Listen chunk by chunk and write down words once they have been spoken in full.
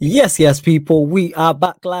Yes, people. We are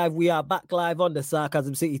back live. We are back live on the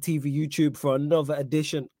Sarcasm City TV YouTube for another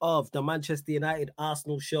edition of the Manchester United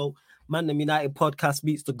Arsenal show. Man United podcast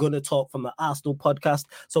meets the Gunner Talk from the Arsenal podcast.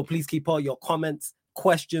 So please keep all your comments,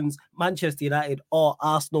 questions, Manchester United or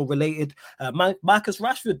Arsenal related. Marcus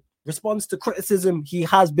Rashford responds to criticism he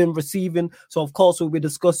has been receiving. So of course we'll be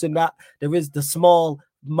discussing that. There is the small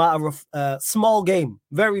game,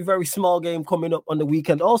 very, very small game coming up on the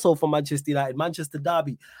weekend. Also for Manchester United, Manchester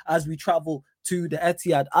Derby, as we travel to the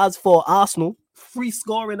Etihad. As for Arsenal, free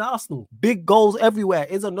scoring Arsenal, big goals everywhere.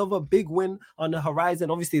 Is another big win on the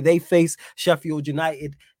horizon. Obviously, they face Sheffield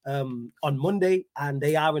United on Monday, and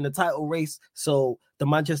they are in the title race. So the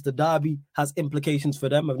Manchester Derby has implications for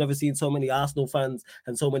them. I've never seen so many Arsenal fans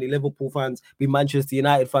and so many Liverpool fans be Manchester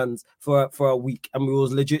United fans for a week. And we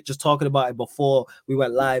was legit just talking about it before we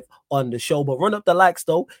went live on the show. But run up the likes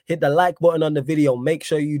though. Hit the like button on the video. Make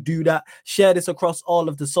sure you do that. Share this across all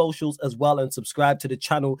of the socials as well, and subscribe to the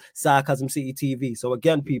channel Sarcasm City TV. So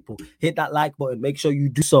again, people, hit that like button. Make sure you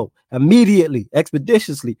do so immediately,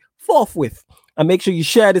 expeditiously, forthwith. And make sure you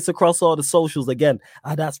share this across all the socials again.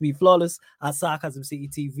 That's me, Flawless, at Sarcasm City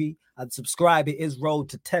TV. And subscribe. It is road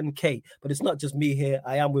to 10K. But it's not just me here.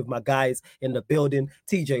 I am with my guys in the building.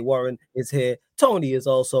 TJ Warren is here. Tony is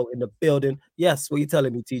also in the building. Yes, what are you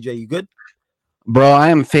telling me, TJ? You good? Bro, I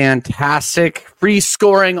am fantastic. Free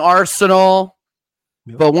scoring Arsenal.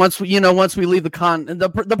 Yep. But once we leave the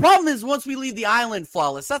problem is once we leave the island,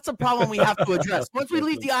 Flawless. That's a problem we have to address. Once we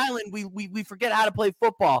leave the island, we forget how to play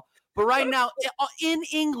football. But right now, in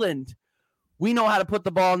England, we know how to put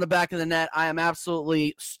the ball in the back of the net. I am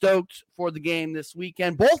absolutely stoked for the game this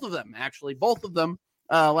weekend. Both of them,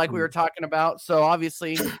 like we were talking about. So,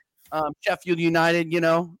 obviously, Sheff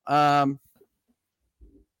Utd,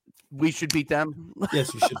 we should beat them.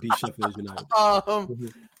 Yes, you should beat Sheffield United.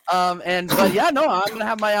 I'm gonna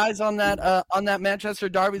have my eyes on that Manchester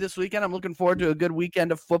Derby this weekend. I'm looking forward to a good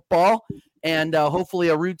weekend of football and hopefully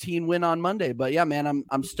a routine win on Monday. But yeah, man,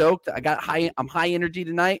 I'm stoked. I'm high energy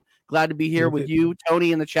tonight. Glad to be here with you,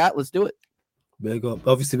 Tony, in the chat. Let's do it. Big up.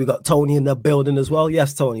 Obviously, we got Tony in the building as well.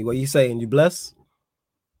 Yes, Tony, what are you saying? You blessed?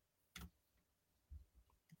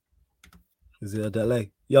 Is it a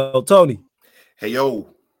delay? Yo, Tony. Hey,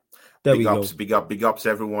 yo. There big we ups, go. Big ups,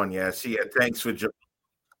 everyone. Yeah, see ya. Thanks for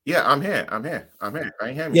Yeah, I'm here. I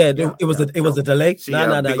ain't hear me. Yeah, it was a delay. See, big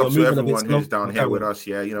you're ups to moving everyone who's down here with on. us.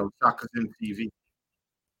 Yeah, Sarcasm TV.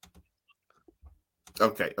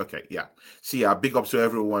 Okay, yeah. See, big ups to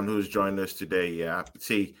everyone who's joined us today. Yeah,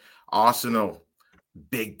 see, Arsenal,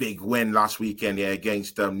 big win last weekend. Yeah,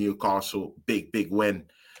 against Newcastle, big win.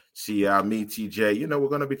 See, me, TJ. We're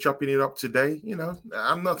gonna be chopping it up today.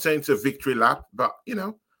 I'm not saying it's a victory lap, but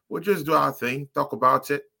we'll just do our thing. Talk about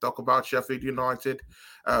it. Talk about Sheffield United.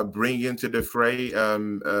 Bring into the fray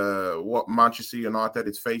what Manchester United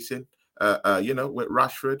is facing. With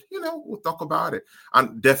Rashford. We'll talk about it.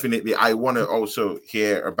 And definitely, I want to also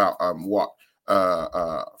hear about what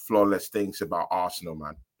Flawless thinks about Arsenal,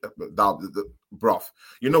 man. Bruv,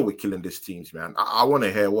 we're killing these teams, man. I want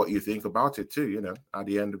to hear what you think about it too. At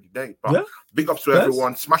the end of the day. But big ups to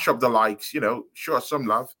everyone. Smash up the likes. Show us some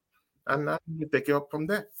love, and we'll take it up from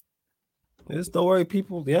there. Yes, don't worry,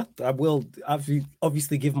 people. Yeah, I will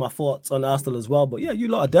obviously give my thoughts on Arsenal as well. But yeah, you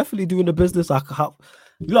lot are definitely doing the business.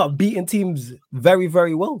 You lot are beating teams very,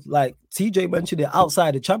 very well. Like TJ mentioned it,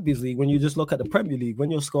 outside the Champions League, when you just look at the Premier League, when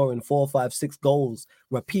you're scoring 4, 5, 6 goals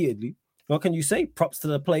repeatedly, what can you say? Props to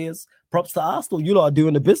the players, props to Arsenal. You lot are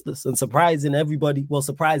doing the business and surprising everybody. Well,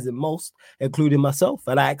 surprising most, including myself.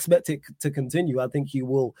 And I expect it to continue. I think you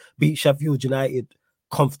will beat Sheffield United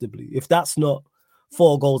comfortably. If that's not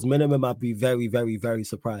 4 goals minimum, I'd be very, very, very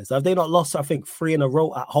surprised. Have they not lost, I think, 3 in a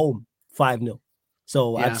row at home, 5-0?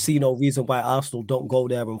 So yeah. I see no reason why Arsenal don't go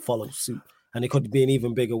there and follow suit. And it could be an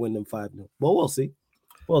even bigger win than 5-0. But we'll see.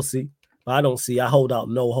 But I hold out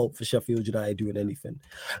no hope for Sheffield United doing anything.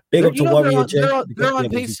 Big up to Warrior J. They're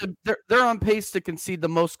on pace to concede the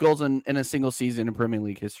most goals in a single season in Premier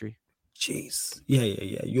League history. Jeez. Yeah.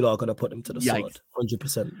 You lot are going to put them to the sword.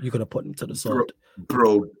 100%. You're going to put them to the sword.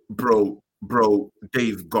 Bro,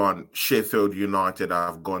 they've gone. Sheffield United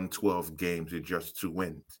have gone 12 games with just 2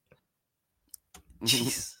 wins.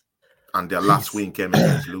 Jeez. And their last win came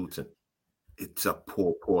against Luton. It's a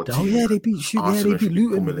poor team. Oh yeah, they beat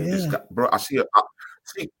Luton. Yeah. Bro, I see.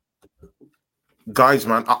 Guys,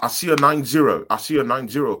 man, I see a 9-0. I see a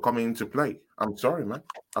 9-0 coming into play. I'm sorry, man.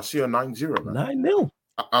 I see a 9-0, man. 9-0.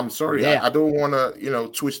 I'm sorry. Yeah. I don't want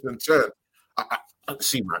to, twist and turn. I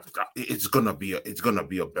see, man. It's gonna be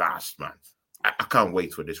a blast, man. I can't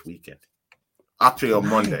wait for this weekend. Actually, on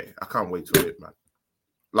Monday, I can't wait to it, man.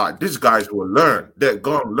 Like these guys will learn. They're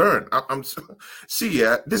gonna learn.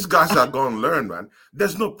 These guys are gonna learn, man.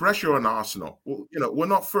 There's no pressure on Arsenal. We're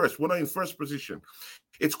not first. We're not in first position.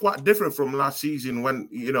 It's quite different from last season when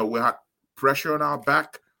we had pressure on our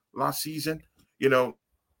back last season.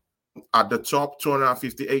 At the top,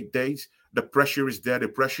 258 days, the pressure is there. The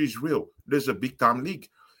pressure is real. There's a big time league.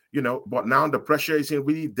 But now the pressure isn't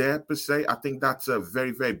really there per se. I think that's a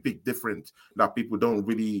very, very big difference that people don't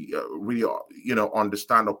really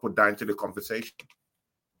understand or put that into the conversation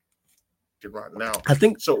right now. I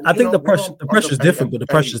think the pressure is different, but the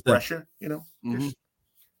pressure's there. Pressure,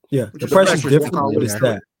 the pressure's different, but it's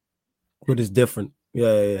there. But it's different.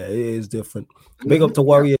 Yeah, it is different. Big up to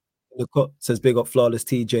Warrior. The cut says big up Flawless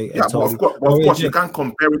TJ. Yeah, but of course, you can't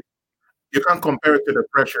compare it. You can't compare it to the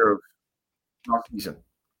pressure of last season.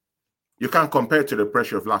 You can't compare it to the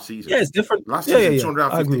pressure of last season. Yeah, it's different. Last season,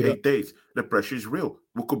 258 days. The pressure is real.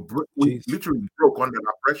 We literally broke under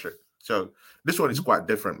that pressure. So this one is quite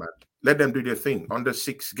different, man. Let them do their thing. Under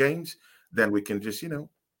 6 games, then we can just,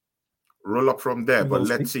 roll up from there. But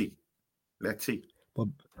let's see.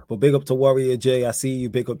 But big up to Warrior J. I see you.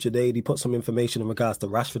 Big up Jade. He put some information in regards to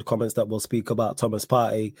Rashford comments that we'll speak about. Thomas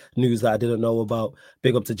Partey news that I didn't know about.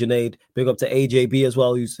 Big up to Junaid. Big up to AJB as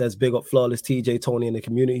well, who says big up Flawless TJ Tony in the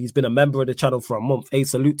community. He's been a member of the channel for a month. Hey,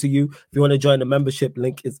 salute to you. If you want to join the membership,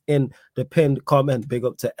 link is in the pinned comment. Big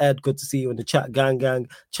up to Ed. Good to see you in the chat. Gang.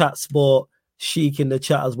 Chat Sport. Sheik in the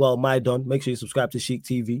chat as well. My Don. Make sure you subscribe to Sheik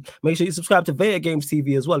TV. Make sure you subscribe to Veta Games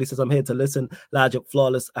TV as well. He says, I'm here to listen. Large up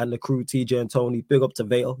Flawless and the crew, TJ and Tony. Big up to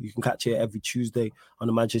Veta. You can catch it every Tuesday on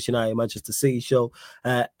the Manchester United, Manchester City show.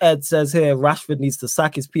 Ed says here, Rashford needs to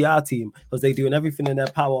sack his PR team because they're doing everything in their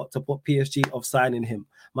power to put PSG off signing him.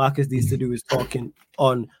 Marcus needs to do his talking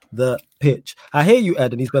on the pitch. I hear you,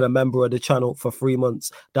 Ed, and he's been a member of the channel for 3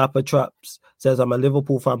 months. Dapper Traps says, I'm a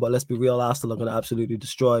Liverpool fan, but let's be real, Arsenal are going to absolutely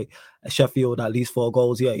destroy Sheffield at least 4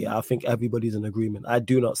 goals. Yeah, I think everybody's in agreement. I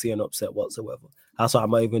do not see an upset whatsoever. That's why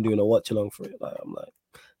I'm not even doing a watch along for it. I'm like,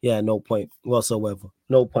 yeah, no point whatsoever.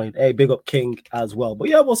 No point. Hey, big up King as well. But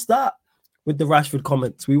yeah, we'll start with the Rashford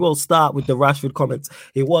comments. We will start with the Rashford comments.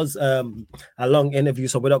 It was a long interview,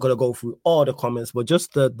 so we're not going to go through all the comments, but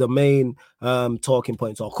just the main talking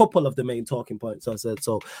points, or a couple of the main talking points. I said,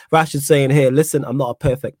 so Rashford saying here, listen, I'm not a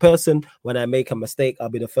perfect person. When I make a mistake, I'll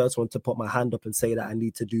be the first one to put my hand up and say that I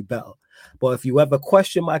need to do better. But if you ever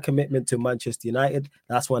question my commitment to Manchester United,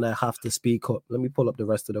 that's when I have to speak up. Let me pull up the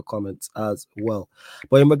rest of the comments as well.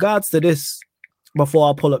 But in regards to this, before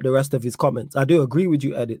I pull up the rest of his comments, I do agree with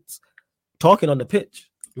you, Edits. Talking on the pitch,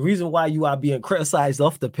 the reason why you are being criticized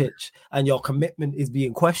off the pitch and your commitment is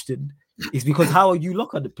being questioned is because how you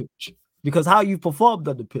look on the pitch, because how you performed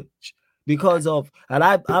on the pitch, because of, and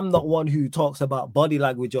I'm not one who talks about body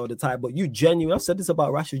language all the time, but you genuinely, I've said this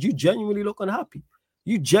about Rashford, you genuinely look unhappy.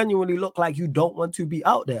 You genuinely look like you don't want to be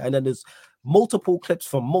out there. And then there's multiple clips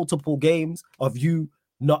from multiple games of you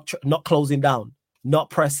not closing down, not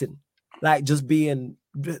pressing, like just being...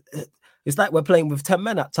 It's like we're playing with 10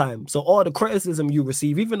 men at times. So all the criticism you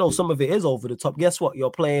receive, even though some of it is over the top, guess what?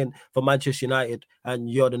 You're playing for Manchester United and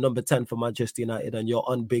you're the number 10 for Manchester United and you're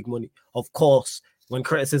on big money. Of course, when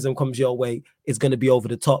criticism comes your way, it's going to be over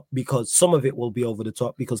the top, because some of it will be over the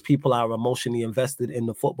top because people are emotionally invested in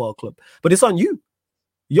the football club. But it's on you.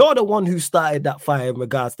 You're the one who started that fire in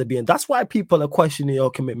regards to being. That's why people are questioning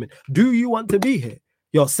your commitment. Do you want to be here?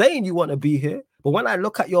 You're saying you want to be here, but when I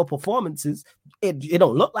look at your performances, it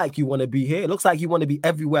don't look like you want to be here. It looks like you want to be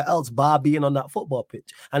everywhere else bar being on that football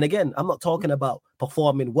pitch. And again, I'm not talking about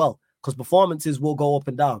performing well, because performances will go up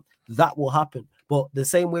and down. That will happen. But the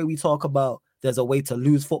same way we talk about there's a way to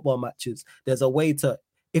lose football matches, there's a way to,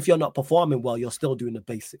 if you're not performing well, you're still doing the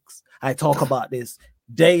basics. I talk about this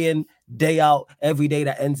day in, day out, every day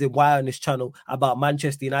that ends in Y on this channel about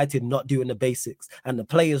Manchester United not doing the basics and the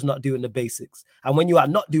players not doing the basics. And when you are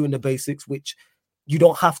not doing the basics, which you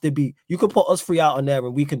don't have to be, you can put us 3 out on there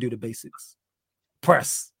and we can do the basics.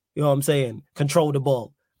 Press, you know what I'm saying? Control the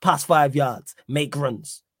ball, pass 5 yards, make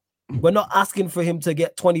runs. We're not asking for him to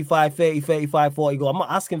get 25, 30, 35, 40 goals. I'm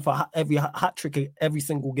not asking for every hat trick every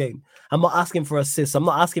single game. I'm not asking for assists. I'm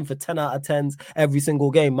not asking for 10 out of 10s every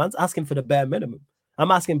single game. Man's asking for the bare minimum. I'm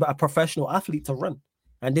asking a professional athlete to run.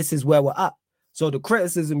 And this is where we're at. So the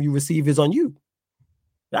criticism you receive is on you.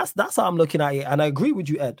 That's how I'm looking at it. And I agree with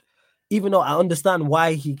you, Ed. Even though I understand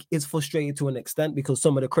why he is frustrated to an extent, because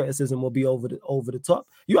some of the criticism will be over the top.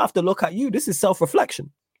 You have to look at you. This is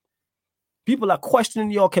self-reflection. People are questioning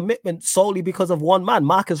your commitment solely because of one man,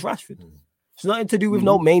 Marcus Rashford. It's nothing to do with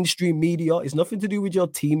no mainstream media. It's nothing to do with your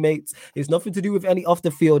teammates. It's nothing to do with any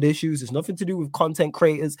off-the-field issues. It's nothing to do with content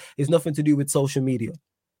creators. It's nothing to do with social media.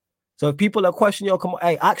 So if people are questioning your,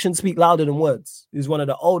 hey, actions speak louder than words is one of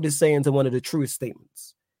the oldest sayings and one of the truest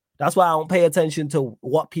statements. That's why I don't pay attention to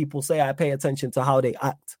what people say. I pay attention to how they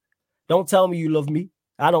act. Don't tell me you love me.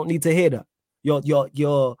 I don't need to hear that.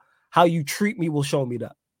 Your how you treat me will show me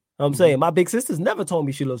that. You know what I'm saying? My big sister's never told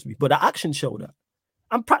me she loves me, but the actions show that.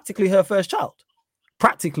 I'm practically her first child.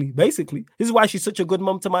 Practically, basically. This is why she's such a good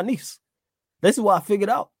mom to my niece. This is what I figured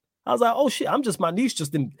out. I was like, oh shit, I'm just my niece,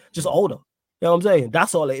 just older. You know what I'm saying?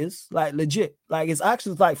 That's all it is. Like legit. Like it's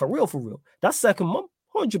actions, like for real. That's second mom,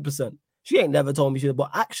 100%. She ain't never told me shit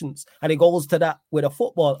about actions. And it goes to that with a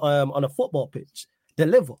football, on a football pitch.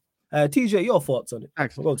 Deliver. TJ, your thoughts on it? I'll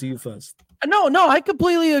go to you first. No, I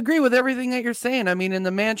completely agree with everything that you're saying. I mean, in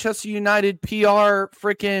the Manchester United PR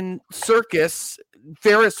freaking circus,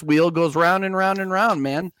 Ferris wheel goes round and round and round,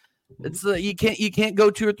 man. It's you can't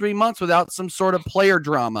go 2 or 3 months without some sort of player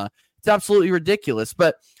drama. It's absolutely ridiculous.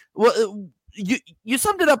 But you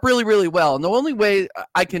summed it up really, really well. And the only way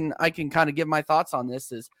I can kind of give my thoughts on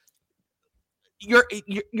this is your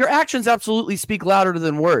actions absolutely speak louder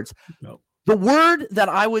than words. No. The word that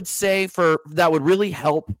I would say that would really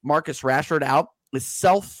help Marcus Rashford out is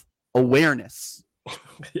self-awareness.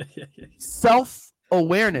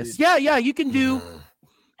 Self-awareness. Yeah, you can do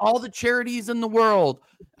all the charities in the world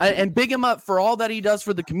and big him up for all that he does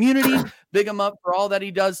for the community, big him up for all that he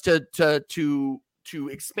does to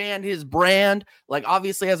expand his brand. Like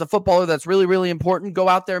obviously as a footballer, that's really, really important. Go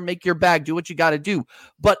out there, make your bag, do what you got to do.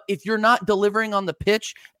 But if you're not delivering on the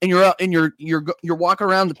pitch and you're out and you're walking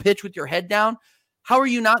around the pitch with your head down, how are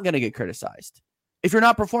you not going to get criticized? If you're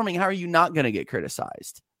not performing, how are you not going to get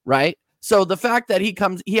criticized? Right. So the fact that he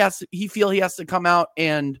has to come out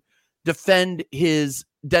and defend his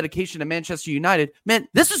dedication to Manchester United, man,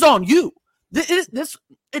 this is on you. The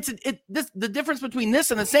difference between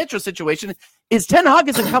this and the Sancho situation is Ten Hag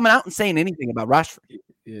isn't coming out and saying anything about Rashford.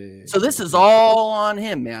 Yeah. So this is all on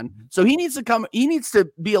him, man. So he needs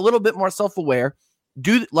to be a little bit more self-aware.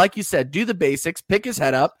 Like you said, do the basics, pick his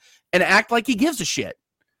head up, and act like he gives a shit.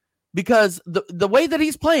 Because the way that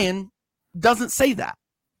he's playing doesn't say that.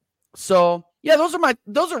 So yeah,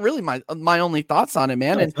 those are really my only thoughts on it,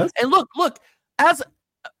 man. And look, as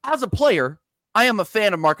a player, I am a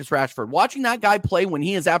fan of Marcus Rashford. Watching that guy play when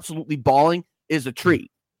he is absolutely balling is a treat.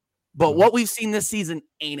 But what we've seen this season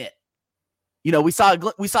ain't it. You know, we saw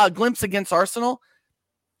a glimpse against Arsenal.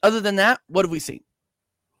 Other than that, what have we seen?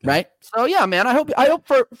 Right? So yeah, man, I hope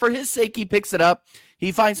for his sake he picks it up.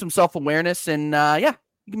 He finds some self-awareness and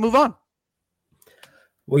you can move on.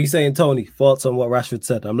 What are you saying, Tony? Thoughts on what Rashford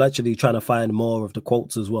said? I'm actually trying to find more of the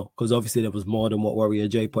quotes as well, because obviously there was more than what Warrior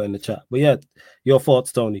J put in the chat. But yeah, your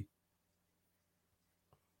thoughts, Tony.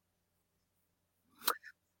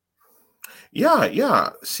 Yeah.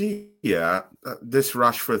 See, this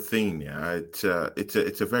Rashford thing, it's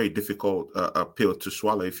a very difficult pill to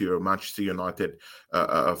swallow if you're a Manchester United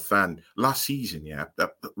fan. Last season,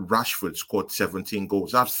 Rashford scored 17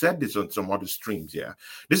 goals. I've said this on some other streams,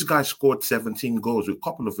 This guy scored 17 goals with a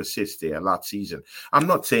couple of assists there last season. I'm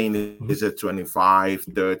not saying he's a 25,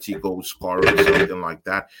 30 goal scorer or something like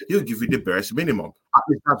that. He'll give you the barest minimum. At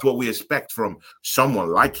least that's what we expect from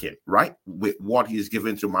someone like him, right? With what he's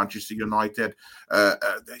given to Manchester United,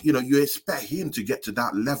 you expect him to get to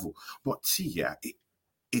that level. But see,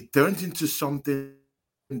 it turns into something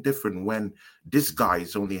different when this guy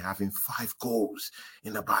is only having 5 goals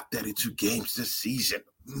in about 32 games this season.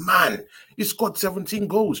 Man, he scored 17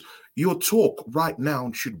 goals. Your talk right now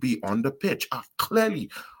should be on the pitch. I clearly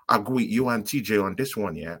agree with you and TJ on this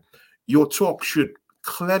one, Your talk should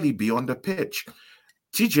clearly be on the pitch.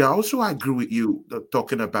 TJ, I also agree with you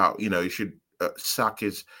talking about, you should sack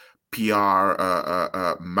his PR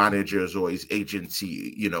managers or his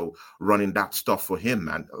agency, running that stuff for him,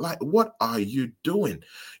 man. Like, what are you doing?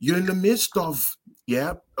 You're in the midst of,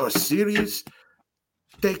 a serious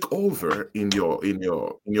takeover in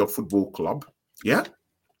your football club,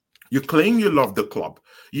 You claim you love the club.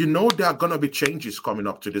 You know there are going to be changes coming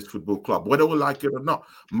up to this football club, whether we like it or not.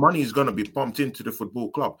 Money is going to be pumped into the football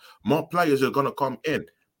club. More players are going to come in,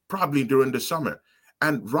 probably during the summer.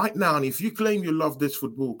 And right now, and if you claim you love this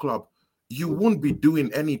football club, you wouldn't be doing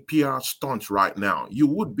any PR stunts right now. You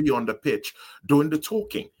would be on the pitch doing the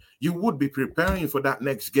talking. You would be preparing for that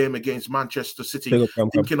next game against Manchester City,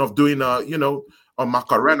 thinking of doing a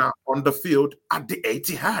Macarena on the field at the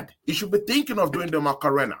Etihad. You should be thinking of doing the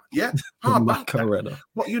Macarena. Yeah? How about Macarena.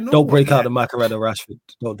 But don't break out the Macarena, Rashford.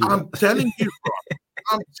 Don't do that.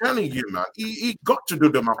 I'm telling you, man. He got to do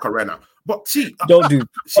the Macarena. But see, Don't do.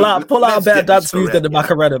 Pull out a let's better get this dance move than the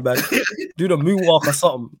correct, Macarena, man. Do the moonwalk or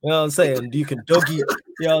something. You know what I'm saying? You can doggy. You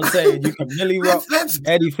know what I'm saying? You can milli rock. let's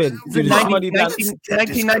Anything. Is Do it the 90, money dance.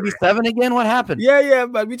 1997 again? What happened? Yeah,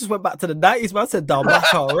 man. We just went back to the 90s, man. I said down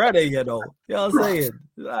back already, you know. You know what I'm saying?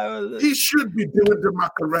 He should be doing the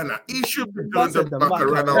Macarena. He should be doing said the the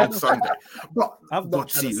Macarena on Macarena. Sunday. I'm not But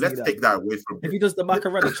trying see, to let's see that. take that away from If him. he does the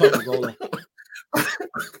Macarena, chop the goal.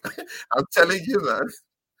 I'm telling you, man.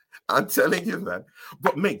 I'm telling you, man.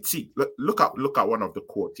 But mate, see, look at one of the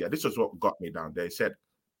quotes. Yeah, this was what got me down there. He said,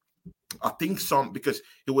 I think because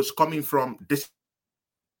it was coming from this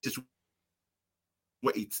is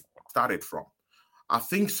where it started from. I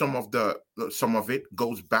think some of it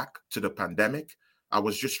goes back to the pandemic. I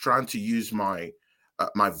was just trying to use my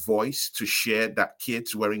voice to share that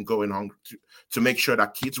kids weren't going hungry, to make sure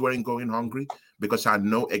that kids weren't going hungry, because I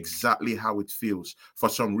know exactly how it feels. For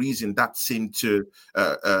some reason, that seemed to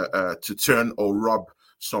turn or rub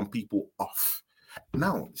some people off.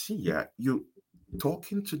 Now, see, yeah, you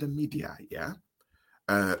talking to the media, yeah.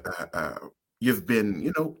 You've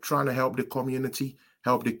been, trying to help the community,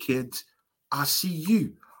 help the kids. I see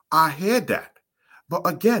you. I hear that. But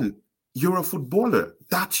again, you're a footballer.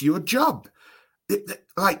 That's your job.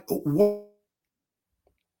 Like, what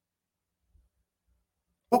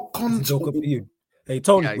comes It's okay for you. Hey,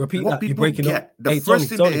 Tony, Yeah, repeat what that. You're people breaking up. get, the Hey, first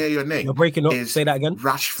thing Tony, they hear your name you're breaking up. is Say that again.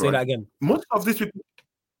 Rashford. Say that again. Most of these people.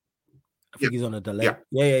 I think he's on a delay. Yeah.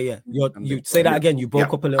 Yeah. You say that again. You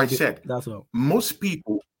broke up a little bit. I said, that's all. Most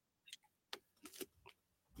people.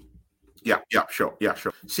 Yeah, sure.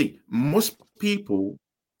 See, most people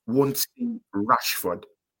won't see Rashford,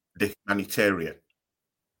 the humanitarian.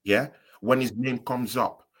 Yeah, when his name comes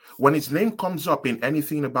up, in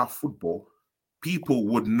anything about football, people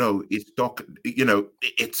would know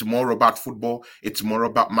it's more about football. It's more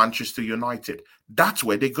about Manchester United. That's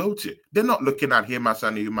where they go to. They're not looking at him as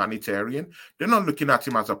a humanitarian. They're not looking at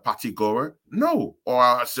him as a party goer. No, or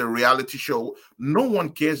as a reality show. No one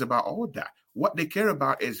cares about all that. What they care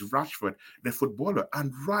about is Rashford, the footballer.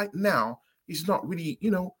 And right now, he's not really,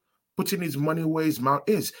 putting his money where his mouth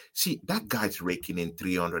is. See, that guy's raking in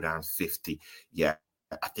 350. Yeah,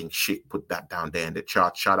 I think Sheik put that down there in the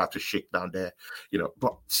chart. Shout out to Sheik down there.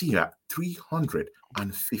 But see that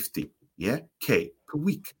 350, K per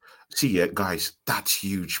week. See, guys, that's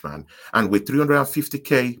huge, man. And with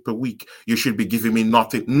 350K per week, you should be giving me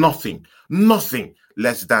nothing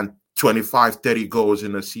less than 25, 30 goals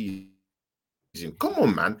in a season. Come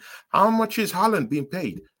on, man. How much is Haaland being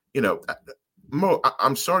paid? Mo,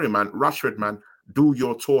 I'm sorry, man. Rashford, man, do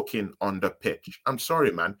your talking on the pitch. I'm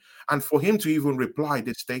sorry, man. And for him to even reply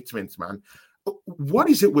this statement, man, what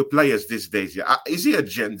is it with players these days? Yeah, is it a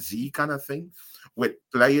Gen Z kind of thing with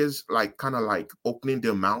players kind of opening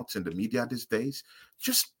their mouths in the media these days?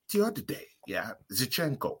 Just the other day, yeah,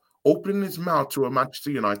 Zinchenko opening his mouth to a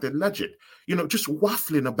Manchester United legend, just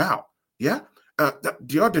waffling about, yeah.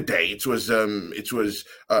 The other day, it was who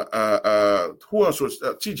else was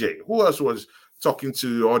TJ? Who else was talking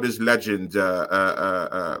to all these legends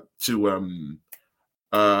to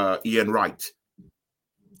Ian Wright?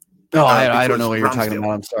 No, I don't know what you're talking about.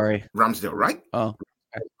 I'm sorry. Ramsdale, right? Oh,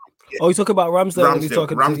 oh, you talking about Ramsdale when he's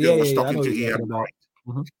talking Ramsdale was to talking to Ian Wright.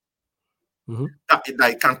 That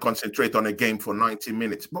he can't concentrate on a game for 90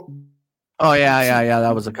 minutes. But yeah.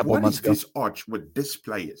 That was a couple of months ago. What is this urge with these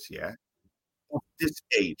players? Yeah. Of this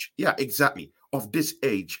age, of this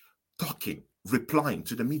age, talking, replying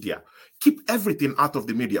to the media. Keep everything out of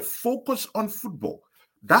the media. Focus on football.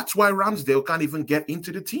 That's why Ramsdale can't even get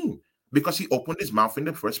into the team, because he opened his mouth in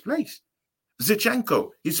the first place.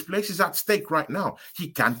 Zinchenko, his place is at stake right now.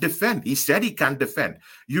 He can't defend. He said he can't defend.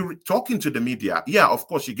 You're talking to the media. Yeah, of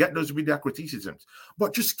course, you get those media criticisms,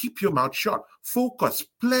 but just keep your mouth shut. Focus,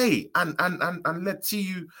 play, and let's see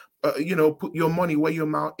you, put your money where your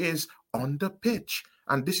mouth is on the pitch.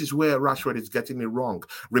 And this is where Rashford is getting it wrong.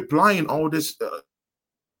 Replying all this,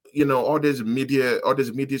 all this media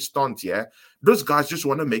stunts, yeah. Those guys just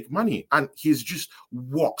want to make money, and he's just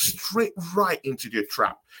walked straight right into the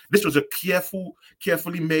trap. This was a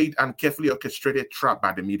carefully made and carefully orchestrated trap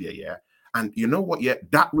by the media, yeah. And you know what? Yeah,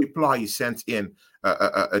 that reply he sent in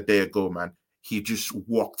a day ago, man. He just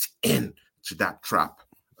walked in to that trap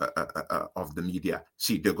of the media.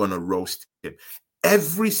 See, they're gonna roast him.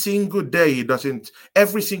 Every single day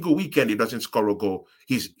every single weekend he doesn't score a goal.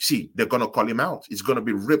 They're gonna call him out. He's gonna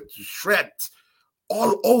be ripped to shreds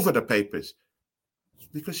all over the papers.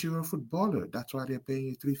 Because you're a footballer. That's why they're paying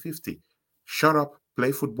you 350. Shut up,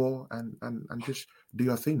 play football, and just do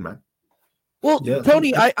your thing, man. Well, Yeah.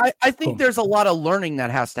 Tony, I think there's a lot of learning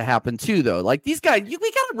that has to happen too, though. Like these guys, we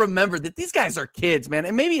got to remember that these guys are kids, man.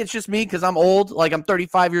 And maybe it's just me because I'm old, like I'm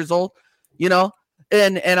 35 years old, you know,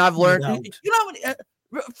 and I've learned, you know,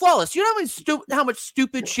 Flawless, you know how much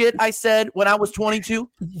stupid shit I said when I was 22?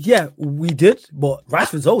 Yeah, we did, but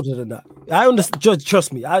Rashford's older than that. I understand.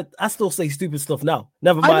 Trust me, I still say stupid stuff now.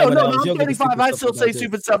 Never mind. I know, when no, I was I'm younger, 35. I still say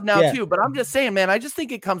stupid stuff now too. But I'm just saying, man, I just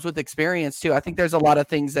think it comes with experience too. I think there's a lot of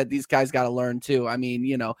things that these guys got to learn too. I mean,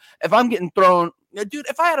 you know, if I'm getting thrown, dude,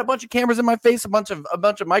 if I had a bunch of cameras in my face, a bunch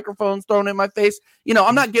of microphones thrown in my face, you know,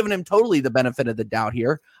 I'm not giving him totally the benefit of the doubt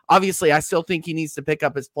here. Obviously, I still think he needs to pick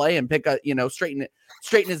up his play and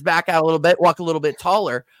straighten his back out a little bit, walk a little bit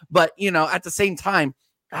taller. But you know, at the same time,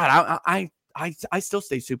 God, I still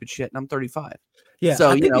say stupid shit, and I'm 35. Yeah,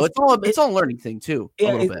 so you know, it's all a learning thing too.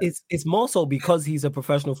 Yeah, a little bit. It's more so because he's a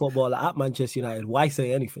professional footballer at Manchester United. Why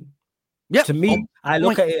say anything? Yeah. To me, I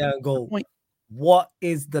look at it and go, what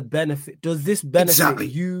is the benefit? Does this benefit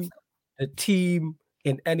you, the team,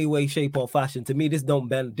 in any way, shape, or fashion? To me, this don't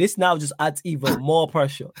benefit. This now just adds even more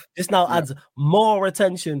pressure. This now adds more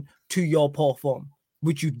attention to your poor form,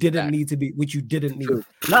 which you didn't need to be, which you didn't need.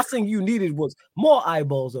 Last thing you needed was more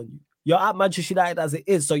eyeballs on you. You're at Manchester United as it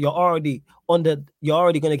is, so you're already going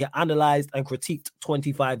to get analyzed and critiqued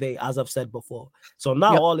 25A, as I've said before. So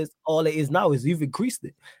now all it is now is you've increased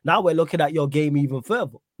it. Now we're looking at your game even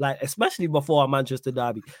further, like especially before our Manchester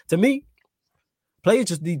derby. To me, players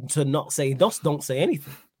just need to don't say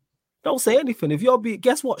anything. Don't say anything. If you're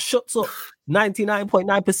guess what? Shuts up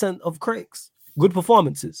 99.9% of critics. Good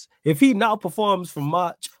performances. If he now performs from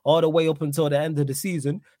March all the way up until the end of the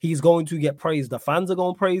season, he's going to get praised. The fans are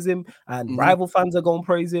going to praise him, and rival fans are going to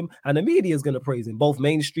praise him, and the media is going to praise him, both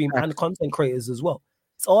mainstream and content creators as well.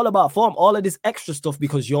 It's all about form. All of this extra stuff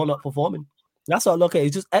because you're not performing. That's what I look at.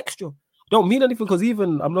 It's just extra. Don't mean anything because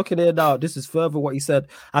even I'm looking here now. This is further what he said.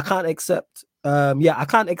 I can't accept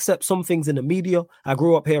some things in the media. I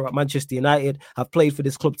grew up here at Manchester United. I've played for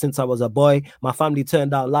this club since I was a boy. My family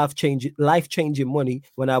turned out life-changing money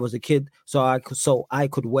when I was a kid, so I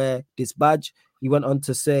could wear this badge. He went on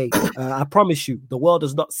to say, I promise you, the world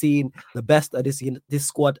has not seen the best of this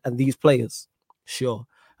squad and these players. Sure.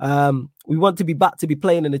 We want to be back to be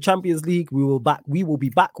playing in the Champions League. We will be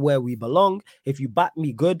back where we belong. If you back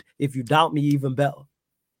me, good. If you doubt me, even better.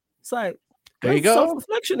 It's like, there you go.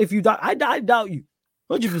 Self-reflection. If you doubt, I doubt you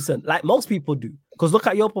 100%, like most people do. Because look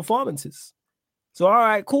at your performances. So all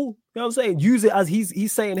right, cool. You know what I'm saying? Use it as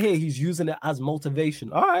he's saying here. He's using it as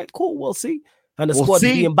motivation. All right, cool. We'll see. And the squad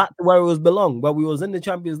being back to where it was belong, where we was in the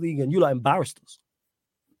Champions League, and you like embarrassed us.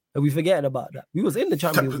 And we forgetting about that. We was in the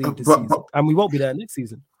Champions League this season, and we won't be there next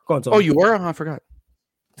season. Go on, Tom. Oh, you were? I forgot.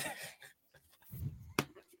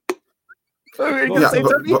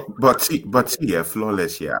 But see,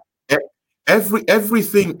 Flawless, yeah.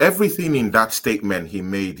 Everything in that statement he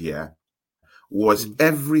made, was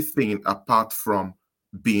everything apart from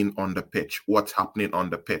being on the pitch, what's happening on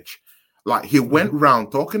the pitch. Like he went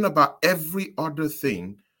around talking about every other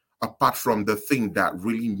thing apart from the thing that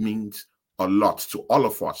really means a lot to all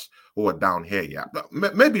of us who are down here, But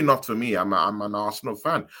maybe not for me. I'm an Arsenal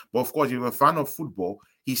fan. But of course, you're a fan of football.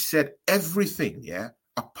 He said everything,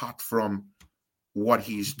 apart from what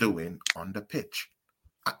he's doing on the pitch.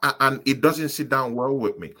 And it doesn't sit down well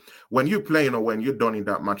with me. When you're playing or when you're donning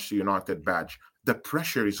that Manchester United badge, the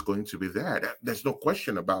pressure is going to be there. There's no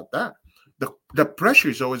question about that. The pressure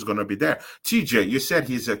is always going to be there. TJ, you said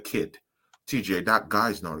he's a kid. TJ, that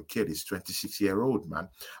guy's not a kid. He's 26-year-old, man.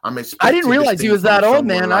 I didn't realize he was that old,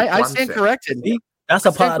 man. I stand corrected. That's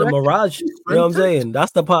a part of the mirage. You know what I'm saying?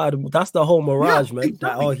 That's the whole mirage, man.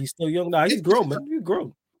 Exactly. He's still young now. He's grown, man. He's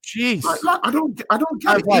grown. Jeez. I don't get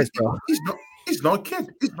it. He's not a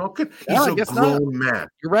kid. He's not a kid. He's a grown man.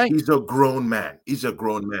 You're right. He's a grown man. He's a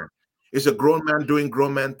grown man. He's a grown man doing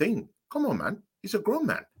grown man thing. Come on, man. He's a grown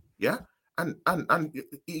man. Yeah. And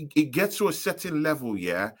it gets to a certain level,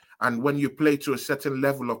 and when you play to a certain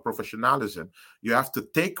level of professionalism, you have to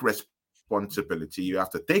take responsibility, you have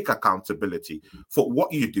to take accountability for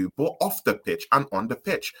what you do, both off the pitch and on the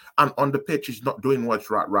pitch. And on the pitch, he's not doing what's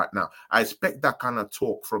right now. I expect that kind of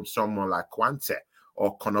talk from someone like Quante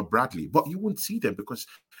or Conor Bradley, but you won't see them because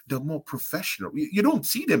they're more professional. You don't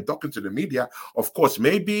see them talking to the media. Of course,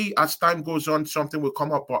 maybe as time goes on, something will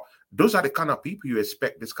come up, but those are the kind of people you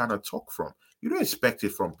expect this kind of talk from. You don't expect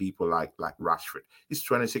it from people like Rashford. He's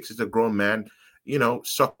 26, he's a grown man,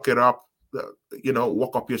 suck it up,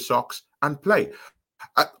 walk up your socks and play.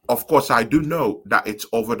 Of course, I do know that it's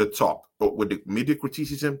over the top, but with the media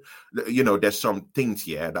criticism, there's some things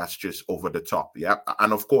here that's just over the top. Yeah.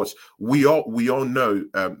 And of course, we all know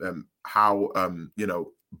how,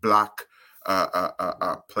 black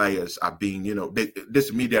players are being,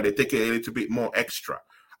 this media, they take it a little bit more extra.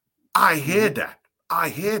 I hear that.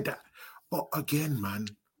 But again, man,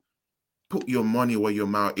 put your money where your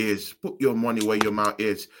mouth is.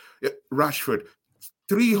 Rashford,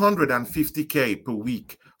 350K per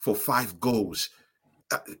week for 5 goals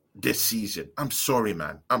this season. I'm sorry,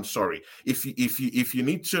 man. I'm sorry. If you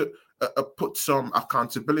need to put some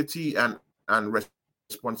accountability and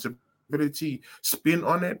responsibility spin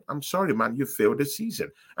on it, I'm sorry, man. You failed this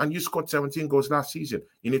season, and you scored 17 goals last season.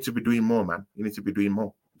 You need to be doing more, man. You need to be doing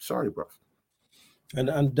more. I'm sorry, bro.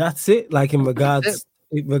 And that's it. Like in regards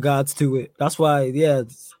to it, that's why. Yeah,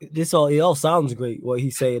 it all sounds great. What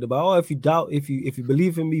he's saying about if you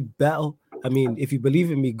believe in me, better. I mean, if you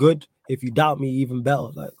believe in me, good. If you doubt me, even better.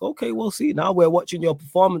 Like, okay, we'll see. Now we're watching your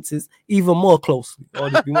performances even more closely. Or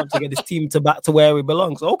if you want to get this team back to where it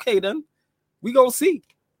belongs, okay, then we gonna see.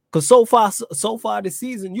 Because so far this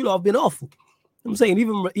season, have been awful. I'm saying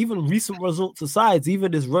even recent results aside,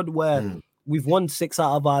 even this run where we've won 6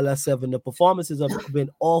 out of our last 7, the performances have been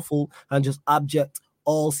awful and just abject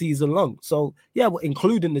all season long. So yeah,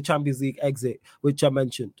 including the Champions League exit, which I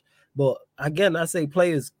mentioned. But again, I say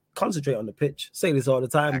players concentrate on the pitch. Say this all the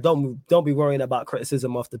time. Don't be worrying about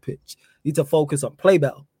criticism off the pitch. You need to focus on play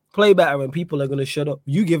better, and people are going to shut up.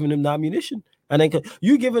 You giving them the ammunition, and then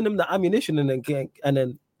you giving them the ammunition, and then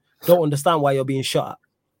don't understand why you're being shot at.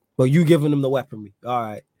 But you giving them the weaponry. All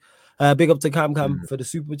right. Big up to Cam for the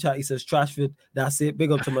super chat. He says Trashford. That's it.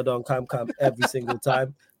 Big up to my don Cam every single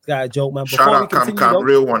time. This guy a joke, man. Shout out Cam,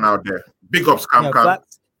 real one out there. Big ups Cam.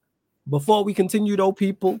 Before we continue, though,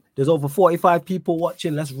 people, there's over 45 people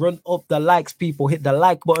watching. Let's run up the likes, people. Hit the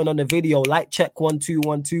like button on the video. Like check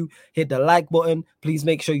 1212. Hit the like button. Please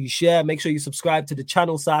make sure you share. Make sure you subscribe to the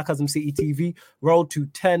channel, Sarcasm City TV. Road to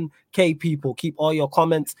 10K, people. Keep all your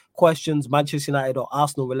comments, questions, Manchester United or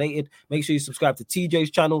Arsenal related. Make sure you subscribe to TJ's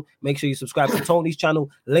channel. Make sure you subscribe to Tony's channel.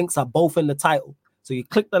 Links are both in the title. So you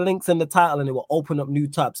click the links in the title and it will open up new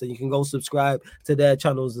tabs. And you can go subscribe to their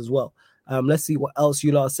channels as well. Let's see what else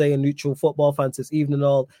you lot are saying. Neutral football fans this evening.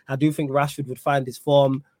 All I do think Rashford would find his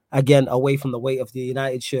form again away from the weight of the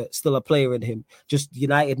United shirt. Still a player in him. Just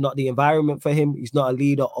United, not the environment for him. He's not a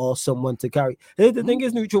leader or someone to carry. The thing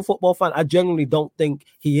is, neutral football fan, I genuinely don't think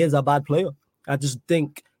he is a bad player. I just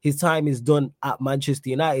think his time is done at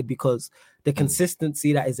Manchester United because the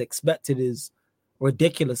consistency that is expected is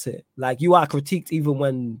ridiculous here. Like, you are critiqued even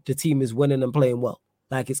when the team is winning and playing well.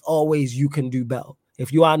 Like, it's always you can do better.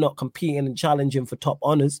 If you are not competing and challenging for top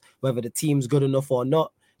honors, whether the team's good enough or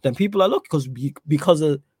not, then people are looking because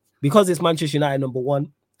it's Manchester United number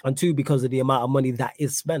 1, and 2 because of the amount of money that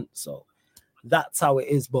is spent. So that's how it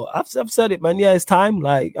is. But I've said it, man. Yeah, it's time.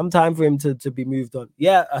 Like, I'm time for him to be moved on.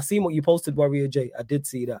 Yeah, I seen what you posted, Warrior J. I did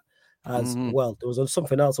see that as well. There was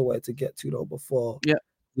something else I wanted to get to though before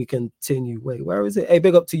we continue. Wait, where is it? Hey,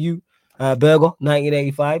 big up to you. Burger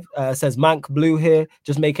 1985 says Mank Blue here,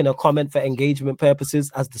 just making a comment for engagement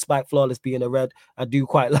purposes, as despite Flawless being a red, I do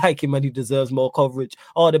quite like him and he deserves more coverage.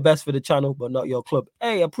 All the best for the channel, but not your club.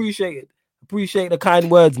 Hey, appreciate it. Appreciate the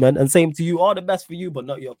kind words, man. And same to you. All the best for you, but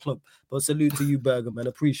not your club. But salute to you, Burger, man.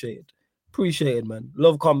 Appreciate it. Appreciate it, man.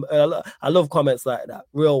 I love comments like that.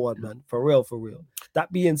 Real one, man. For real, for real.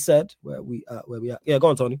 That being said, where we at? Yeah, go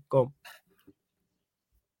on, Tony. Go on.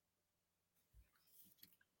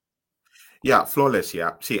 Yeah, Flawless,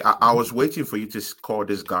 yeah. See, I was waiting for you to call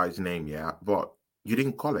this guy's name, yeah, but you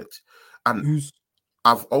didn't call it. And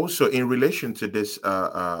I've also, in relation to this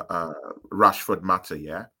Rashford matter,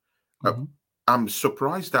 yeah, I'm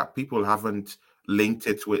surprised that people haven't linked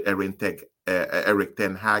it with Erik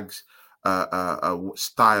ten Hag's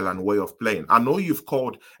style and way of playing. I know you've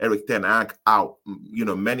called Erik ten Hag out,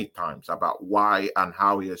 many times about why and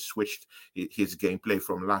how he has switched his gameplay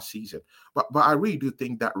from last season. But I really do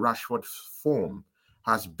think that Rashford's form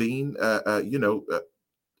has been, as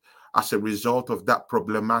a result of that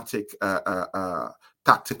problematic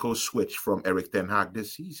tactical switch from Erik ten Hag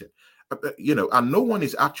this season. And no one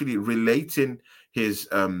is actually relating his,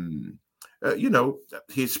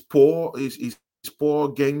 his poor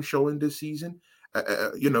game showing this season,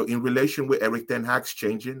 in relation with Erik ten Hag's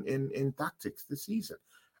changing in tactics this season.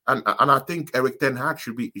 And I think Erik ten Hag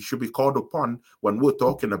should be called upon when we're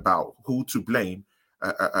talking about who to blame,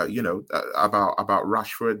 about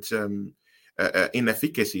Rashford's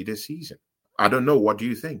inefficacy this season. I don't know. What do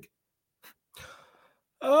you think?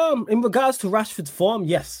 In regards to Rashford's form,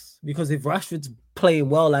 yes. Because if Rashford's playing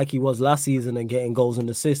well like he was last season and getting goals and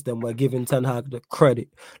assists, then we're giving Ten Hag the credit.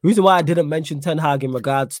 The reason why I didn't mention Ten Hag in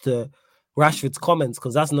regards to Rashford's comments,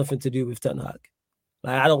 because that's nothing to do with Ten Hag.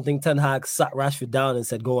 Like, I don't think Ten Hag sat Rashford down and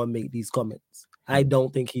said, go and make these comments. I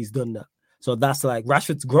don't think he's done that. So that's like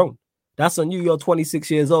Rashford's grown. That's on you. You're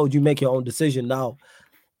 26 years old. You make your own decision now.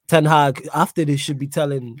 Ten Hag, after this, should be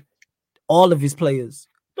telling all of his players,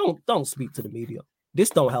 don't speak to the media. This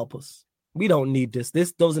don't help us. We don't need this.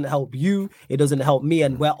 This doesn't help you. It doesn't help me.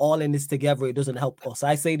 And we're all in this together. It doesn't help us.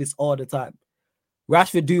 I say this all the time.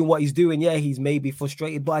 Rashford doing what he's doing, yeah, he's maybe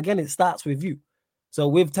frustrated. But again, it starts with you. So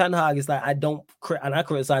with Ten Hag, it's like I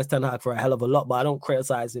criticize Ten Hag for a hell of a lot, but I don't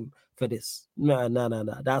criticize him for this. No.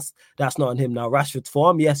 That's not on him. Now, Rashford's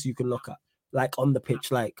form, yes, you can look at. Like on the pitch,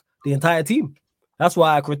 like the entire team. That's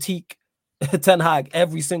why I critique Ten Hag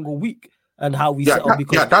every single week. And how we set up,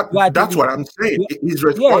 because that's what I'm saying. He's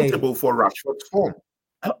responsible for Rashford's form.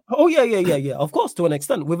 Oh yeah. Of course, to an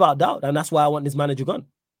extent, without doubt, and that's why I want this manager gone,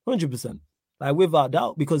 100%. Like without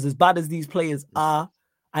doubt, because as bad as these players are,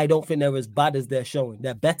 I don't think they're as bad as they're showing.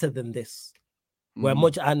 They're better than this. We're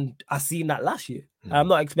much, and I seen that last year. I'm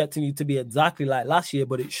not expecting you to be exactly like last year,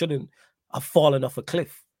 but it shouldn't have fallen off a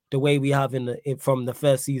cliff the way we have from the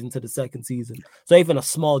first season to the second season. So even a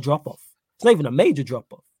small drop off. It's not even a major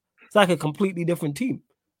drop off. It's like a completely different team.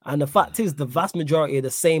 And the fact is, the vast majority of the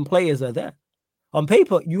same players are there. On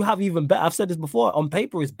paper, you have even better. I've said this before. On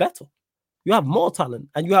paper, it's better. You have more talent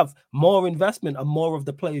and you have more investment and more of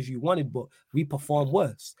the players you wanted, but we perform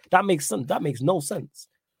worse. That makes sense. That makes no sense.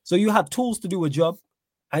 So you had tools to do a job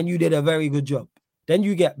and you did a very good job. Then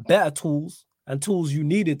you get better tools and tools you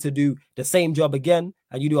needed to do the same job again,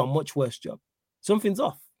 and you do a much worse job. Something's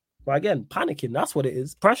off. But again, panicking, that's what it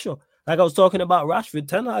is. Pressure. Like I was talking about Rashford,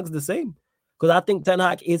 Ten Hag's the same. Because I think Ten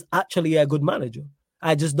Hag is actually a good manager.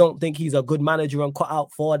 I just don't think he's a good manager and cut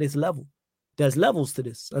out for this level. There's levels to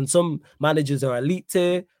this. And some managers are elite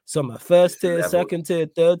tier, some are first tier, second tier,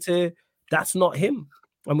 third tier. That's not him.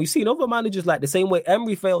 And we've seen other managers like the same way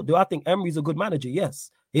Emery failed. Do I think Emery's a good manager?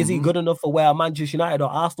 Yes. Is he good enough for where Manchester United or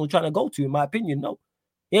Arsenal trying to go to? In my opinion, no.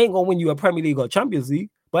 He ain't going to win you a Premier League or Champions League.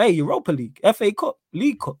 But hey, Europa League, FA Cup,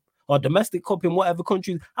 League Cup, or domestic cup in whatever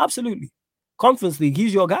country, absolutely. Conference League,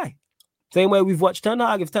 he's your guy. Same way we've watched Ten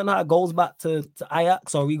Hag. If Ten Hag goes back to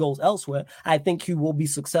Ajax or he goes elsewhere, I think he will be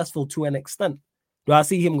successful to an extent. Do I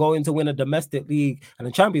see him going to win a domestic league and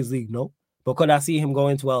a Champions League? No. But could I see him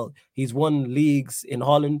going to, well, he's won leagues in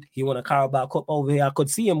Holland. He won a Carabao Cup over here. I could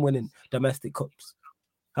see him winning domestic cups.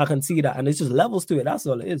 I can see that. And it's just levels to it. That's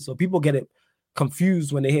all it is. So people get it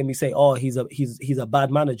confused when they hear me say, oh, he's a bad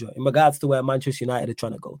manager in regards to where Manchester United are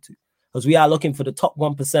trying to go to. Because we are looking for the top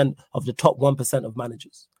 1% of the top 1% of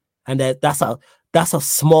managers. And that's a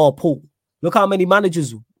small pool. Look how many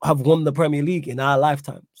managers have won the Premier League in our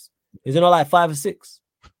lifetimes. Is it not like 5 or 6?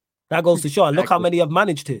 That goes to show. Look how many have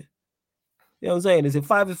managed here. You know what I'm saying? Is it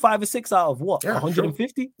 5 or 6 out of what?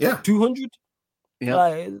 150? Sure. Yeah. 200? Yeah.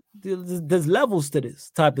 Like, there's levels to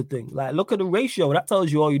this type of thing. Like, look at the ratio. That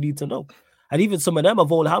tells you all you need to know. And even some of them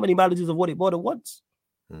have won. How many managers have won it more than once?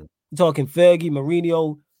 You're talking Fergie,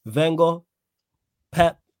 Mourinho, Wenger,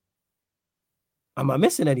 Pep. Am I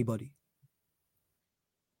missing anybody?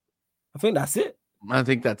 I think that's it. I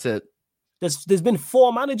think that's it. There's been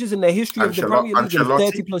 4 managers in the history of the Premier League in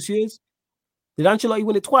 30 plus years. Did Ancelotti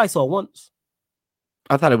win it twice or once?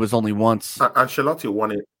 I thought it was only once. Ancelotti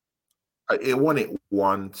won it. It won it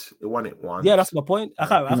once. Yeah, that's my point. I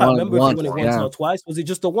can't remember if he won it once or twice. Was it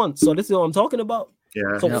just the once? So this is what I'm talking about.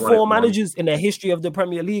 Yeah. So 4 managers in the history of the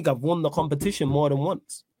Premier League have won the competition more than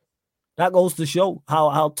once. That goes to show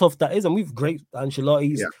how tough that is. And we've great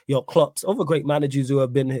Ancelotti's, your Klopps, other great managers who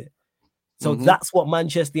have been here. So that's what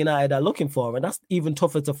Manchester United are looking for. And that's even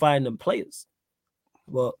tougher to find than players.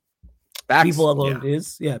 But people are going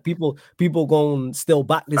people going still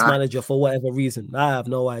back this manager for whatever reason. I have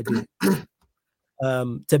no idea.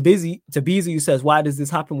 To Beezy who says, why does this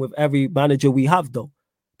happen with every manager we have though?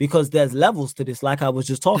 Because there's levels to this, like I was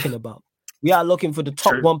just talking about. We are looking for the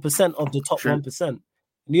top 1% of the top 1%.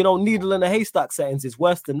 You know, needle in a haystack settings is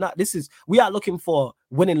worse than that. We are looking for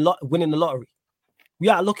winning the lottery. We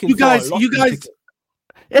are looking you guys. Ticket.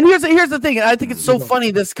 And here's the thing. I think it's so funny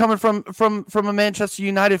this coming from a Manchester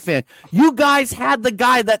United fan. You guys had the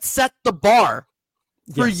guy that set the bar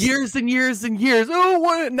for years and years and years.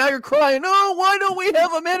 Oh, now you're crying. Oh, why don't we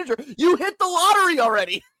have a manager? You hit the lottery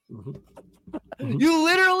already. You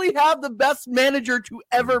literally have the best manager to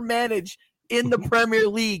ever manage in the Premier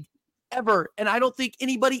League. Ever, and I don't think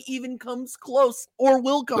anybody even comes close or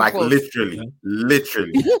will come close.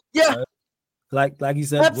 Literally. Yeah. Like you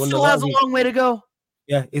said, that still has a long way to go.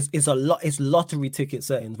 Yeah, it's a lot. It's lottery ticket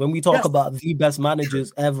settings. When we talk about the best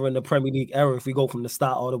managers ever in the Premier League era, if we go from the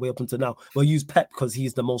start all the way up until now, we'll use Pep because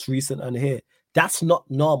he's the most recent and here. That's not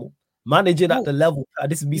normal. Managing at the level,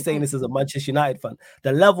 this is me saying this as a Manchester United fan,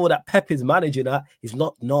 the level that Pep is managing at is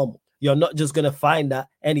not normal. You're not just going to find that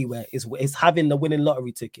anywhere. It's having the winning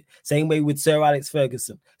lottery ticket. Same way with Sir Alex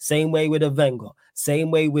Ferguson. Same way with a Wenger.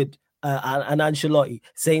 Same way with an Ancelotti.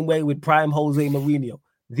 Same way with prime Jose Mourinho.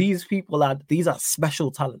 These are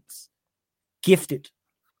special talents. Gifted.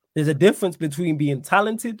 There's a difference between being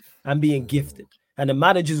talented and being gifted. And the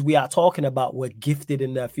managers we are talking about were gifted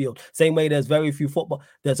in their field. Same way there's a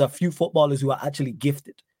few footballers who are actually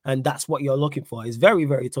gifted. And that's what you're looking for. It's very,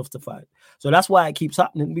 very tough to find. So that's why it keeps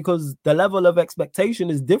happening, because the level of expectation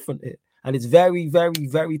is different here. And it's very, very,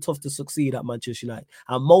 very tough to succeed at Manchester United.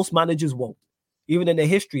 And most managers won't. Even in the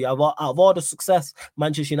history of all the success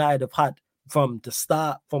Manchester United have had from the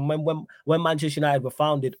start, from when Manchester United were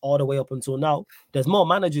founded all the way up until now, there's more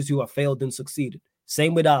managers who have failed than succeeded.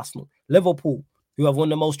 Same with Arsenal. Liverpool, who have won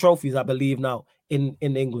the most trophies, I believe, now in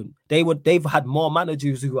England. They've had more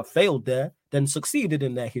managers who have failed there than succeeded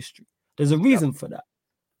in their history. There's a reason for that.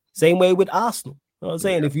 Same way with Arsenal. You know what I'm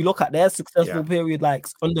saying? If you look at their successful period, like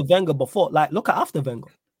under Wenger before, like look at after Wenger.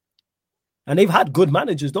 And they've had good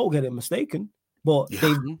managers, don't get it mistaken. But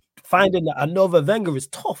finding that another Wenger is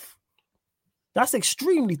tough. That's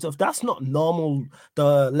extremely tough. That's not normal,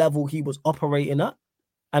 the level he was operating at,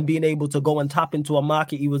 and being able to go and tap into a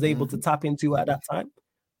market he was able to tap into at that time.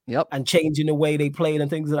 Yep. And changing the way they played and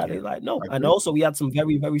things like that. Like, no. And also, we had some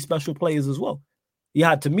very, very special players as well. He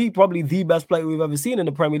had, to me, probably the best player we've ever seen in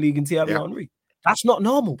the Premier League in Thierry Henry. That's not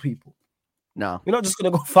normal, people. No. You're not just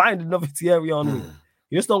going to go find another Thierry Henry.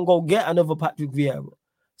 You just don't go get another Patrick Vieira.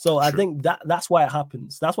 So I think that's why it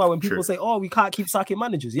happens. That's why when people say, oh, we can't keep sacking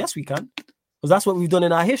managers. Yes, we can. Because that's what we've done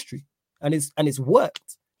in our history. And it's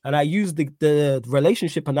worked. And I use the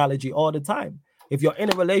relationship analogy all the time. If you're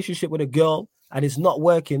in a relationship with a girl and it's not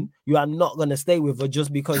working, you are not going to stay with her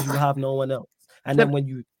just because you have no one else. And then when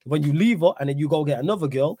you leave her and then you go get another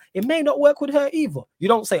girl, it may not work with her either. You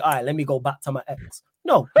don't say, all right, let me go back to my ex.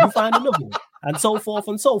 No, you find another one. And so forth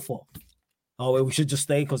and so forth. Oh, well, we should just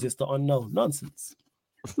stay because it's the unknown. Nonsense.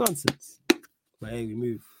 It's nonsense. But hey, we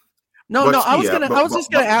move. No, I was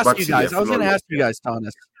just gonna ask you guys. I was gonna ask you guys,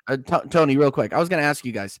 Thomas, Tony, real quick. I was gonna ask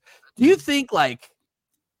you guys. Do you think like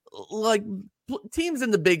teams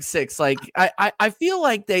in the Big Six, like I feel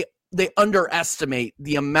like they underestimate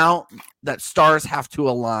the amount that stars have to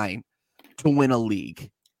align to win a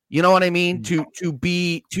league. You know what I mean? To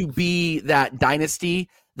be that dynasty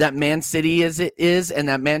that Man City is and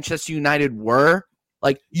that Manchester United were.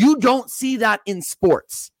 Like, you don't see that in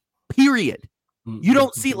sports. Period. You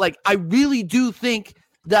don't see, like, I really do think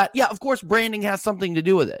that, yeah, of course, branding has something to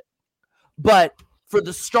do with it. But for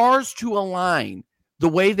the stars to align the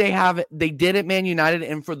way they did at Man United,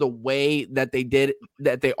 and for the way that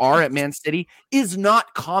they are at Man City is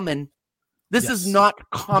not common. This is not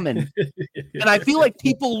common. And I feel like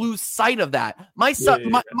people lose sight of that. Myself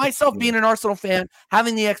being an Arsenal fan,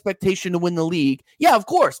 having the expectation to win the league. Yeah, of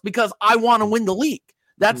course, because I want to win the league.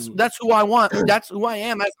 That's who I want. That's who I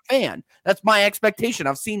am as a fan. That's my expectation.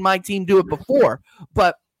 I've seen my team do it before.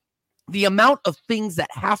 But the amount of things that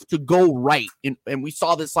have to go right, and we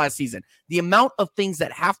saw this last season, the amount of things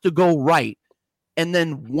that have to go right, and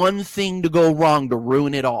then one thing to go wrong to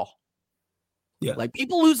ruin it all. Yeah, like,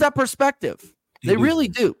 people lose that perspective. They really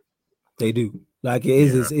do. They do. Like, it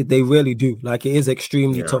is. They really do. Like, it is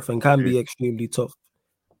extremely tough and can be extremely tough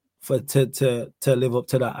to live up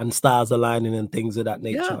to that, and stars aligning and things of that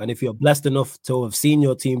nature. Yeah. And if you're blessed enough to have seen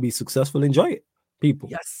your team be successful, enjoy it, people.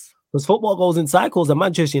 Yes. Because football goes in cycles, and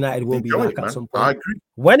Manchester United will be back at some point. I agree.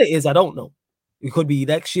 When it is, I don't know. It could be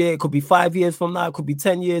next year. It could be 5 years from now. It could be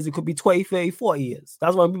 10 years. It could be 20, 30, 40 years.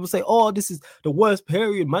 That's why when people say, oh, this is the worst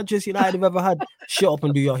period Manchester United have ever had. Shut up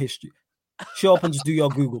and do your history. Shut up and just do your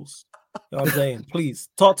Googles. You know what I'm saying? Please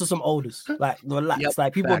talk to some elders. Like, relax. Yep,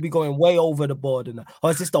 like, people will be going way over the board. And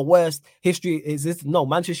is this the worst history? Is this? No,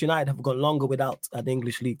 Manchester United have gone longer without an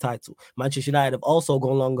English league title. Manchester United have also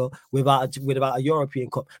gone longer without a European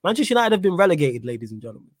Cup. Manchester United have been relegated, ladies and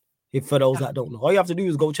gentlemen. If for those that don't know, all you have to do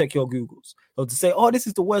is go check your Googles. So to say, oh, this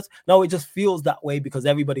is the worst. No, it just feels that way because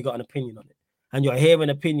everybody got an opinion on it. And you're hearing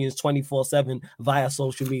opinions 24/7 via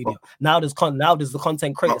social media. Now there's the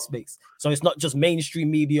content creator space. So it's not just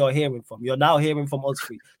mainstream media you're hearing from. You're now hearing from us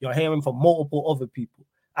three. You're hearing from multiple other people.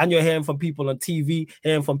 And you're hearing from people on TV,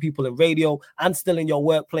 hearing from people in radio, and still in your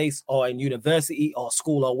workplace or in university or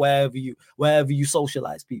school or wherever you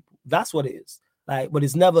socialize people. That's what it is. Like, but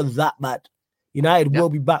it's never that bad. United will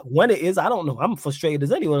be back. When it is, I don't know. I'm frustrated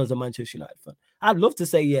as anyone as a Manchester United fan. I'd love to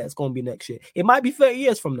say, yeah, it's going to be next year. It might be 30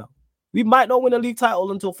 years from now. We might not win a league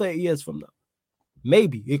title until 30 years from now.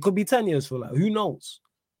 Maybe. It could be 10 years from now. Who knows?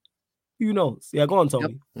 Who knows? Yeah, go on,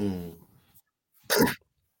 Tony.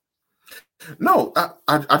 No,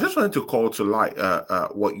 I just wanted to call to light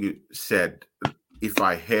what you said, if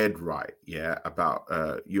I heard right, yeah, about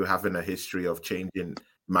you having a history of changing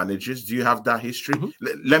managers. Do you have that history?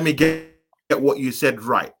 Let me get what you said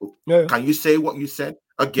right. Yeah. Can you say what you said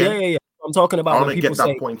again? Yeah. I'm talking I about want when to people get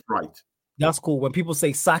that say point right. that's cool. When people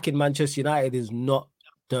say sacking Manchester United is not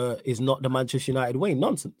the Manchester United way,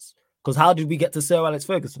 nonsense. Because how did we get to Sir Alex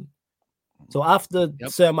Ferguson? So after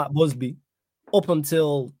Sir Matt Busby, up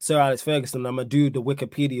until Sir Alex Ferguson, I'm gonna do the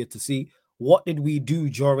Wikipedia to see what did we do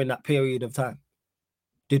during that period of time.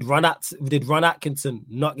 Did Ron Atkinson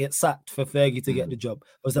not get sacked for Fergie to get the job?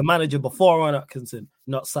 Was the manager before Ron Atkinson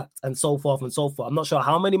not sacked, and so forth and so forth? I'm not sure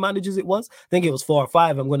how many managers it was. I think it was 4 or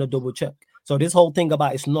 5. I'm going to double check. So this whole thing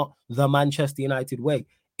about it's not the Manchester United way.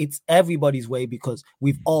 It's everybody's way because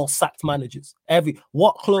we've all sacked managers.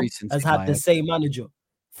 What club has had the same manager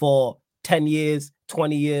for 10 years,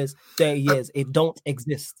 20 years, 30 years? It don't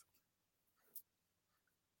exist.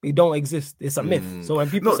 It don't exist. It's a myth. So when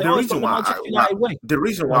people say, it's not the Manchester United way. The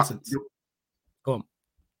reason why... Go on.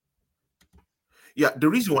 Yeah, the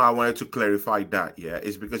reason why I wanted to clarify that,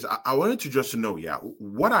 is because I wanted to just know,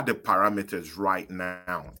 what are the parameters right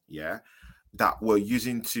now, that we're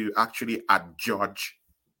using to actually adjudge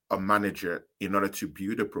a manager in order to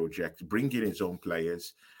build a project, bring in his own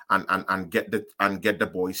players, and get the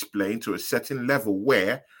boys playing to a certain level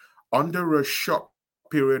where, under a short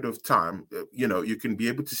period of time, you can be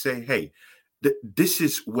able to say, hey, this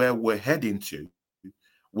is where we're heading to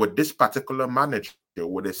with this particular manager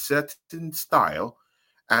with a certain style,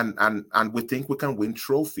 and we think we can win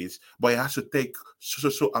trophies, but it has to take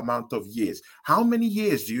so amount of years. How many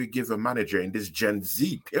years do you give a manager in this Gen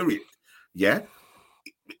Z period?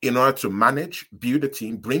 In order to manage, build a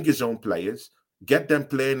team, bring his own players, get them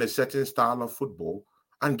playing a certain style of football,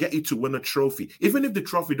 and get you to win a trophy, even if the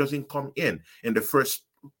trophy doesn't come in the first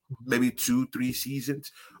maybe 2-3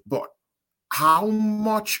 seasons. But how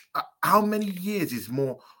many years is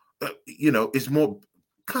more, is more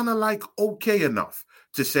kind of like okay enough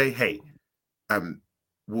to say, hey,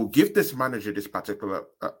 we'll give this manager this particular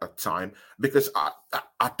time, because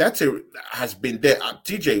Arteta has been there at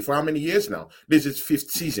TJ for how many years now? This is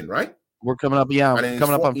 5th season, right? We're coming up,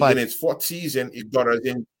 coming up on 5. In its 4th season, he got us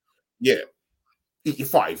in,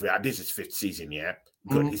 5. Yeah, this is 5th season.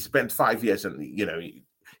 Good. He spent 5 years, and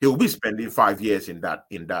he'll be spending 5 years in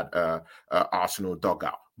that Arsenal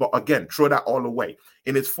dugout. But again, throw that all away.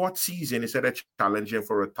 In its 4th season, instead of challenging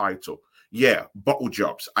for a title, bottle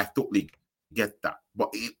jobs. I totally get that, but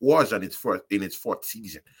it was in its 4th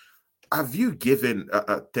season. Have you given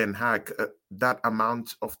Ten Hag that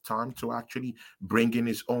amount of time to actually bring in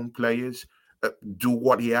his own players, do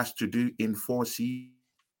what he has to do in 4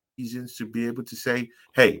 seasons to be able to say,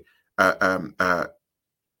 hey,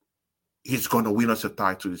 he's going to win us a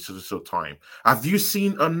title so time? Have you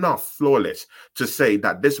seen enough flawless to say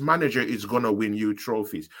that this manager is going to win you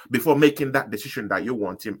trophies before making that decision that you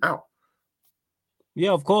want him out?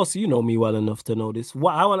 Yeah, of course. You know me well enough to know this.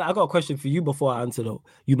 I got a question for you before I answer, though.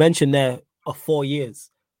 You mentioned there 4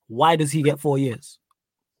 years. Why does he get 4 years?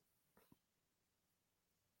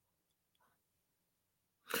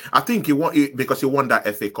 I think because he won that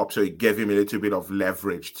FA Cup, so it gave him a little bit of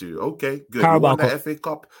leverage to, okay, good. Carabao you won Cup. the FA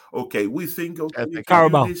Cup. Okay, we think, okay,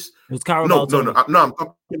 Carabao. It was Carabao. No, I'm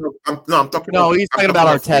talking. No, he's talking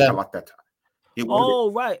about Arteta.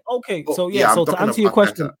 Right. Okay. So so to answer your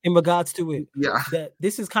question in regards to it,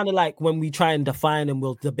 this is kind of like when we try and define and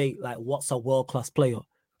we'll debate like what's a world-class player.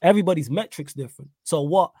 Everybody's metrics different. So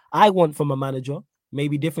what I want from a manager may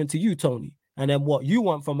be different to you, Tony. And then what you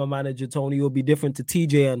want from a manager, Tony, will be different to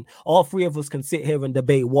TJ. And all 3 of us can sit here and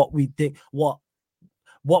debate what we think, what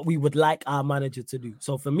we would like our manager to do.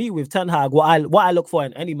 So for me, with Ten Hag, what I look for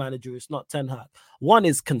in any manager is not Ten Hag. One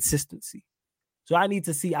is consistency. So I need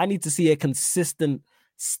to see a consistent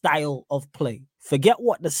style of play. Forget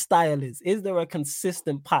what the style is. Is there a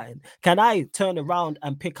consistent pattern? Can I turn around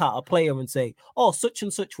and pick out a player and say, oh, such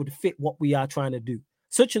and such would fit what we are trying to do?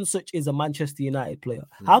 Such and such is a Manchester United player.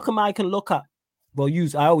 How come I can look at,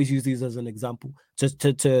 I always use these as an example.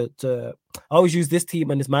 I always use this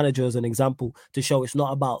team and this manager as an example to show it's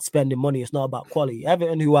not about spending money. It's not about quality.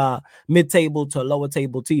 Everton, who are mid-table to lower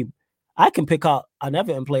table team, I can pick out an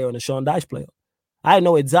Everton player and a Sean Dyche player. I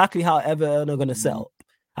know exactly how Everton are going to set up.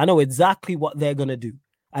 I know exactly what they're going to do.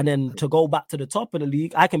 And then to go back to the top of the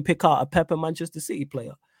league, I can pick out a Pep and Manchester City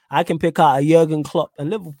player. I can pick out a Jurgen Klopp and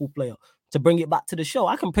Liverpool player. To bring it back to the show,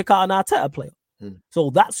 I can pick out an Arteta player.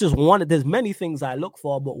 So that's just one. There's many things I look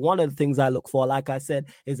for, but one of the things I look for, like I said,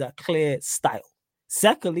 is a clear style.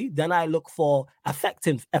 Secondly, then I look for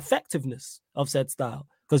effectiveness of said style.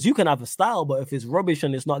 Because you can have a style, but if it's rubbish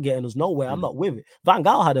and it's not getting us nowhere, I'm not with it. Van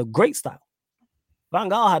Gaal had a great style. Van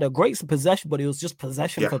Gaal had a great possession, but it was just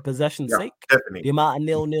possession for possession's sake. Definitely. The amount of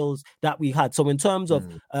nil-nils that we had. So in terms of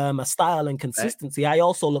a style and consistency, I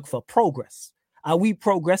also look for progress. Are we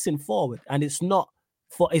progressing forward? And it's not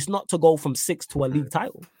to go from 6 to a league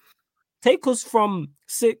title. Take us from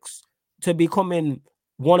 6 to becoming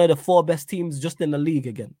one of the 4 best teams just in the league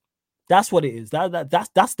again. That's what it is.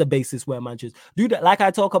 That's the basis where Manchester do that. Like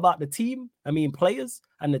I talk about the team, players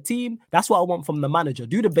and the team. That's what I want from the manager.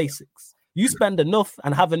 Do the basics. You spend enough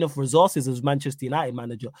and have enough resources as Manchester United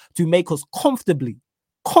manager to make us comfortably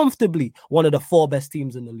one of the 4 best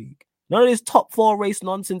teams in the league. None of this top 4 race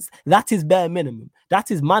nonsense. That is bare minimum.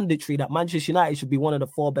 That is mandatory that Manchester United should be one of the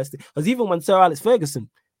 4 best. Because even when Sir Alex Ferguson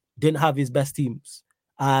didn't have his best teams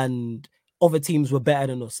and other teams were better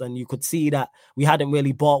than us, and you could see that we hadn't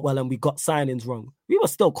really bought well and we got signings wrong, we were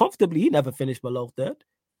still comfortably. He never finished below 3rd.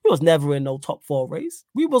 He was never in no top 4 race.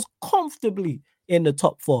 We was comfortably in the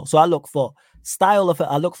top 4. So I look for style of it.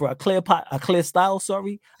 I look for a clear style.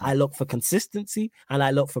 I look for consistency and I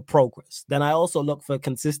look for progress. Then I also look for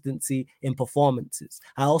consistency in performances.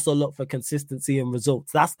 I also look for consistency in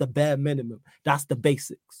results. That's the bare minimum. That's the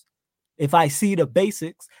basics. If I see the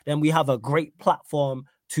basics, then we have a great platform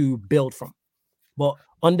to build from. But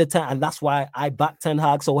under 10, and that's why I backed Ten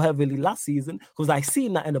Hag so heavily last season, because I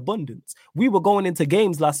seen that in abundance. We were going into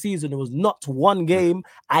games last season. It was not one game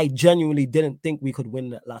I genuinely didn't think we could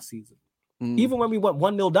win that last season. Even when we went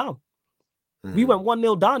 1-0 down. We went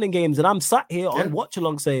 1-0 down in games, and I'm sat here on watch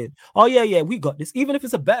along saying, oh, yeah, we got this. Even if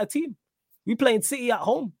it's a better team. We playing City at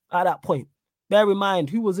home at that point. Bear in mind,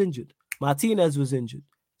 who was injured? Martinez was injured.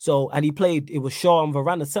 So, and he played, it was Shaw and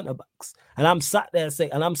Varane centre backs. And I'm sat here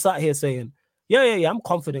saying, yeah, I'm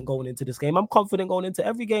confident going into this game. I'm confident going into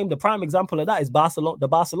every game. The prime example of that is the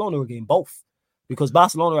Barcelona game, both. Because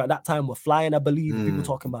Barcelona at that time were flying, I believe. People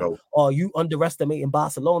talking about, you underestimating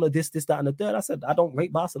Barcelona, this, that, and the third. I said, I don't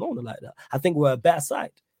rate Barcelona like that. I think we're a better side.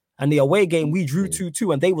 And the away game, we drew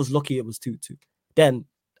 2-2, and they was lucky it was 2-2. Then,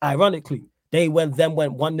 ironically, they went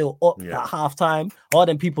 1-0 up at halftime. All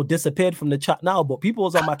them people disappeared from the chat now, but people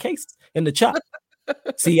was on my case in the chat.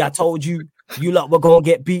 See, I told you, you lot were gonna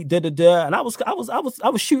get beat, and I was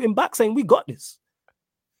shooting back saying, we got this.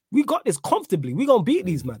 We got this comfortably. We're gonna beat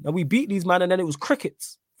these man. And we beat these man, and then it was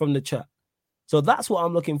crickets from the chat. So that's what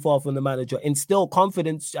I'm looking for from the manager. Instill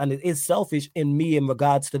confidence, and it is selfish in me in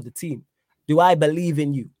regards to the team. Do I believe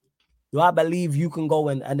in you? Do I believe you can go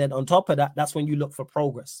and then on top of that, that's when you look for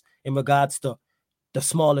progress in regards to the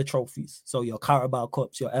smaller trophies. So your Carabao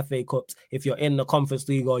Cups, your FA Cups, if you're in the Conference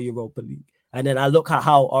League or Europa League. And then I look at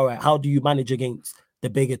how do you manage against the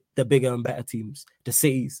bigger and better teams, the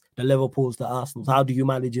Cities, the Liverpools, the Arsenals? How do you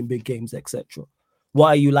manage in big games, etc.? What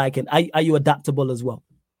are you liking? Are you adaptable as well?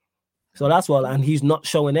 So that's what, and he's not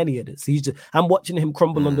showing any of this. I'm watching him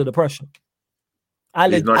crumble under the pressure. I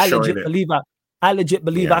legit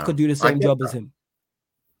believe I could do the same job as him.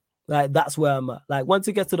 Like, that's where I'm at. Like, once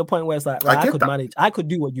it gets to the point where it's like, I could manage, I could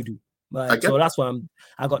do what you do. Like, so that's why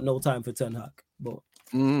I got no time for Ten Hag. But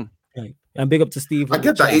and big up to Steve. I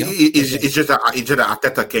get that. It's just that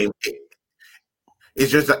Arteta came. It's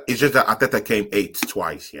just that Arteta came 8th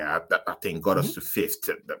twice. Yeah, I think got us to 5th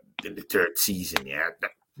in the 3rd season. Yeah,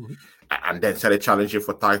 and then started challenging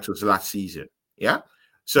for titles last season. Yeah,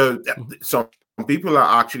 so some people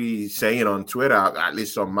are actually saying on Twitter, at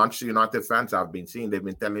least some Manchester United fans I've been seeing, they've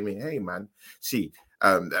been telling me, hey man, see,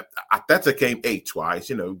 Arteta came 8th twice.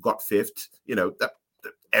 Got 5th.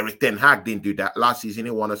 Eric Ten Hag didn't do that last season.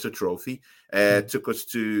 He won us a trophy, took us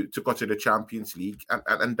to the Champions League,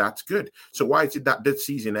 and that's good. So why is it that this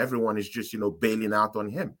season everyone is just bailing out on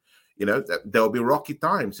him? There'll be rocky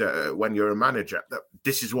times when you're a manager.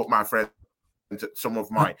 This is what my friends, some of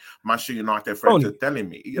my Manchester United friends are telling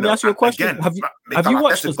me. Let me ask you a question. Again, have you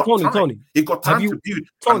watched this, Tony? He got time to build,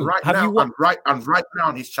 and right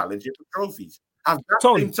now he's challenging for trophies. Has that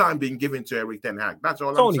same time been given to Eric Ten Hag? That's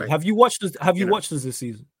all I'm saying. Have you watched this? Have you watched this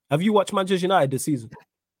season? Have you watched Manchester United this season?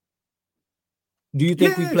 Do you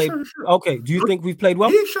think we played? Sure. Okay. Do you think we've played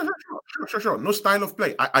well? Yeah, sure. No style of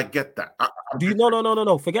play. I get that.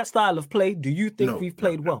 No. Forget style of play. Do you think we've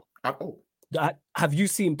played well? At all. Have you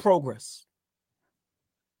seen progress?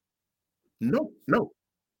 No.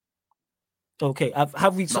 Okay.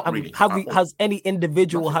 Has any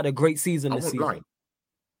individual had a great season this season? Lie.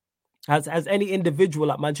 Has any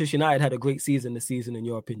individual at Manchester United had a great season this season, in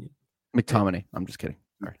your opinion? McTominay. I'm just kidding.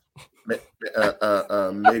 Sorry. Maybe.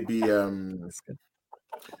 But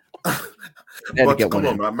come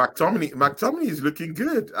on, man. McTominay is looking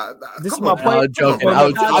good. This is my point. Joking.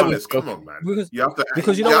 Come on, man.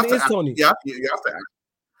 Because you know what it is, Tony. You have to ask.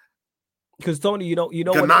 Because Tony, you know what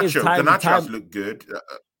it is. Garnacho has looked good.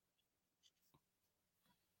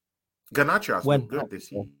 Garnacho has looked good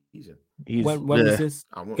this season. When was this?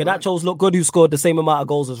 Garnacho's looked good. Who scored the same amount of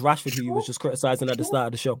goals as Rashford, who you was just criticizing at the start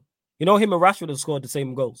of the show. You know, him and Rashford have scored the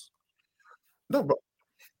same goals. No, but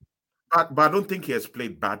I don't think he has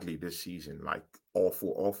played badly this season. Like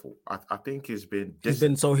awful. I think he's been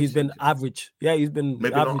average. Yeah, he's been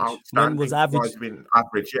maybe average. not outstanding. When was average? He's been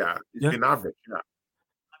average. Yeah, he's been average.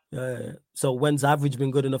 Yeah. So when's average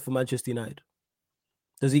been good enough for Manchester United?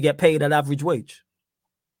 Does he get paid an average wage?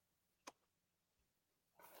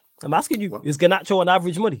 I'm asking you, is Garnacho on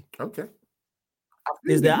average money? Okay.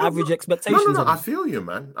 Is there average expectations? No. I feel you,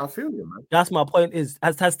 man. That's my point. Is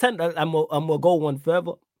has Ten? I'm gonna go one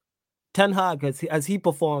further. Ten Hag has he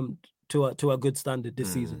performed to a good standard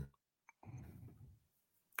this season?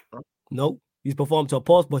 No, he's performed to a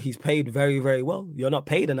pause, but he's paid very, very well. You're not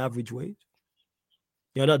paid an average wage.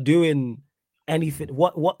 You're not doing anything.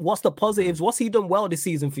 What's the positives? What's he done well this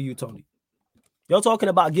season for you, Tony? You're talking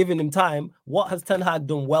about giving him time. What has Ten Hag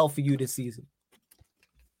done well for you this season?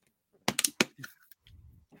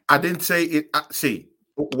 I didn't say it. See,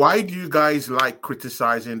 why do you guys like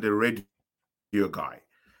criticizing the radio guy?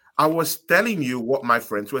 I was telling you what my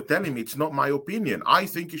friends were telling me. It's not my opinion. I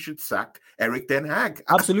think you should sack Eric Ten Hag.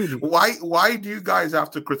 Absolutely. Why do you guys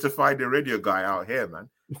have to crucify the radio guy out here, man?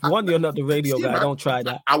 One, you're not the radio guy. Don't try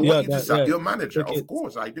that. I want you to sack your manager. Of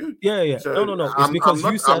course, I do. Yeah. So, no. It's because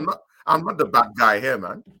you said... I'm not the bad guy here,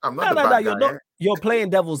 man. I'm not the bad guy here. You're playing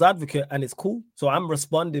devil's advocate, and it's cool. So I'm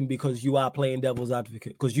responding because you are playing devil's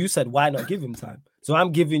advocate. Because you said, why not give him time? So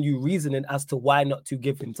I'm giving you reasoning as to why not to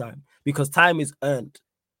give him time. Because time is earned.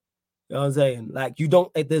 You know what I'm saying? Like,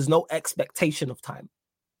 there's no expectation of time.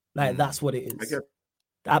 Like, that's what it is.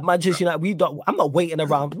 At Manchester United, I'm not waiting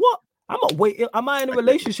around. What? I'm not waiting. Am I in a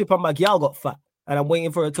relationship and my gal got fat and I'm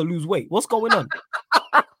waiting for her to lose weight? What's going on?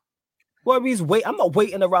 What means wait? I'm not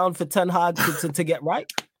waiting around for Ten Hag to get right.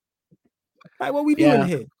 Like, what are we doing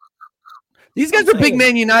here? These guys are big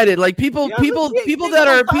Man United. Like the people that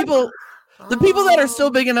are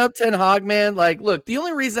still bigging up Ten Hag, man. Like, look, the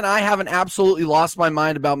only reason I haven't absolutely lost my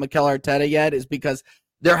mind about Mikel Arteta yet is because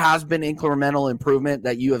there has been incremental improvement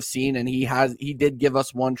that you have seen, and he did give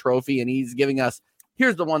us one trophy, and he's giving us.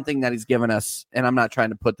 Here's the one thing that he's given us, and I'm not trying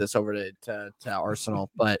to put this over to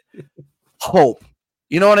Arsenal, but hope.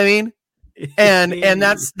 You know what I mean? And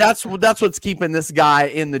that's what's keeping this guy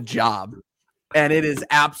in the job, and it is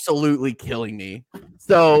absolutely killing me.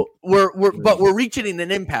 So we're reaching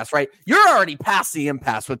an impasse, right? You're already past the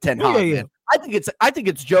impasse with Ten Hag. Yeah. I think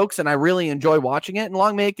it's jokes, and I really enjoy watching it. And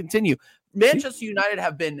long may it continue. Manchester United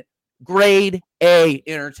have been grade A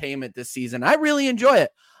entertainment this season. I really enjoy it.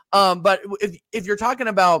 But if you're talking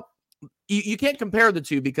about, you can't compare the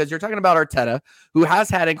two because you're talking about Arteta, who has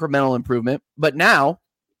had incremental improvement, but now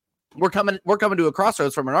we're coming to a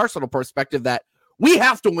crossroads from an Arsenal perspective that we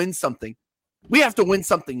have to win something. We have to win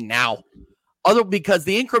something now. Because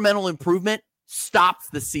the incremental improvement stops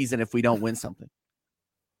the season if we don't win something.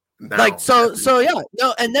 No,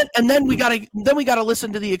 and then we gotta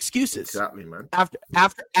listen to the excuses. Exactly, man.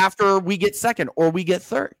 After we get second or we get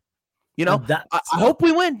third. You know, I hope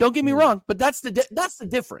we win. Don't get me wrong, but that's the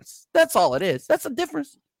difference. That's all it is. That's the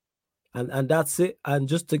difference. And that's it. And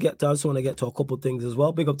just to get to, I just want to get to a couple of things as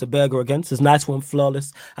well. Big up to Berger again. It's nice one,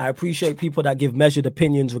 flawless. I appreciate people that give measured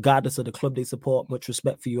opinions regardless of the club they support. Much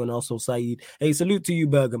respect for you, and also Saeed. Hey, salute to you,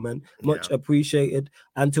 Berger, man. Much appreciated.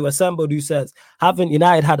 And to Assembled, who says, haven't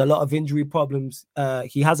United had a lot of injury problems?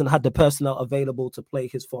 He hasn't had the personnel available to play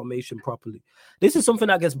his formation properly. This is something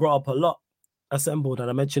that gets brought up a lot. Assembled, and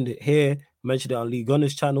I mentioned it here, mentioned it on Lee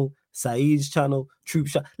Gunner's channel, Saeed's channel, Troop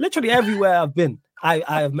Shot, literally everywhere I've been. I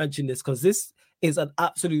have mentioned this because this is an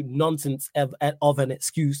absolute nonsense of an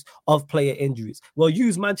excuse of player injuries. Well,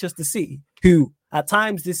 use Manchester City, who at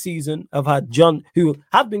times this season have had who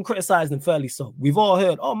have been criticized and fairly so. We've all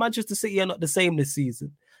heard, Manchester City are not the same this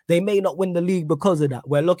season. They may not win the league because of that.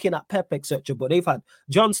 We're looking at Pep, etc. But they've had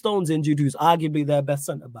John Stones injured, who's arguably their best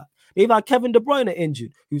centre-back. They've had Kevin De Bruyne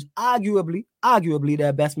injured, who's arguably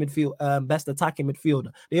their best attacking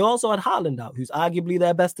midfielder. They also had Haaland out, who's arguably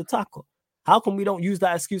their best attacker. How come we don't use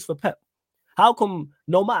that excuse for Pep? How come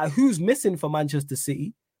no matter who's missing for Manchester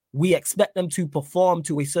City, we expect them to perform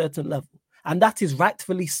to a certain level? And that is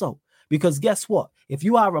rightfully so. Because guess what? If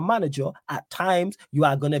you are a manager, at times you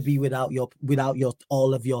are going to be without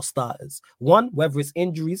all of your starters. One, whether it's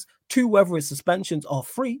injuries. Two, whether it's suspensions. Or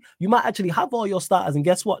three, you might actually have all your starters, and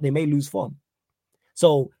guess what? They may lose form.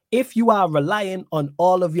 So if you are relying on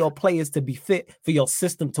all of your players to be fit for your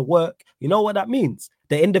system to work, you know what that means?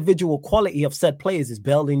 The individual quality of said players is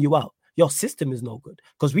bailing you out. your system is no good.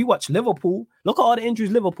 Because we watch Liverpool. Look at all the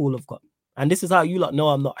injuries Liverpool have got. And this is how you lot know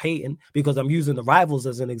I'm not hating, because I'm using the rivals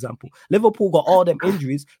as an example. Liverpool got all them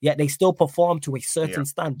injuries, yet they still perform to a certain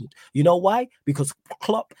standard. You know why? Because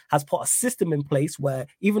Klopp has put a system in place where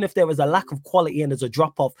even if there is a lack of quality and there's a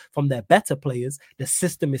drop-off from their better players, the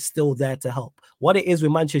system is still there to help. What it is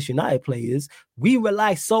with Manchester United players, we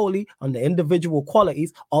rely solely on the individual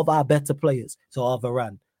qualities of our better players. So our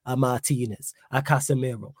Varane, a Martinez, a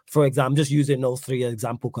Casemiro. For example, I'm just using those three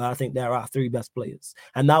examples because I think they're our three best players.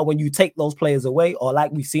 And now when you take those players away, or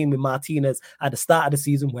like we've seen with Martinez at the start of the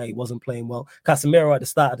season where he wasn't playing well, Casemiro at the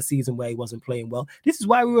start of the season where he wasn't playing well, this is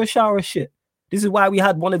why we were a shower of shit. This is why we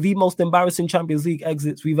had one of the most embarrassing Champions League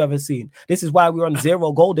exits we've ever seen. This is why we're on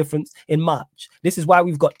 0 goal difference in March. This is why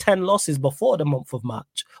we've got 10 losses before the month of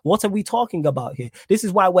March. What are we talking about here? This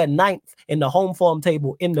is why we're 9th in the home form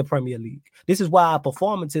table in the Premier League. This is why our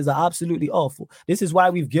performances are absolutely awful. This is why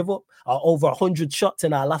we've given up over 100 shots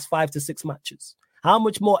in our last 5 to 6 matches. How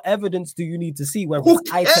much more evidence do you need to see, whether it's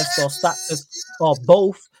eye test or stat test or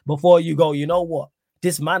both, before you go, you know what?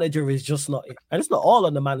 This manager is just not it. And it's not all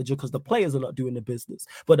on the manager because the players are not doing the business.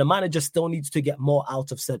 But the manager still needs to get more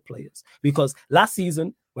out of said players. Because last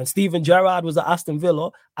season, when Steven Gerrard was at Aston Villa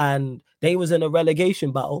and they was in a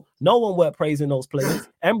relegation battle, no one were praising those players.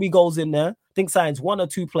 Emery goes in there, think signs 1 or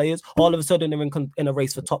 2 players, all of a sudden they're in a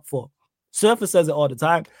race for top 4. Surfer says it all the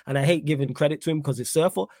time, and I hate giving credit to him because it's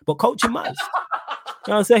Surfer, but coaching matters.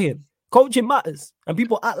 You know what I'm saying? Coaching matters, and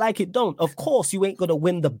people act like it don't. Of course, you ain't going to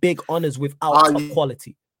win the big honors without top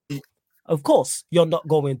quality. Of course, you're not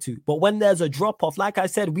going to. But when there's a drop-off, like I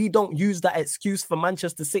said, we don't use that excuse for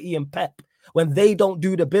Manchester City and Pep. When they don't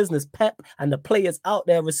do the business, Pep and the players out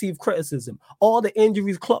there receive criticism. All the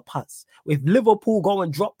injuries Klopp has. If Liverpool go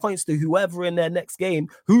and drop points to whoever in their next game,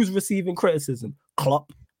 who's receiving criticism?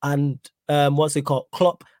 Klopp and,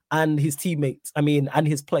 Klopp and his teammates, and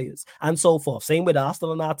his players, and so forth. Same with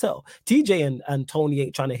Arsenal and Artel. TJ and Tony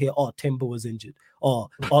ain't trying to hear, Timber was injured, or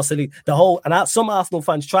Saliba. Some Arsenal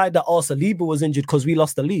fans tried that, Saliba was injured because we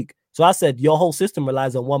lost the league. So I said, your whole system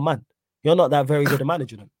relies on one man. You're not that very good a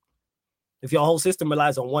manager then. If your whole system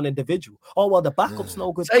relies on one individual. The backup's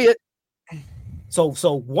no good. Say it. So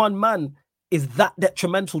one man is that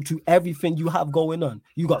detrimental to everything you have going on.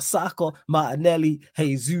 You got Saka, Martinelli,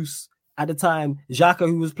 Jesus. At the time, Xhaka,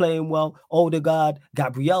 who was playing well, Odegaard,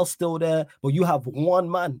 Gabriel's still there, but you have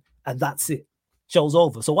one man, and that's it. Show's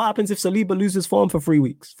over. So what happens if Saliba loses form for 3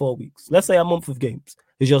 weeks, 4 weeks? Let's say a month of games.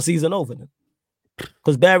 Is your season over then?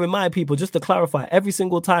 Because bear in mind, people, just to clarify, every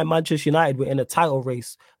single time Manchester United were in a title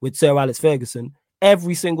race with Sir Alex Ferguson,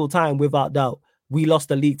 every single time, without doubt, we lost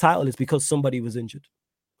the league title is because somebody was injured.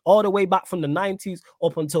 All the way back from the 90s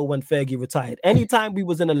up until when Fergie retired. Anytime we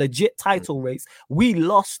was in a legit title race, we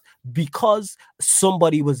lost because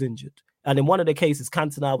somebody was injured. And in one of the cases,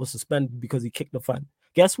 Cantona was suspended because he kicked the fan.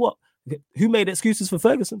 Guess what? Who made excuses for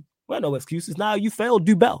Ferguson? Well, no excuses. Now you failed,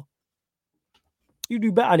 do better. You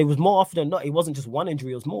do better. And it was more often than not. It wasn't just one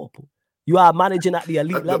injury, it was multiple. You are managing at the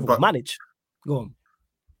elite level. Manage. Go on.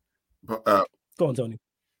 Go on, Tony.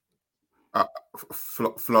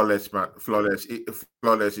 Flawless, man. Flawless.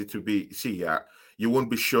 It to be. You won't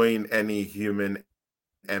be showing any human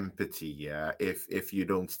empathy, if you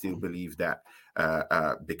don't still believe that,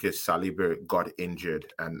 because Saliba got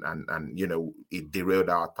injured and it derailed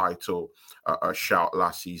our title shout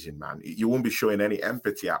last season, man. You won't be showing any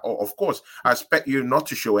empathy at all. Of course, I expect you not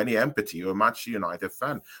to show any empathy. You're a Manchester United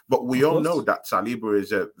fan, but we all know that Saliba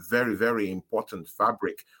is a very, very important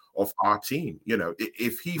fabric of our team.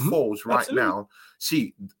 If he falls right now,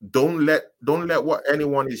 don't let what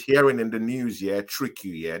anyone is hearing in the news trick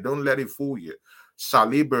you. Don't let it fool you.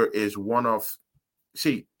 Saliba is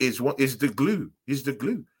is the glue. He's the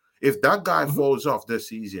glue. If that guy falls off this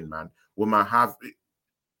season, man, we might have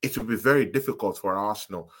it will be very difficult for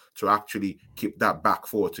Arsenal to actually keep that back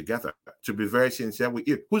four together. To be very sincere with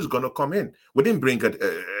you, who's going to come in? We didn't bring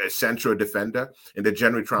a central defender in the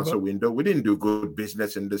January transfer window. We didn't do good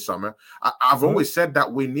business in the summer. I've always said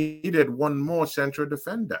that we needed one more central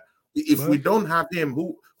defender. If we don't have him,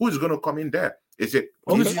 who's going to come in there? Is it?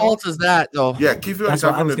 Whose fault is that, though? Yeah, Kivior is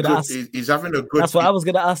having a good. He's having a good. That's what I was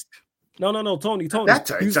going to ask. No, Tony.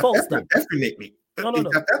 Whose fault is that? Definitely. No.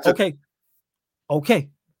 Okay.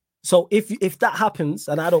 So if that happens,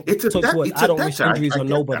 and I don't wish injuries on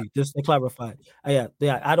nobody, just to clarify. I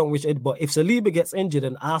don't wish it. But if Saliba gets injured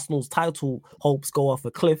and Arsenal's title hopes go off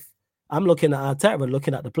a cliff, I'm looking at Arteta and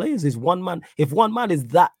looking at the players. Is one man? If one man is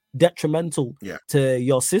that detrimental to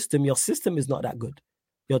your system is not that good.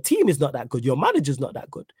 Your team is not that good. Your manager's not that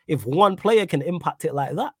good. If one player can impact it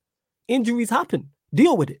like that, injuries happen.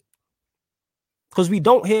 Deal with it. Because we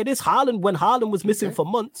don't hear this. When Haaland was missing for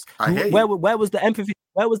months, where was the empathy?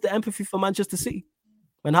 Where was the empathy for Manchester City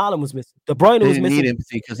when Haaland was missing? De Bruyne was missing. They didn't need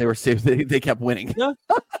empathy because they were they kept winning. Yeah.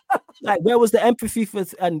 Like, where was the empathy for?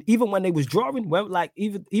 And even when they was drawing,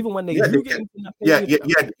 even when they drew games in that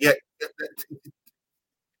period,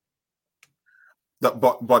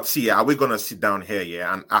 But see, are we gonna sit down here,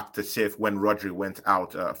 and act as if when Rodri went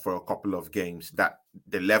out for a couple of games that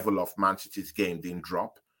the level of Man City's game didn't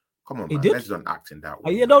drop? Come on, man. Let's don't act in that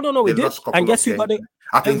way. Yeah, no, it did. And guess who?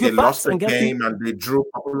 I think they lost a game and they drew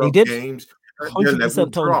a couple of games. Their level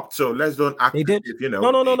dropped. So let's don't act. They did. If,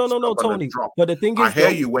 no, Tony. Drop. But the thing is, I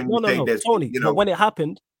hear you when you say this, Tony. But when it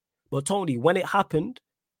happened,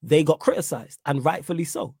 they got criticized, and rightfully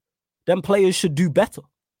so. Them players should do better.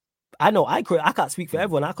 I know I can't speak for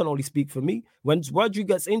everyone. I can only speak for me. When Rodri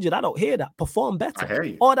gets injured, I don't hear that. Perform better. I hear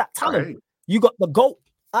you. All that talent. You got the GOAT.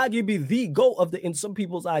 Arguably the GOAT in some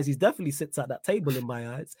people's eyes. He definitely sits at that table in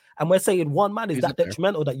my eyes. And we're saying one man is that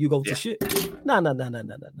detrimental that you go to shit. No.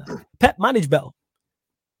 Pep, manage better.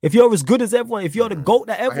 If you're as good as everyone, if you're the GOAT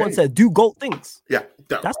that everyone says, do GOAT things. Yeah.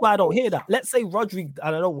 That's why I don't hear that. Let's say Rodri,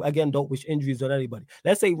 I don't know, again, don't wish injuries on anybody.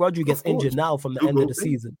 Let's say Rodri gets injured now from the end of the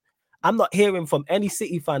season. I'm not hearing from any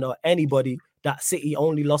City fan or anybody that City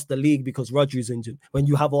only lost the league because Rodri's injured when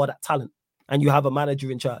you have all that talent. And you have a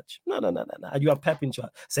manager in charge. No. And you have Pep in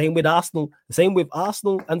charge. Same with Arsenal. Same with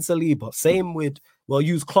Arsenal and Saliba. Same with,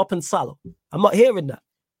 use Klopp and Salah. I'm not hearing that.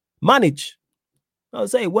 Manage. I would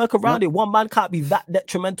say work around it. One man can't be that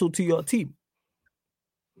detrimental to your team.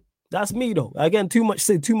 That's me though. Again, too much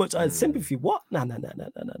sympathy. What? No.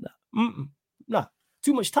 Nah.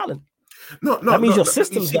 Too much talent. No. That means your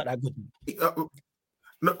system's not that good.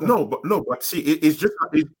 But see, it's just.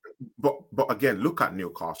 But again, look at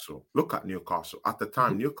Newcastle. At the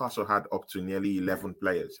time, Newcastle had up to nearly 11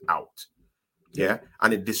 players out. Yeah,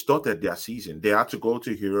 and it distorted their season. They had to go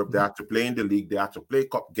to Europe. They had to play in the league. They had to play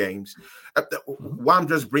cup games. Why I'm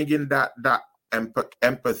just bringing that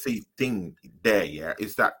empathy thing there. Yeah,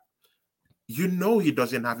 is that he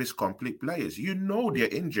doesn't have his complete players. They're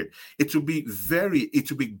injured. It would be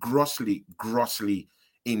grossly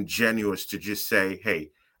ingenuous to just say,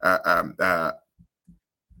 hey,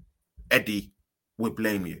 Eddie, we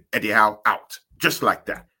blame you. Eddie Howe out. Just like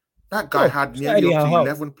that. That guy had nearly up to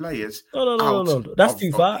 11 players. No. That's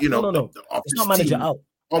too far. No. It's not manager out.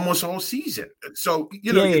 Almost all season. So,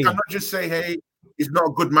 you cannot just say, hey, he's not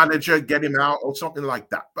a good manager, get him out or something like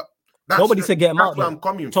that. But nobody said get him out. That's where I'm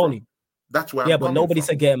coming Tony. From. That's where I'm coming from. Yeah, but nobody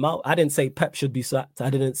said get him out. I didn't say Pep should be sacked. I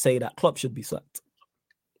didn't say that Klopp should be sacked.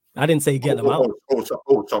 I didn't say get him out.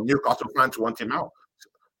 So Newcastle fans want him out.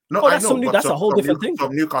 No, that's a whole different thing.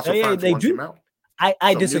 Some Newcastle fans want him out.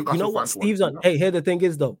 I disagree. You know what? Steve's on. Hey, here the thing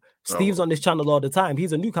is though. Steve's on this channel all the time.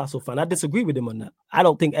 He's a Newcastle fan. I disagree with him on that. I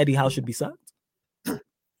don't think Eddie Howe should be sacked.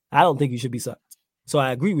 I don't think he should be sacked. So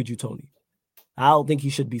I agree with you, Tony. I don't think he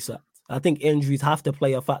should be sacked. I think injuries have to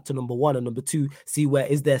play a factor, number one, and number two, see where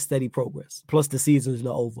is there steady progress. Plus the season is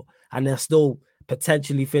not over, and they're still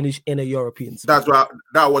potentially finished in a European space. That's why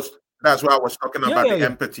I was talking about the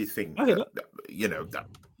empathy thing.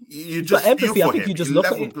 You just empathy. I think you just look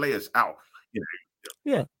at it. Players out.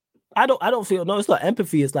 Yeah, I don't feel. No, it's not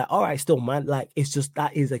empathy. It's like, all right, still, man. Like, it's just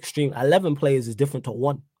that is extreme. 11 players is different to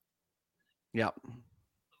one. Yeah.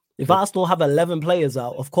 If Arsenal have 11 players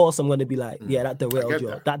out, of course I'm going to be like, yeah,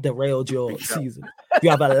 that derailed your season. If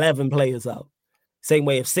you have 11 players out. Same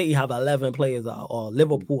way if City have 11 players out, or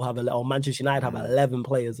Liverpool have or Manchester United have 11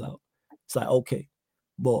 players out. It's like, okay,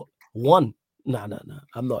 but one, no,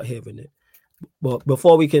 I'm not hearing it. But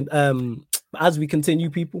before we can, as we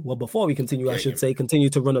continue, I should say, continue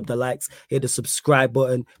to run up the likes, hit the subscribe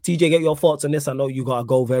button. TJ, get your thoughts on this. I know you got to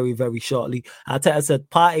go very, very shortly. Arteta said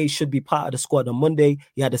Partey should be part of the squad on Monday.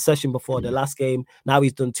 He had a session before the last game. Now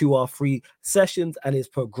he's done 2 or 3 sessions and is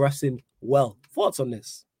progressing well. Thoughts on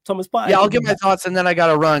this? Thomas Partey? Yeah, I'll give my thoughts and then I got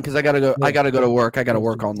to run because I got to go. I got to go to work. I got to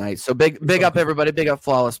work all night. So big up everybody. Big up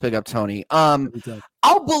Flawless. Big up Tony. I'll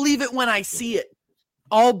believe it when I see it.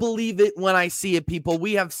 I'll believe it when I see it, people.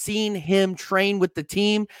 We have seen him train with the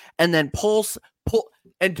team and then pull.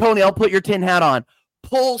 And Tony, I'll put your tin hat on.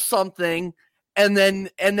 Pull something, and then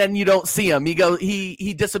you don't see him.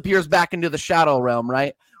 He disappears back into the shadow realm,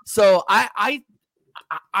 right? So I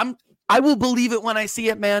will believe it when I see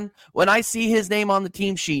it, man. When I see his name on the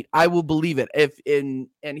team sheet, I will believe it. And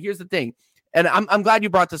here's the thing, and I'm glad you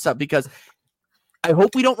brought this up because I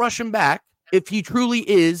hope we don't rush him back. If he truly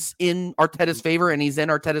is in Arteta's favor and he's in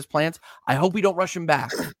Arteta's plans, I hope we don't rush him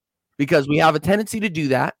back because we have a tendency to do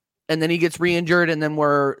that. And then he gets re-injured and then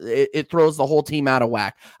it throws the whole team out of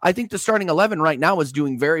whack. I think the starting 11 right now is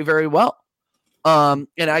doing very, very well. And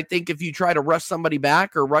I think if you try to rush somebody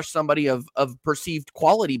back or rush somebody of perceived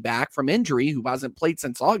quality back from injury who hasn't played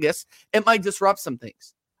since August, it might disrupt some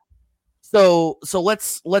things. So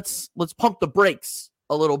let's pump the brakes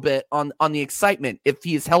a little bit on the excitement. If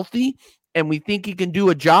he is healthy and we think he can do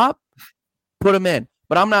a job, put him in.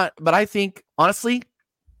 But I think honestly,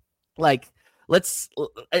 like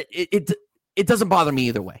it doesn't bother me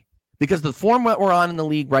either way, because the form that we're on in the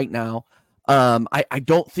league right now, I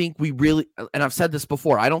don't think we really, and I've said this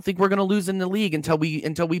before, I don't think we're going to lose in the league until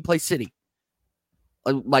we play City.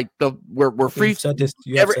 We're free.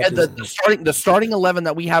 The starting 11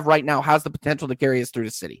 that we have right now has the potential to carry us through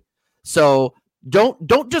to City. So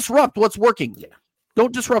don't disrupt what's working. Yeah.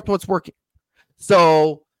 Don't disrupt what's working.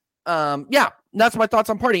 So that's my thoughts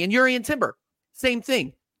on Partey. And Yuri and Timber, same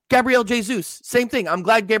thing. Gabriel Jesus, same thing. I'm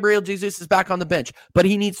glad Gabriel Jesus is back on the bench, but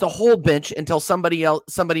he needs to hold bench until somebody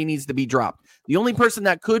needs to be dropped. The only person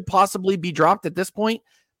that could possibly be dropped at this point,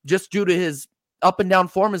 just due to his up and down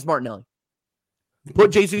form, is Martinelli.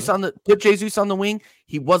 Put Jesus on the wing.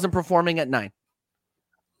 He wasn't performing at 9.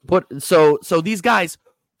 So these guys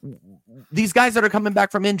that are coming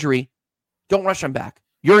back from injury, don't rush him back.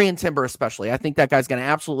 Yuri and Timber especially. I think that guy's going to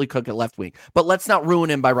absolutely cook at left wing. But let's not ruin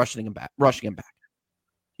him by rushing him back.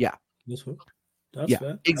 Yeah. That's fair.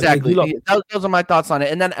 Exactly. Those are my thoughts on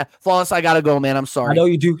it. And then Flawless, I gotta go, man. I'm sorry. I know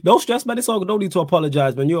you do. No stress, man. It's all good. No need to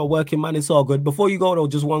apologize, man. You're a working man. It's all good. Before you go, though,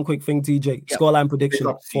 just one quick thing, TJ. Yeah. Scoreline prediction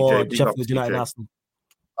for Sheff Utd Arsenal.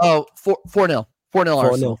 Oh, 4-0. 4-0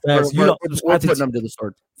 Arsenal. We're putting them to the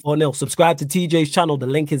sword. 4-0. Subscribe to TJ's channel. The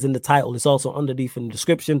link is in the title. It's also underneath in the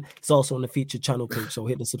description. It's also on the featured channel page. So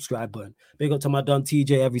hit the subscribe button. Big up to my Don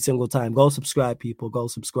TJ every single time. Go subscribe, people. Go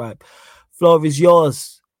subscribe. Floor is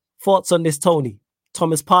yours. Thoughts on this, Tony?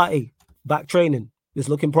 Thomas Partey, back training. It's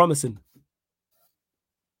looking promising.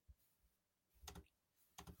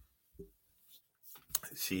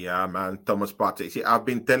 See, man, Thomas Partey. See, I've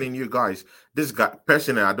been telling you guys, this guy,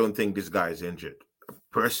 personally, I don't think this guy is injured.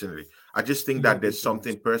 Personally, I just think that there's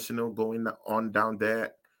something personal going on down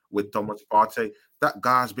there with Thomas Partey. That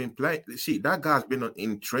guy's been playing. See, that guy's been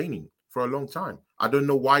in training for a long time. I don't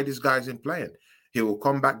know why this guy isn't playing. He will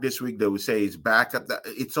come back this week. They will say he's back.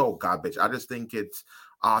 It's all garbage. I just think it's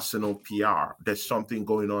Arsenal PR. There's something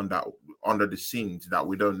going on that under the scenes that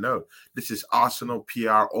we don't know. This is Arsenal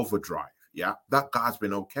PR overdrive. Yeah, that guy's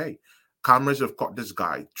been okay. Cameras have caught this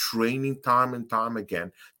guy training time and time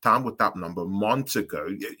again. Time with that number months ago.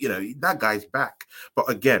 You know, that guy's back. But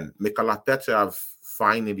again, Mikel Arteta have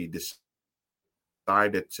finally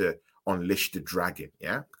decided to unleash the dragon.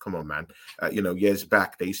 Yeah, come on, man. Years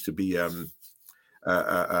back, there used to be an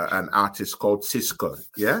artist called Cisco,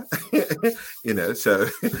 yeah. So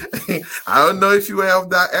I don't know if you were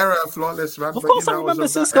of that era, Flawless, man. Of course, I remember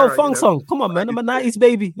Cisco funk song. Come on, man. I'm a 90s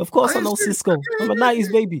baby. Of course, I know Cisco. I'm a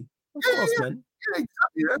 90s baby. Of course, man. Yeah,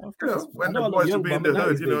 exactly. Yeah. When the boys would be in the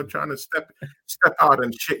hood, trying to step out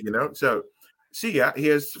and shit, So, see, yeah, he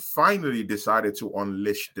has finally decided to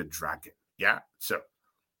unleash the dragon. Yeah. So,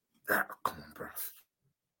 come on, bro.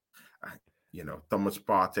 Thomas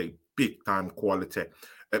Partey, big time quality.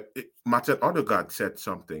 Martin Odegaard said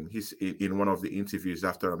something. He's in one of the interviews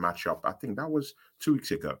after a matchup. I think that was 2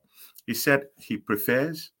 weeks ago. He said he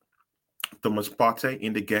prefers Thomas Partey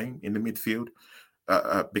in the game, in the midfield,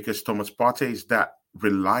 because Thomas Partey is that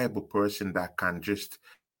reliable person that can just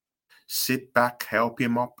sit back, help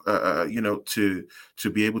him up, to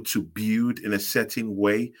be able to build in a certain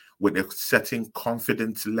way with a certain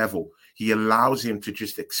confidence level. He allows him to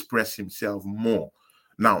just express himself more.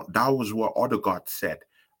 Now, that was what Odegaard said.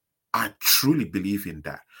 I truly believe in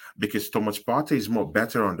that because Thomas Partey is more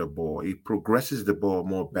better on the ball. He progresses the ball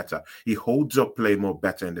more better. He holds up play more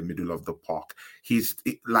better in the middle of the park. He's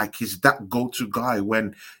that go-to guy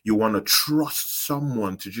when you want to trust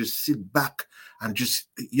someone to just sit back and just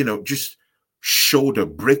shoulder,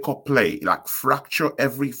 break up play, like fracture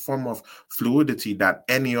every form of fluidity that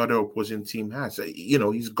any other opposing team has.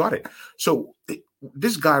 He's got it. So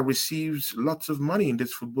this guy receives lots of money in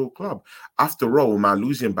this football club. After all, we might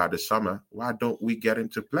lose him by the summer. Why don't we get him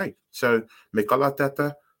to play? So, Mikel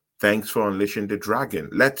Arteta, thanks for unleashing the dragon.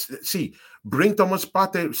 Let's see. Bring Thomas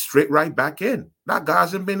Partey straight right back in. That guy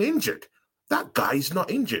hasn't been injured. That guy is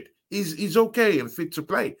not injured. He's okay and fit to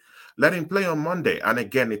play. Let him play on Monday. And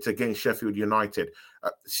again, it's against Sheffield United.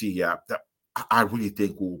 I really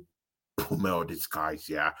think we'll pummel these guys,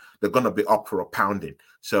 yeah. They're going to be up for a pounding.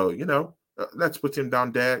 So, let's put him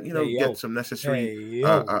down there, get some necessary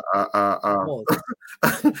fitness.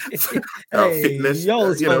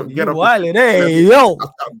 Get up.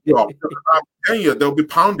 I'm telling you, they'll be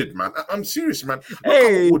pounded, man. I'm serious, man. Look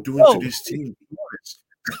at what we're doing to this team.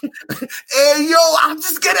 Hey, yo, I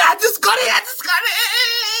just got it.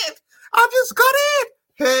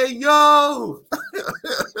 Hey, yo.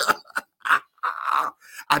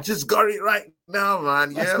 I just got it right now,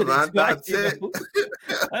 man. Yeah, man. That's it.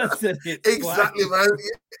 That's it. Exactly, man.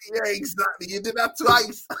 Yeah, exactly. You did that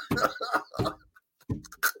twice.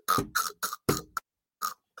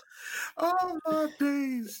 Oh my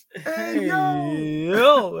days. Hey,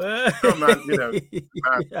 yo, man,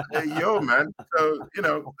 Hey, yo, man. So,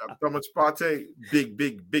 Thomas Partey,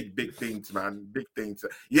 big things, man. Big things.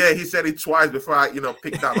 Yeah, he said it twice before I,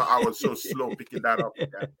 picked that up. I was so slow picking that up. Yeah.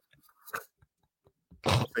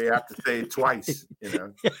 So you have to say it twice,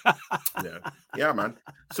 Yeah, man.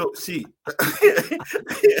 So see.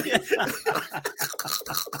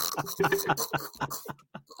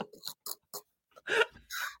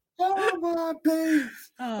 Oh my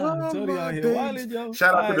days. Shout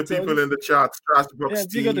out to the people in the chat.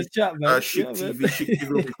 Big the chat, man. Sheff TV. Sheff TV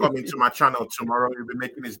will be coming to my channel tomorrow. He'll be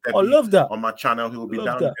making his debut on my channel. He will be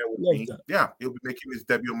down there with me. Yeah, he'll be making his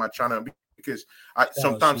debut on my channel because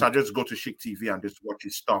sometimes I just go to Sheff TV and just watch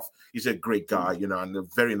his stuff. He's a great guy, and a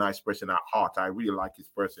very nice person at heart. I really like his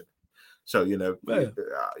person. So,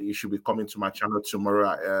 you should be coming to my channel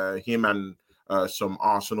tomorrow. Him and some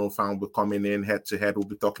Arsenal fan will be coming in head to head. We'll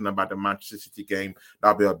be talking about the Manchester City game.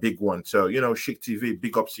 That'll be a big one. So, Sheff TV,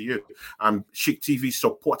 big up to you. Sheff TV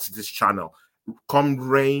supports this channel. Come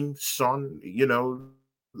rain, sun,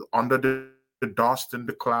 under the dust and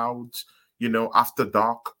the clouds, after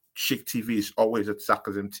dark. Sheff TV is always at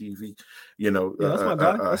Sarcasm TV, that's my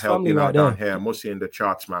guy. That's helping out down here, mostly in the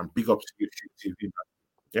charts, man. Big up to you, Sheff TV, man.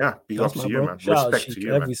 Yeah, big up to you, man. Respect to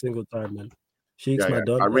you, every single time, man. Sheik's my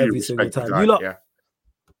dog. I really every single time. Guy,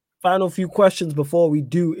 Final few questions before we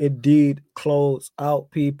do indeed close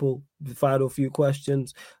out, people. The final few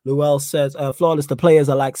questions. Llewell says, Flawless, the players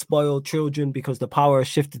are like spoiled children because the power has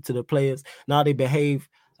shifted to the players. Now they behave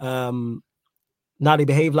like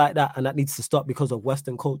that, and that needs to stop because of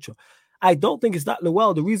Western culture. I don't think it's that,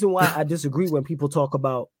 Llewell. The reason why I disagree when people talk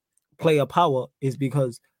about player power is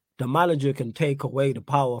because the manager can take away the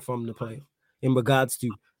power from the player in regards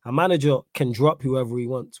to a manager can drop whoever he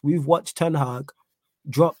wants. We've watched Ten Hag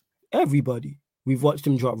drop everybody. We've watched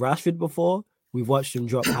him drop Rashford before. We've watched him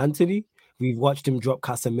drop Anthony. We've watched him drop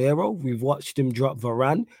Casemiro. We've watched him drop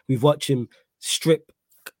Varane. We've watched him strip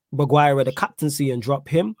Maguire at the captaincy and drop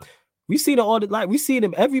him. We've seen it all. We've seen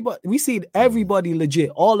him. We've seen everybody legit.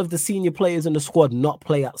 All of the senior players in the squad not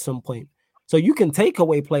play at some point. So you can take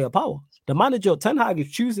away player power. The manager, Ten Hag,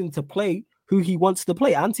 is choosing to play who he wants to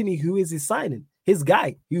play. Anthony, who is his signing? His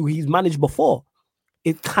guy, who he's managed before,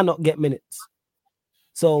 it cannot get minutes.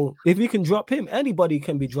 So if you can drop him, anybody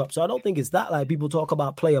can be dropped. So I don't think it's that like people talk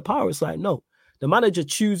about player power. It's like, no, the manager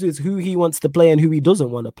chooses who he wants to play and who he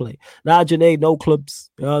doesn't want to play. Now, Janae, no clubs.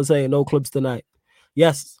 You know what I'm saying? No clubs tonight.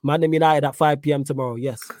 Yes, Man United at 5 p.m. tomorrow.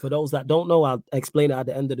 Yes, for those that don't know, I'll explain it at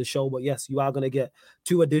the end of the show. But yes, you are going to get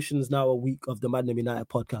 2 editions now a week of the Man United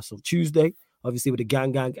podcast. So Tuesday, obviously with the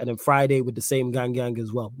gang, and then Friday with the same gang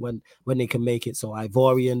as well when they can make it. So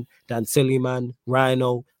Ivorian, Dan Sillyman,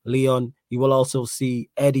 Rhino, Leon. You will also see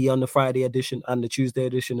Eddie on the Friday edition and the Tuesday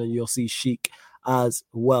edition, and you'll see Sheik as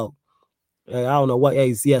well. I don't know what.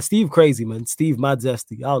 Yeah, Steve crazy, man. Steve mad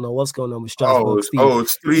zesty. I don't know what's going on with Strasbourg. Strasbourg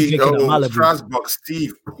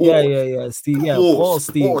Steve. Yeah. Steve. Yeah, Paul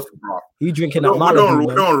Steve. Bro. He drinking at Malibu.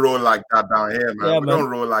 We don't roll like that down here, man. We don't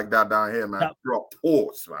roll like that down here, man. Bro,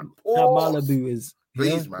 pause, man. Pause. That Malibu is.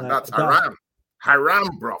 Please, man. That's haram. Haram,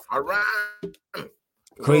 bro. Haram.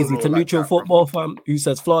 Crazy to neutral football fan who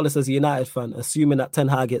says Flawless as a United fan, assuming that Ten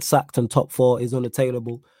Hag gets sacked and top 4 is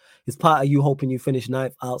unattainable. Is part of you hoping you finish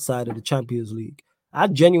 9th outside of the Champions League? I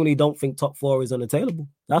genuinely don't think top 4 is unattainable.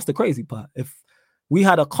 That's the crazy part. If we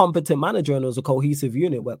had a competent manager and it was a cohesive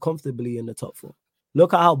unit, we're comfortably in the top 4.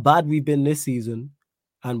 Look at how bad we've been this season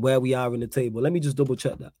and where we are in the table. Let me just double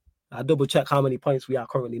check that. I double check how many points we are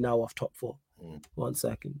currently now off top 4. 1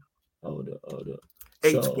 second. Hold up.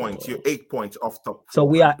 8 points. You're 8 points off top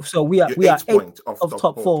 4. So we are 8 points off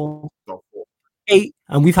top 4. 8,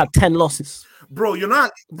 and we've had 10 losses. Bro, I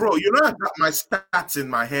got my stats in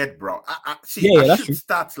my head, bro. I should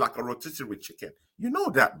start like a rotisserie chicken. You know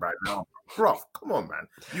that right now, bro. Come on, man.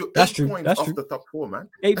 You're 8 points off the top 4, man.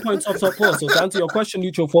 8 points off top 4. So to answer your question,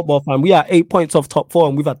 neutral football fan, we are 8 points off top 4,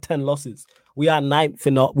 and we've had 10 losses. We are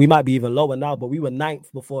 9th we might be even lower now, but we were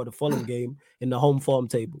 9th before the Fulham game in the home form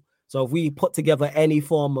table. So if we put together any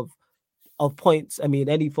form of points,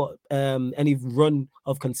 any run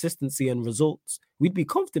of consistency and results, we'd be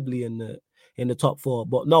comfortably in the top 4.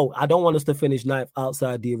 But no, I don't want us to finish 9th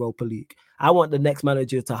outside the Europa League. I want the next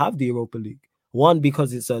manager to have the Europa League. One,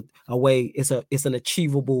 because it's it's an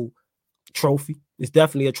achievable trophy. It's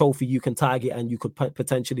definitely a trophy you can target and you could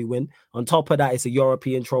potentially win. On top of that, it's a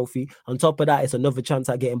European trophy. On top of that, it's another chance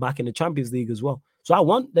at getting back in the Champions League as well. So I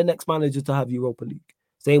want the next manager to have Europa League.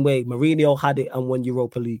 Same way Mourinho had it and won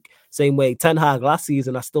Europa League. Same way Ten Hag last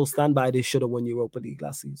season, I still stand by this, should have won Europa League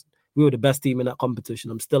last season. We were the best team in that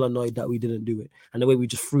competition. I'm still annoyed that we didn't do it. And the way we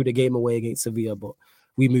just threw the game away against Sevilla, but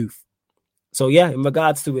we move. So yeah, in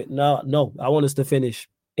regards to it, no, I want us to finish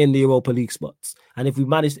in the Europa League spots. And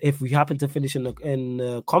if we happen to finish in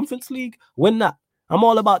the Conference League, win that. I'm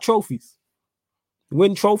all about trophies.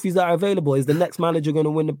 Win trophies that are available. Is the next manager going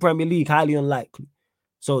to win the Premier League? Highly unlikely.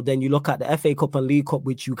 So then you look at the FA Cup and League Cup,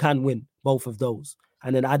 which you can win, both of those.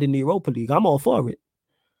 And then add in the Europa League. I'm all for it.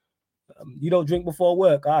 You don't drink before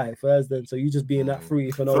work, all right, first then. So you just being that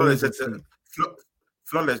free for no reason.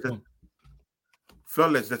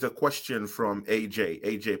 Flawless, there's a question from AJ.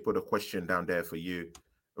 AJ put a question down there for you.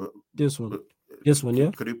 This one,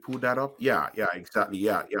 yeah. Could you pull that up? Yeah, exactly.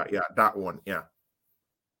 Yeah, that one, yeah.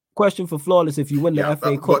 Question for Flawless: if you win the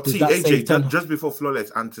FA Cup, but does see, that AJ, just before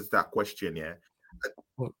Flawless answers that question, yeah.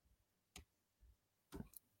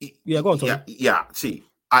 Yeah, go on, Tony. Yeah. See,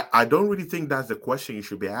 I don't really think that's the question you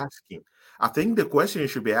should be asking. I think the question you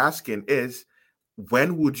should be asking is,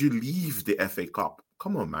 when would you leave the FA Cup?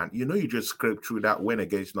 Come on, man. You know you just scraped through that win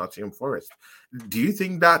against Nottingham Forest. Do you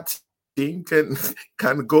think that team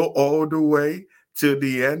can go all the way to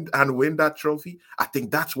the end and win that trophy? I think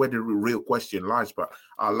that's where the real question lies. But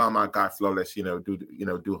I'll allow my guy Flawless,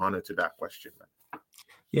 do honor to that question, man.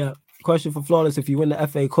 Yeah. Question for Flawless: if you win the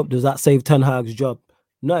FA Cup, does that save Ten Hag's job?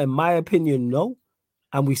 No, in my opinion, no.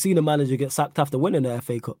 And we've seen a manager get sacked after winning the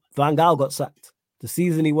FA Cup. Van Gaal got sacked. The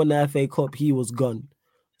season he won the FA Cup, he was gone.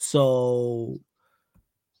 So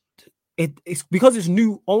it's because it's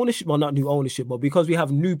new ownership, well, not new ownership, but because we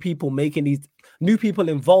have new people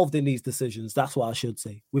involved in these decisions. That's what I should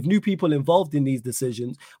say. With new people involved in these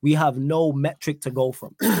decisions, we have no metric to go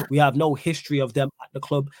from. We have no history of them at the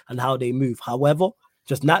club and how they move. However,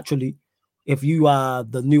 just naturally, if you are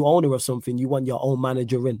the new owner of something, you want your own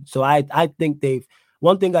manager in. So I think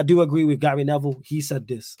one thing I do agree with Gary Neville, he said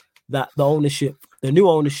this, that the new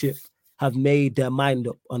ownership have made their mind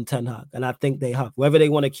up on Ten Hag. And I think they have. Whether they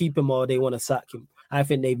want to keep him or they want to sack him, I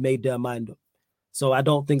think they've made their mind up. So I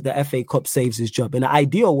don't think the FA Cup saves his job. In an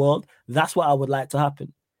ideal world, that's what I would like to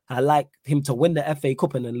happen. I like him to win the FA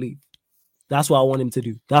Cup and then leave. That's what I want him to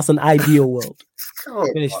do. That's an ideal world.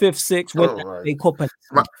 Finish 5th, 6th, win the FA Cup. And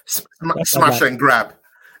smash and grab.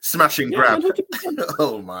 Smash and grab.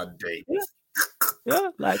 Oh, my day. Yeah,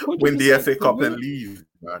 like 100%. Win the FA Cup and leave,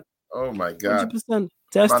 man. Oh, my God. 100%.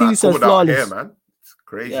 TST says Flawless. Here, man. It's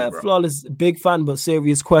crazy, yeah, bro. Flawless. Big fan, but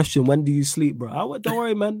serious question. When do you sleep, bro? Don't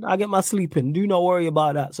worry, man. I get my sleep in. Do not worry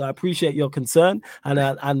about that. So I appreciate your concern, and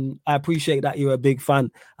I appreciate that you're a big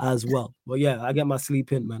fan as well. But yeah, I get my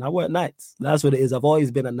sleep in, man. I work nights. That's what it is. I've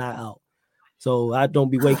always been a night out. So I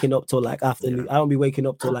don't be waking up till like afternoon. I don't be waking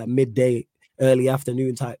up till like midday, early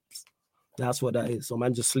afternoon types. That's what that is. So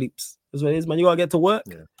man just sleeps. That's what it is, man. You gotta get to work.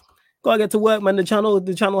 Yeah. Gotta get to work, man. The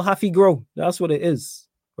channel happy grow. That's what it is.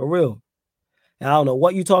 For real. I don't know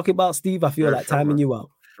what you talking about, Steve. I feel like timing you out.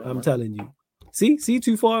 I'm telling you. See,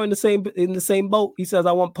 too far in the same boat. He says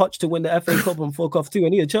I want Poch to win the FA Cup and fuck off too.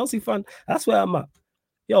 And he a Chelsea fan. That's where I'm at.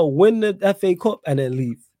 Yo, win the FA Cup and then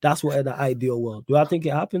leave. That's what in the ideal world. Do I think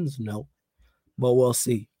it happens? No. But we'll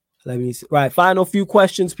see. Let me see. Right, final few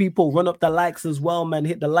questions, people. Run up the likes as well, man.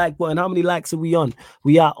 Hit the like button. How many likes are we on?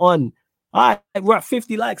 We are on. All right, we're at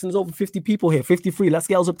 50 likes and there's over 50 people here. 53. Let's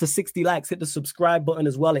get us up to 60 likes. Hit the subscribe button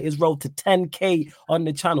as well. It is road to 10K on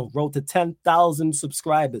the channel. Road to 10,000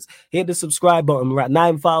 subscribers. Hit the subscribe button. We're at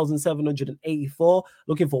 9,784.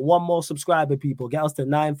 Looking for one more subscriber, people. Get us to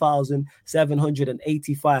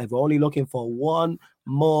 9,785. We're only looking for one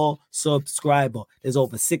more subscriber. There's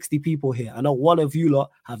over 60 people here. I know one of you lot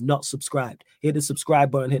have not subscribed. Hit the subscribe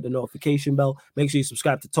button, hit the notification bell. Make sure you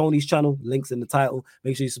subscribe to Tony's channel. Link's in the title.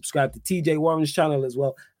 Make sure you subscribe to TJ Warren's channel as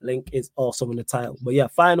well. Link is also in the title. But yeah,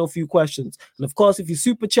 final few questions. And of course, if you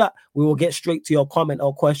super chat, we will get straight to your comment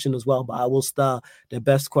or question as well. But I will start the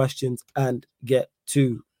best questions and get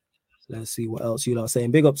to. Let's see what else you lot are saying.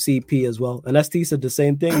 Big up CP as well. And ST said the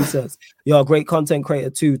same thing. He says, you're a great content creator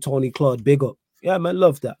too, Tony Claude. Big up. Yeah, man,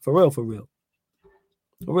 love that. For real. For real.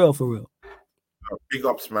 Big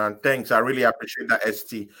ups, man. Thanks. I really appreciate that,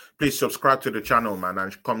 ST. Please subscribe to the channel, man,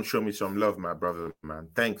 and come show me some love, my brother, man.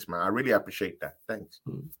 Thanks, man. I really appreciate that. Thanks.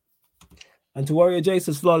 And to Warrior J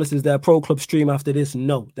says, Flawless, is there a pro club stream after this?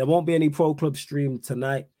 No, there won't be any pro club stream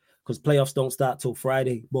tonight because playoffs don't start till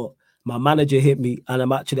Friday. But My manager hit me, and I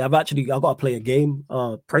got to play a game.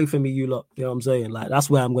 Pray for me, you lot. You know what I'm saying? Like, that's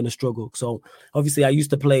where I'm going to struggle. So obviously I used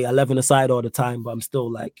to play 11 aside all the time, but I'm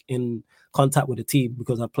still like in contact with the team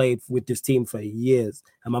because I played with this team for years.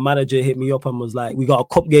 And my manager hit me up and was like, we got a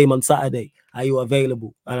cup game on Saturday. Are you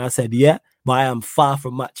available? And I said, yeah, but I am far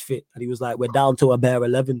from match fit. And he was like, we're down to a bare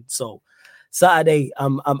 11. So Saturday,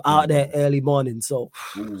 I'm out there early morning. So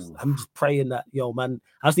I'm just praying that, yo, man,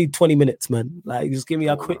 I just need 20 minutes, man. Like, just give me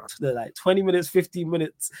a quick, like 20 minutes, 15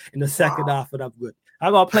 minutes in the second half, and I'm good. I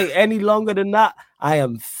got to play any longer than that, I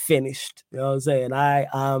am finished. You know what I'm saying? I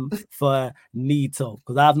am finito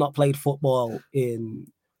because I have not played football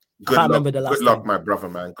in, I can't remember the last time. Good luck, time. my brother,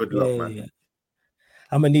 man. Good luck, man. Yeah.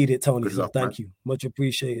 I'm going to need it, Tony. So thank you. Much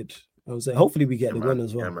appreciated. You know what I'm saying? Hopefully we get the win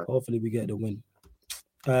as well. Hopefully we get the win.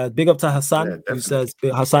 Big up to Hassan, who says,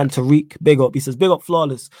 Hassan Tariq, big up. He says, big up,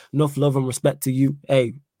 Flawless. Enough love and respect to you.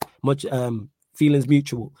 Hey, much feelings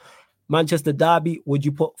mutual. Manchester derby, would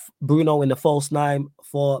you put Bruno in the false 9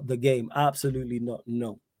 for the game? Absolutely not.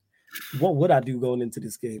 No. What would I do going into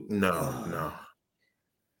this game? No.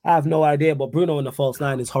 I have no idea, but Bruno in the false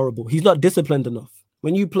 9 is horrible. He's not disciplined enough.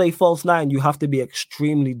 When you play false 9, you have to be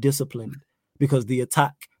extremely disciplined because the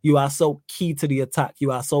attack, you are so key to the attack.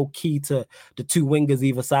 You are so key to the two wingers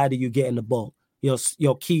either side of you getting the ball.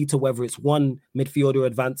 You're key to whether it's one midfielder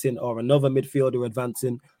advancing or another midfielder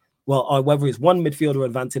advancing. Well, or whether it's one midfielder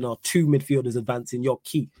advancing or two midfielders advancing, you're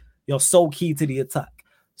key. You're so key to the attack.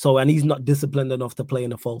 So, and he's not disciplined enough to play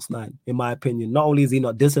in a false 9, in my opinion. Not only is he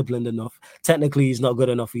not disciplined enough, technically he's not good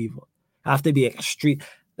enough either. I have to be extreme.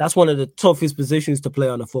 That's one of the toughest positions to play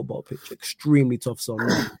on a football pitch. Extremely tough. So,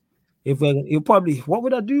 what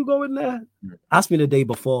would I do going there? Ask me the day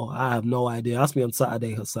before. I have no idea. Ask me on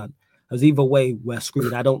Saturday, Hassan. Because either way, we're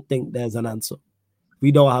screwed. I don't think there's an answer.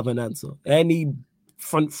 We don't have an answer. Any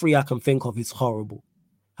front three I can think of is horrible.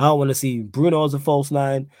 I don't want to see Bruno as a false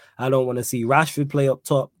 9. I don't want to see Rashford play up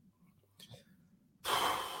top.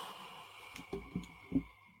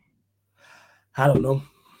 I don't know.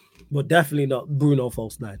 But definitely not Bruno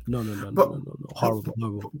false 9. No.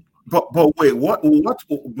 Horrible. But wait, what?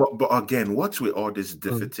 But again, what's with all this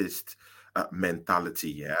defeatist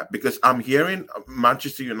mentality? Yeah, because I'm hearing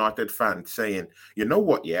Manchester United fans saying, you know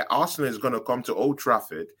what? Yeah, Arsenal is going to come to Old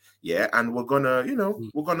Trafford. Yeah, and we're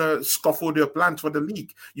gonna scuffle their plans for the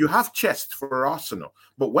league. You have chest for Arsenal,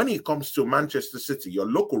 but when it comes to Manchester City, your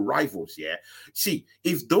local rivals, yeah. See,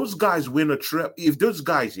 if those guys win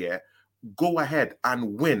go ahead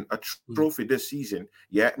and win a trophy this season,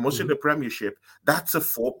 yeah, mostly the Premiership, that's a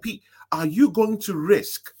 4P. Are you going to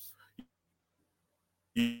risk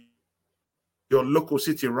your local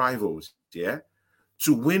city rivals, yeah,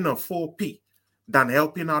 to win a 4P than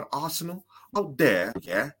helping out Arsenal out there,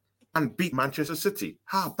 yeah, and beat Manchester City?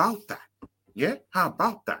 How about that? Yeah, how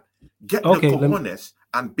about that? Get the cojones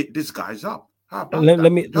and beat these guys up. How about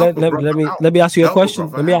let me ask you a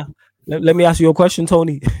question. Let me ask you a question,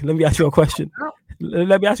 Tony. Let me ask you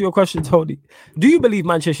a question, Tony. Do you believe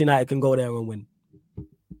Manchester United can go there and win?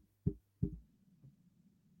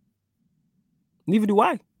 Neither do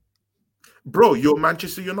I. Bro, you're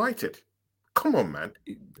Manchester United. Come on, man.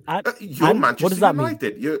 You're Manchester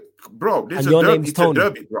United. This is a derby. It's a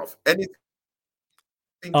derby, bro. Anything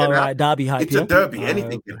all right, derby hype. It's a derby.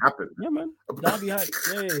 Anything can happen. Yeah, man. Derby hype.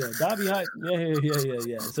 Yeah. Derby hype.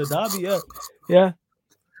 Yeah. It's a derby.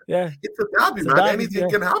 Yeah. It's a derby, man. Anything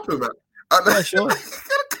can happen, man. Yeah, sure.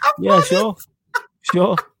 Yeah, sure.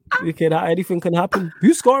 Anything can happen.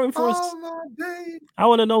 Who's scoring for us? My day. I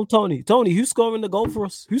want to know, Tony. Tony, who's scoring the goal for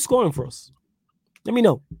us? Who's scoring for us? Let me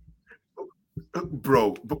know.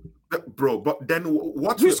 Bro, but then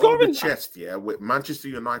what's with all the chest, yeah, with Manchester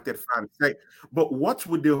United fans saying, but what's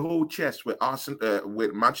with the whole chest with Arsenal,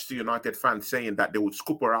 with Manchester United fans saying that they would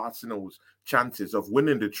scupper Arsenal's chances of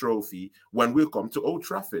winning the trophy when we come to Old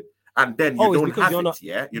Trafford? And then you don't have it,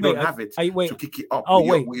 yeah? You don't have it to kick it up.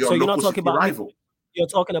 So you're not talking about rival. You're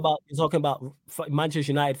talking about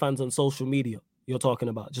Manchester United fans on social media. You're talking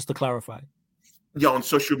about, just to clarify. Yeah, on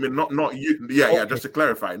social media, not you. Yeah, just to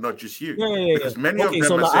clarify, not just you. Yeah. Because many of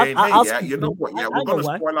them are saying, you know what? Yeah, we're going to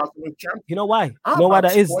spoil our chance. You know why? You know why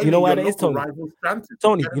that is? You know why that is, Tony?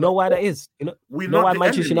 Tony, you know why that is? You know why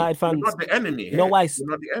Manchester United fans? We're not the enemy. You know why? We're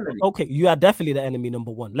not the enemy. Okay, you are definitely the enemy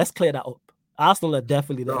number one. Let's clear that up. Arsenal are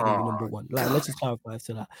definitely the enemy number one. Like, let's just clarify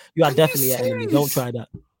to that. You are definitely an enemy. Don't try that.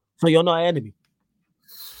 So you're not an enemy.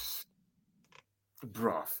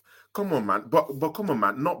 Bruh. Come on, man. But come on,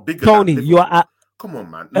 man. Not bigger. Tony, you are. Come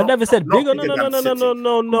on, man. I never said bigger. No.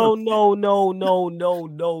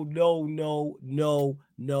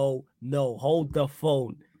 Hold the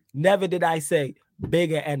phone. Never did I say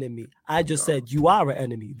bigger enemy. I just said you are an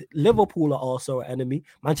enemy. Liverpool are also an enemy.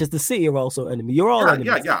 Manchester City are also an enemy. You're all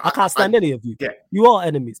enemies. Yeah. I can't stand any of you. Yeah. You are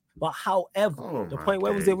enemies. But however, the point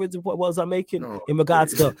where was the original point was I making in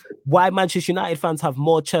regards to why Manchester United fans have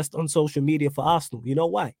more chest on social media for Arsenal? You know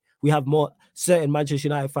why? We have certain Manchester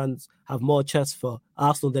United fans have more chest for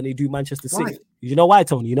Arsenal than they do Manchester City. Why? You know why,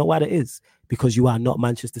 Tony? You know why that is? Because you are not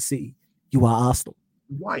Manchester City. You are Arsenal.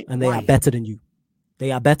 Why? And they are better than you.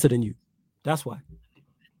 They are better than you. That's why.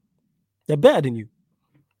 They're better than you.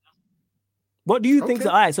 What do you think?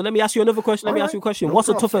 All right, so let me ask you another question. Let me ask you a question. What's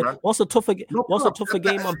a tougher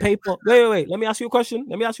game on paper? Wait. Let me ask you a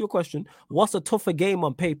question. What's a tougher game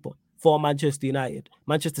on paper for Manchester United?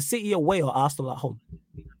 Manchester City away or Arsenal at home?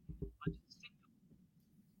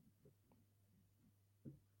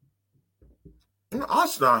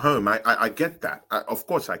 Arsenal at home, I get that. Of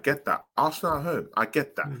course, I get that. Arsenal at home, I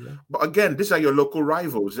get that. Mm-hmm. But again, these are your local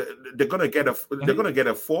rivals. They're gonna get a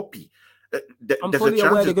 4P. I'm fully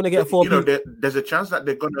aware they're gonna get a 4P. There's a chance that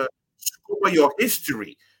they're gonna score your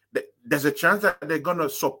history. There's a chance that they're gonna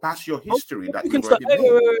surpass your history. That you can stop.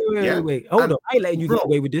 Wait. Hold on. I ain't letting you get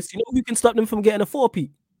away with this. You know who can stop them from getting a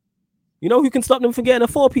 4P? You know who can stop them from getting a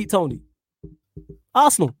 4P, Tony?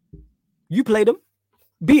 Arsenal. You play them,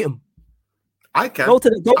 beat them. I can. I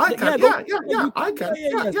can.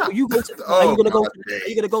 Yeah. You go to, are you gonna go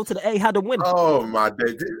to the Etihad and win? Oh my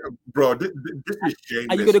day, bro! This is shameless.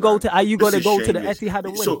 Are you gonna go to? Are you gonna go to the Etihad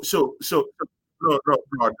and win? So,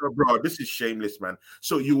 bro, this is shameless, man.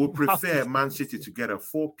 So you would prefer Man City to get a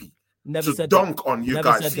 4P? Never said dunk that. on you Never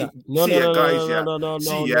guys. See, many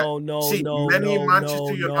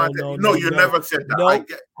Manchester United. No, you never said that. I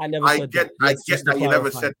get that you never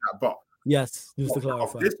said that, but. Yes, just to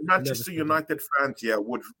clarify. This Manchester United fans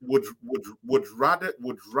would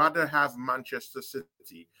rather have Manchester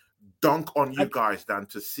City dunk on you guys than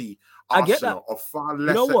to see Arsenal, a far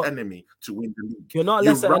lesser enemy, to win the league. You're not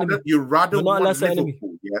a lesser enemy. You rather want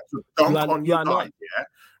Liverpool, to dunk on you guys,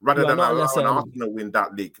 rather than allow Arsenal win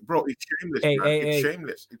that league, bro. It's shameless, man. It's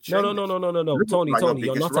shameless. It's shameless. No. Tony,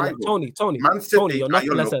 you're not a Tony. Man City, Tony, you're not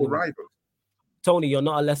a lesser enemy. Rival. Tony, you're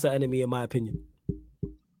not a lesser enemy in my opinion.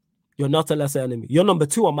 You're not a lesser enemy. You're number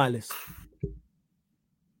 2 on my list.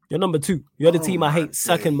 You're number 2. You're the team I hate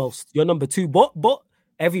second most. You're number 2. But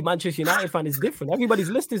every Manchester United fan is different. Everybody's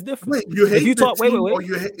list is different. Wait, you hate the team or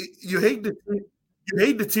you hate the team? You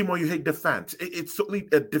hate the team or you hate the fans? It's totally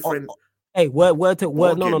a different. Hey, word to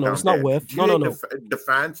word. No. It's not worth. No. The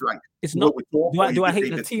fans, like, it's not. Do I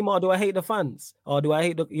hate the team or do I hate the fans or do I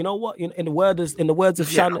hate the? You know what? In the words of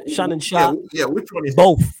Shannon Sharp. Yeah, which one is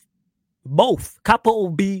Both. Capital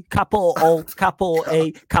B, capital O, capital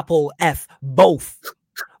A, capital F. Both.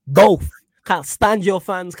 Can't stand your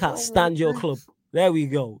fans, can't stand your club. There we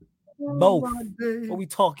go. Both. What are we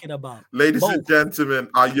talking about? Ladies and gentlemen,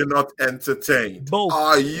 are you not entertained? Both.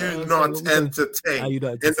 Are you not entertained?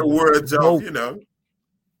 In the words of, you know.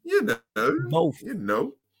 Both.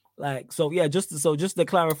 Like, so yeah, just to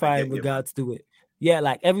clarify in regards to it. Yeah,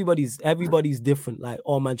 like everybody's different. Like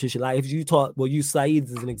all Manchester, like if you use Saeed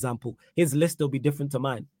as an example, his list will be different to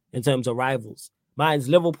mine in terms of rivals. Mine's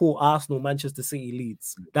Liverpool, Arsenal, Manchester City,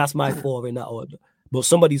 Leeds. That's my 4 in that order. But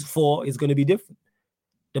somebody's 4 is going to be different.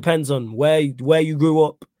 Depends on where you grew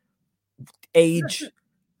up, age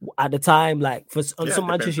at the time. Like on some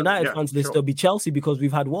Manchester United fans list, there'll be Chelsea because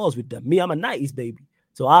we've had wars with them. Me, I'm a 90s baby.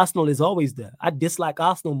 So Arsenal is always there. I dislike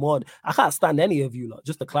Arsenal more. I can't stand any of you lot,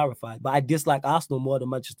 just to clarify. But I dislike Arsenal more than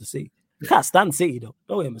Manchester City. I can't stand City though.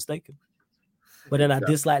 Don't get mistaken. But then I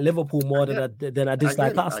dislike Liverpool more than I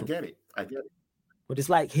dislike Arsenal. I get it. But it's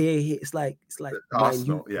like here. It's like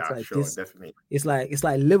Arsenal. Definitely. It's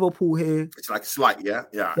like Liverpool here. It's like slight, yeah.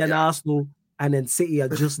 Then Arsenal and then City are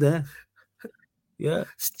just there. Yeah.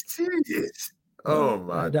 Serious. Oh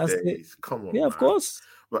my days. It. Come on. Yeah, of course.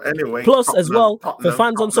 But anyway, plus as well for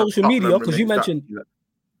fans on social media, because you mentioned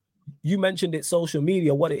it, social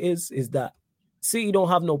media. What it is that City don't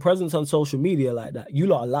have no presence on social media like that. You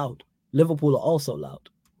lot are loud. Liverpool are also loud.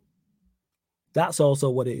 That's also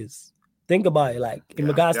what it is. Think about it, like in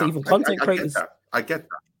regards to even content creators. I get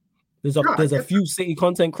that. There's a few City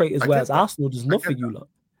content creators, whereas Arsenal does nothing. You lot.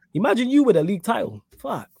 Imagine you with a league title.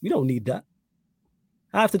 Fuck, we don't need that.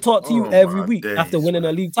 I have to talk to you every week after winning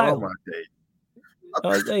a league title.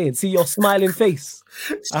 I'm saying, see your smiling face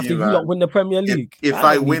after you lot win the Premier League. If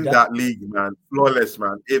I win that league, man, flawless,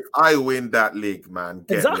 man. If I win that league, man,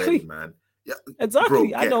 get ready, man. Yeah, exactly.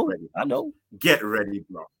 Bro, I know. Get ready,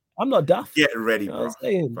 bro. I'm not daft. Get ready, bro.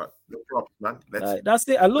 Saying, but look props, man. That's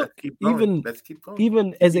it. And look, let's keep going.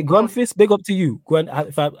 Even is it Grunfist? Big up to you, Grun.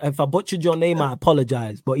 If I butchered your name, I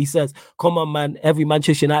apologize. But he says, "Come on, man. Every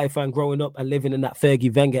Manchester United fan growing up and living in that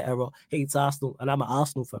Fergie Wenger era hates Arsenal, and I'm an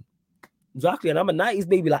Arsenal fan. Exactly, and I'm a '90s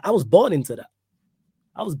baby. Like I was born into that.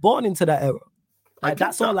 I was born into that era. Like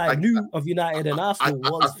that's all I knew of United and Arsenal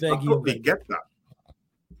was Fergie. I totally get that.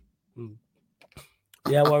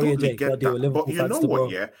 Yeah, Warrior totally J. But you know what?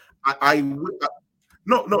 Yeah,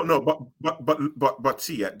 no. But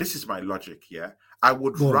see, yeah, this is my logic. Yeah, I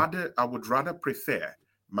would rather prefer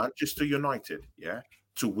Manchester United, yeah,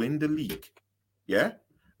 to win the league, yeah,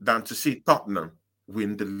 than to see Tottenham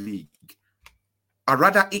win the league. I'd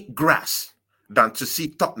rather eat grass than to see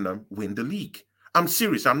Tottenham win the league. I'm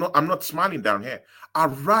serious. I'm not smiling down here.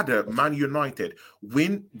 I'd rather Man United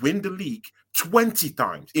win the league 20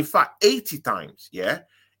 times, in fact 80 times, yeah,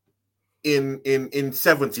 in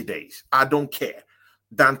 70 days. I don't care,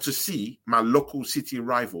 than to see my local city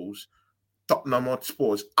rivals, Tottenham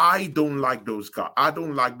Hotspurs. I don't like those guys. I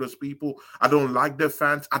don't like those people. I don't like their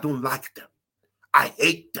fans. I don't like them. I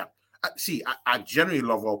hate them. I generally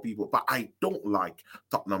love all people, but I don't like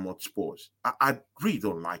Tottenham Hotspurs. I really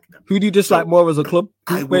don't like them. Who do you dislike more as a club?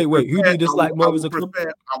 Wait. Who do you dislike more as a club?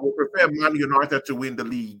 I would prefer Man United to win the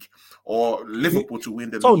league or Liverpool to win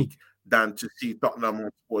the league than to see Tottenham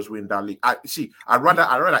Hotspurs win that league. I'd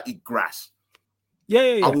rather eat grass.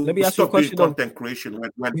 Yeah. Let me ask you a question. Content creation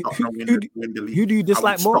when Tottenham win the league. Who do you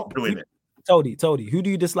dislike more? Stop doing it. Tony. Who do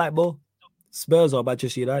you dislike more? Spurs or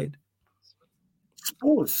Manchester United?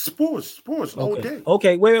 Spurs all day.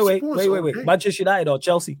 Okay, wait. Manchester United or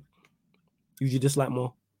Chelsea? Who do you dislike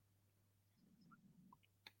more?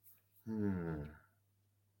 Man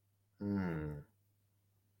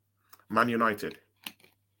United.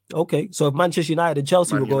 Okay, so if Manchester United and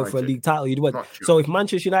Chelsea were going for a league title, you'd want. So if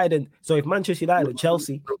Manchester United and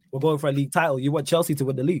Chelsea were going for a league title, you want Chelsea to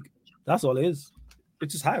win the league. That's all it is.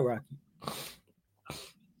 It's just hierarchy.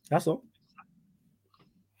 That's all.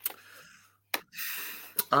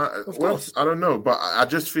 Well, I don't know, but I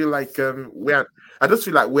just feel like we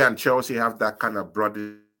and Chelsea have that kind of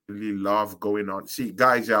brotherly love going on. See,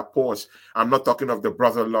 guys, pause. I'm not talking of the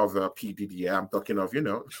brother love P Diddy. I'm talking of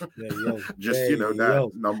normal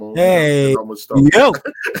stuff.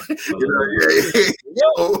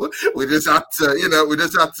 We just had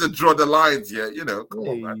to draw the lines. Yeah, come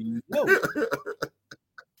on, man.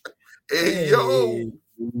 Yo,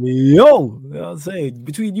 you know what I'm saying?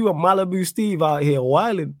 Between you and Malibu Steve out here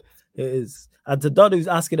wilding, it is. And to Don who's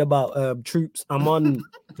asking about Troops, I'm on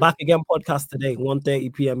Back Again podcast today,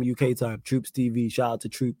 1:30 p.m. UK time. Troops TV, shout out to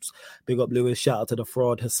Troops. Big up Lewis, shout out to the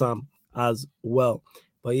fraud Hassam as well.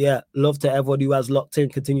 But yeah, love to everyone who has locked in.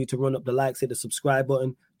 Continue to run up the likes, hit the subscribe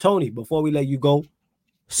button. Tony, before we let you go,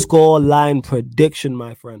 score line prediction,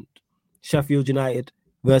 my friend. Sheffield United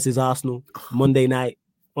versus Arsenal, Monday night,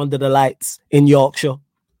 under the lights in Yorkshire.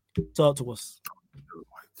 Talk to us.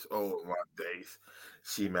 Oh my days.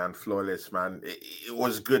 See, man, flawless, man. It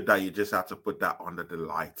was good that you just had to put that under the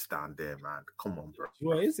lights down there, man. Come on, bro.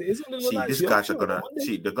 Well, it's under the lights. These guys are gonna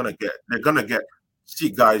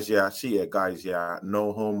guys, yeah.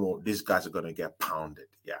 No homo. These guys are gonna get pounded.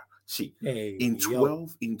 Yeah. See, in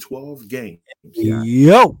 12 games,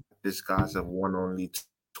 these guys have won only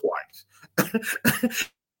twice.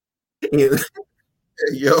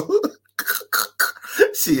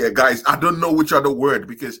 See, guys, I don't know which other word,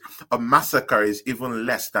 because a massacre is even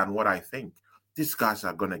less than what I think. These guys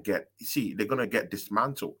are gonna get. They're gonna get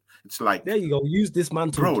dismantled. It's like, there you go. Use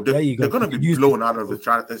dismantled. Bro, they're gonna be blown out of the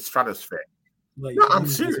stratosphere. No, I'm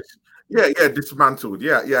serious. Yeah, dismantled.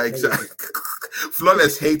 Yeah, exactly.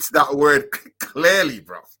 Flawless hates that word clearly,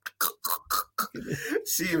 bro.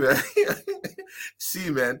 See,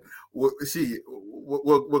 man.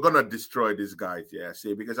 We're gonna destroy these guys,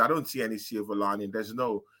 because I don't see any silver lining. There's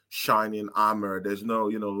no shining armor. There's no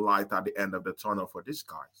light at the end of the tunnel for these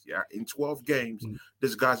guys. In 12 games,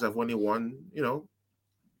 these guys have only won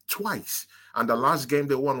twice, and the last game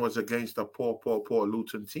they won was against a poor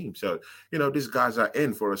Luton team. So these guys are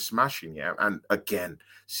in for a smashing. And again,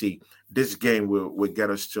 see, this game will get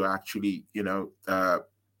us to actually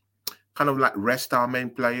kind of like rest our main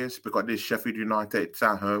players, because this Sheffield United, it's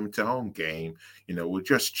a home game. We'll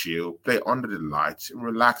just chill, play under the lights,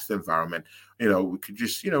 relaxed environment. We could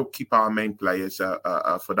just keep our main players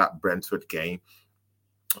for that Brentford game,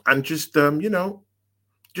 and just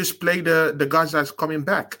Just play the guys that's coming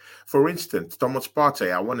back. For instance, Thomas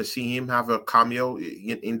Partey, I want to see him have a cameo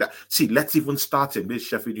in that. See, let's even start him. This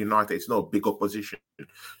Sheffield United, it's not a big opposition.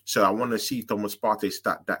 So I want to see Thomas Partey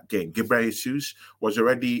start that game. Gabriel Jesus was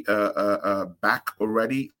already back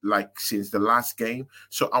already, like since the last game.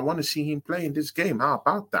 So I want to see him play in this game. How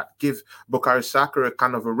about that? Give Bukayo Saka a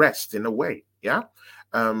kind of a rest in a way. Yeah.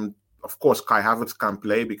 Of course, Kai Havertz can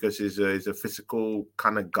play because he's a physical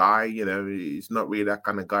kind of guy. You know, he's not really that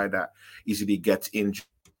kind of guy that easily gets injured.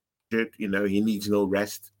 You know, he needs no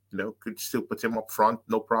rest. You know, could still put him up front,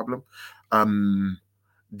 no problem.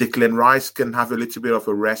 Declan Rice can have a little bit of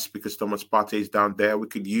a rest because Thomas Partey is down there. We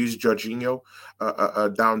could use Jorginho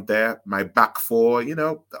down there. My back four, you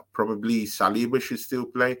know, probably Saliba should still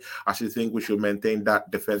play. I still think we should maintain that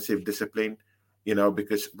defensive discipline, you know,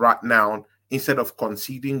 because right now, instead of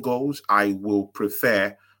conceding goals, I will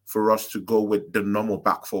prefer for us to go with the normal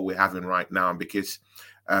back four we're having right now because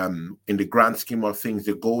in the grand scheme of things,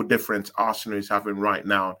 the goal difference Arsenal is having right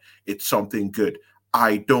now, it's something good.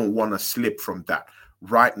 I don't want to slip from that.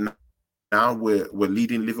 Right now, we're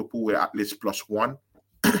leading Liverpool. We're at least +1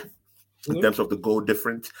 in terms of the goal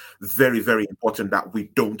difference. Very, very important that we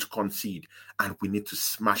don't concede, and we need to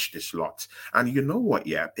smash this lot. And you know what?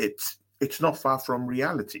 Yeah, it's not far from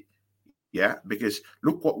reality. Yeah, because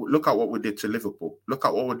look at what we did to Liverpool. Look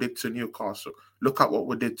at what we did to Newcastle. Look at what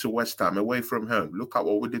we did to West Ham away from home. Look at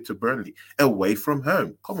what we did to Burnley away from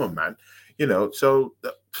home. Come on, man. You know, so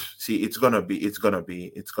see, it's gonna be a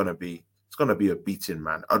beating,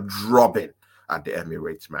 man, a drubbing at the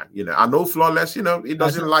Emirates, man. You know, I know Flawless. You know, he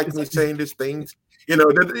doesn't like me saying these things. You know,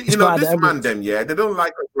 this man, them, yeah, they don't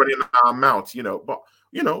like us running our mouths. You know, but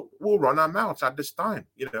you know, we'll run our mouths at this time.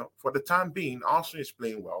 You know, for the time being, Arsenal is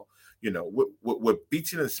playing well. You know, we're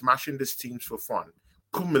beating and smashing these teams for fun,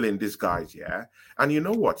 kummeling these guys, yeah. And you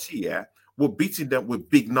know what? See, yeah, we're beating them with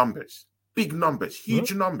big numbers,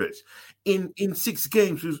 huge numbers. In 6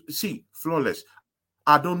 games, see, Flawless.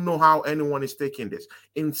 I don't know how anyone is taking this.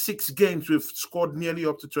 In 6 games, we've scored nearly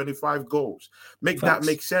up to 25 goals. That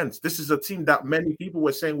make sense. This is a team that many people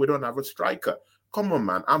were saying we don't have a striker. Come on,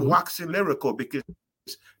 man. I'm waxing lyrical because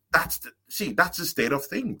that's the state of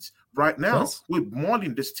things right now. Yes. We're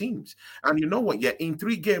mauling these teams. And you know what? Yeah, in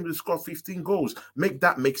 3 games, we scored 15 goals.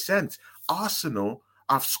 That make sense. Arsenal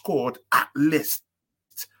have scored at least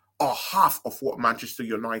or half of what Manchester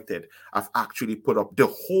United have actually put up the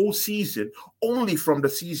whole season, only from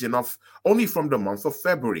the month of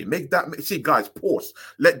February. See, guys, pause.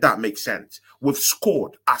 Let that make sense. We've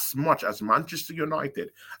scored as much as Manchester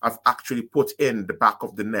United have actually put in the back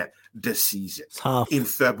of the net this season. It's half. In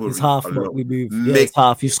February. It's half what we move. Yeah, it's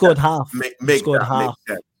half. You scored half. You scored half.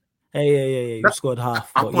 Hey. You scored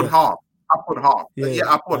half. I put half. I put half.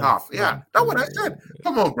 I put half. Yeah, that's what I said.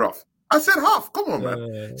 Come on, bro. I said half. Come on,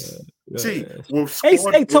 man. See, we've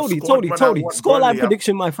scored, hey, Tony. Scoreline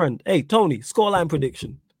prediction, my friend. Hey, Tony, scoreline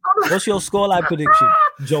prediction. What's your scoreline prediction?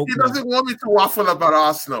 Joke. He doesn't want me to waffle about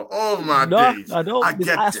Arsenal. Oh my days. I don't. I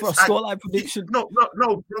get ask for a scoreline prediction. No,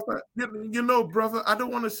 brother. You know, brother. I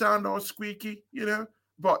don't want to sound all squeaky. You know.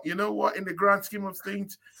 But you know what? In the grand scheme of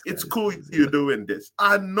things, it's cool you're doing this.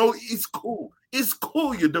 I know it's cool. It's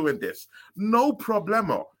cool you're doing this. No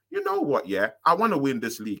problemo. You know what? Yeah, I want to win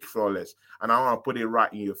this league, Flawless, and I want to put it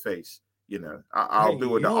right in your face. You know, I'll be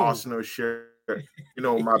with the Arsenal shirt. You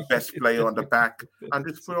know, my best player on the back, and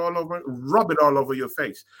just rub it all over your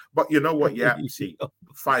face. But you know what? Yeah, see,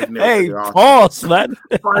 5-0. Hey, pause, man.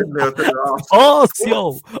 5-0 to the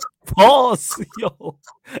Pause, yo.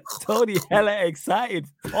 Tony, hella excited.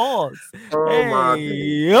 Pause. Oh my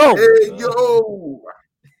yo. Hey, yo.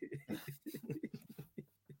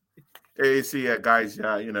 Hey, see, guys,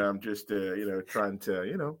 you know, I'm just, you know, trying to,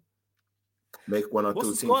 you know, make one or two things.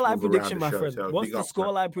 What's the scoreline prediction, my friend? What's the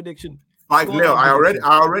scoreline prediction? 5-0.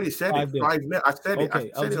 I already said 5-0. it. 5-0. I said it.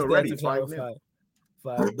 Okay, I said it already. 5-0.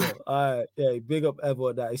 5-0. All right. Yeah, big up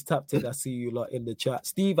Evo. That is top 10. I see you lot in the chat.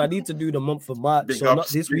 Steve, I need to do the month of March. Big so ups, not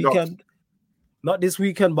this weekend. Not this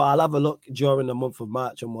weekend, but I'll have a look during the month of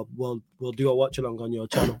March, and we'll do a watch along on your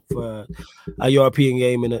channel for a European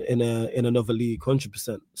game in another league,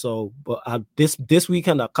 100%. So, but this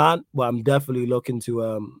weekend I can't, but I'm definitely looking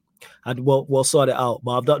to we'll sort it out.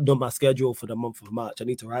 But I've not done my schedule for the month of March. I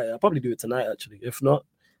need to write it. I'll probably do it tonight actually. If not,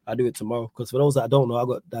 I'll do it tomorrow. Because for those that don't know, I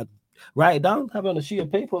got that. Write it down. Have it on a sheet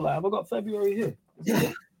of paper. Like, have I got February here?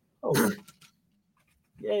 Yeah. Oh,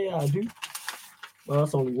 yeah, I do. Well,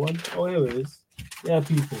 that's only one. Oh, here it is. Yeah,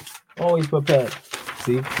 people. Always prepared.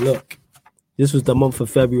 See, look. This was the month of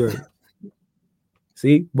February.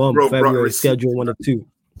 See? Boom. February schedule 1 of 2.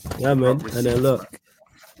 Yeah, man. And then look.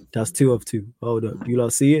 That's 2 of 2. Hold up. You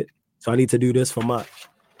lot see it? So I need to do this for March.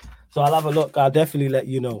 So I'll have a look. I'll definitely let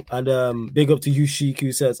you know. And big up to you, Sheik,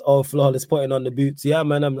 who says, "Oh, Flawless putting on the boots." Yeah,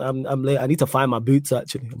 man, I'm late. I need to find my boots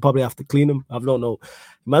actually. I'll probably have to clean them. I don't know.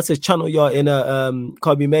 Man says, "Channel you're in a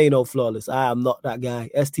Kobe Maino, Flawless." I am not that guy.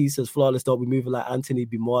 ST says, "Flawless don't be moving like Anthony.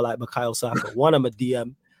 Be more like Mikhail Saka." One, I'm a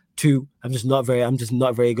DM. Two, I'm just not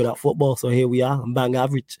very good at football. So here we are. I'm bang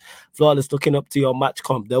average. Flawless looking up to your match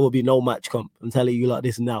comp. There will be no match comp. I'm telling you like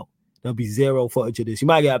this now. There'll be zero footage of this. You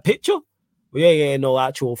might get a picture. We ain't getting no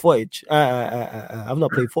actual footage. I've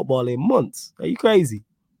not played football in months. Are you crazy?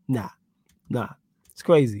 Nah. It's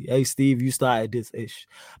crazy. Hey, Steve, you started this ish.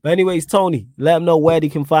 But anyways, Tony, let them know where they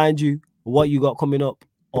can find you, what you got coming up,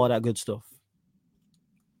 all that good stuff.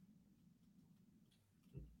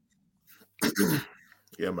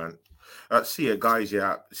 Yeah, man. See you guys.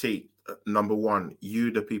 Yeah. See, number one,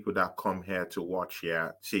 you, the people that come here to watch.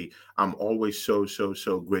 Yeah. See, I'm always so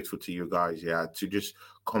grateful to you guys. Yeah. To just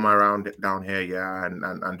come around down here. Yeah.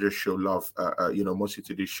 And just show love, mostly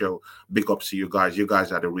to this show. Big ups to you guys. You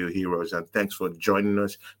guys are the real heroes. And thanks for joining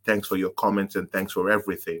us. Thanks for your comments and thanks for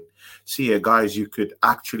everything. See you guys. You could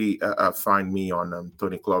actually find me on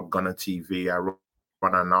Tony Cloud Gunner TV. I run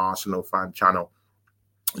an Arsenal fan channel.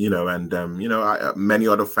 Many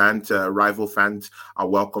other fans, rival fans are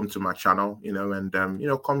welcome to my channel,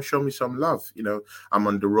 come show me some love. I'm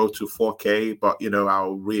on the road to 4K, but,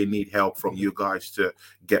 I'll really need help from you guys to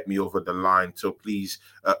get me over the line. So please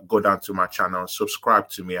go down to my channel, subscribe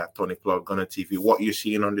to me at Tony Cloud Gunner TV. What you're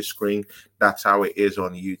seeing on the screen, that's how it is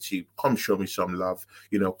on YouTube. Come show me some love,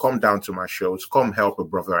 come down to my shows, come help a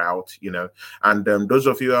brother out, and those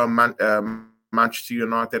of you are Manchester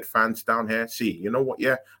United fans down here, see, you know what?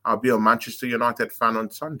 Yeah, I'll be a Manchester United fan on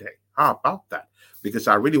Sunday. How about that? Because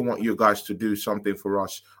I really want you guys to do something for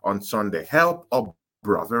us on Sunday. Help a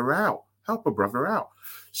brother out.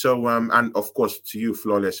 So, and of course, to you,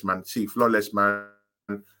 Flawless man. See, Flawless man,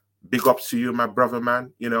 big ups to you, my brother,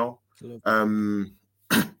 man.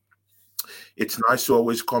 It's nice to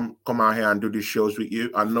always come out here and do these shows with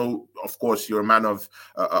you. I know, of course, you're a man of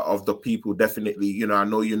the people. Definitely, I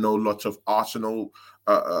know lots of Arsenal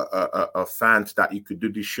fans that you could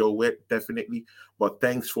do this show with. Definitely, but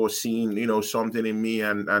thanks for seeing something in me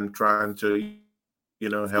and trying to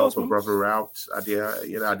help a brother out at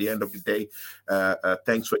the end of the day.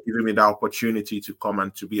 Thanks for giving me the opportunity to come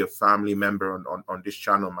and to be a family member on this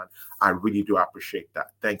channel, man. I really do appreciate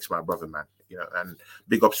that. Thanks, my brother, man. And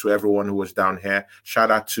big ups to everyone who was down here.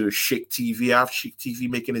 Shout out to Sheff TV. I have Sheff TV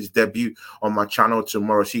making his debut on my channel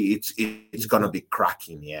tomorrow. See, it's gonna be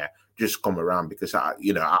cracking. Yeah, just come around because I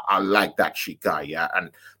like that Sheff guy. Yeah,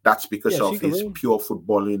 and that's because of his pure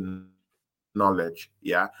footballing knowledge.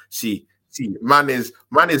 Yeah, see, man is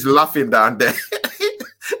laughing down there.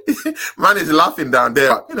 Man is laughing down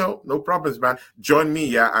there. No problems, man. Join me,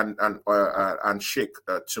 yeah, and Sheff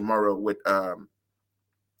tomorrow with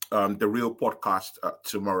the real podcast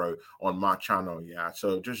tomorrow on my channel. Yeah,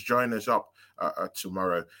 so just join us up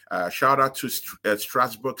tomorrow. Shout out to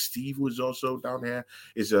Strasbourg Steve, who's also down here.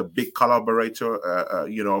 Is a big collaborator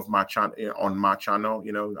of my channel on my channel.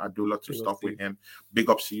 I do lots of stuff with him. Big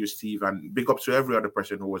ups to you, Steve, and big ups to every other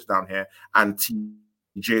person who was down here. And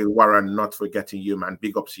TJ Warren, not forgetting you, man.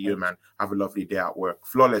 Big ups to you, man. Have a lovely day at work.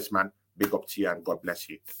 Flawless, man. Big up to you and God bless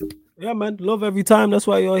you. Yeah, man. Love every time. That's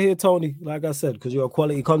why you're here, Tony. Like I said, because you're a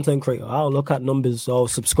quality content creator. I don't look at numbers or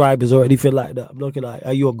subscribers or anything like that. I'm looking at,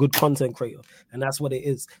 are you a good content creator? And that's what it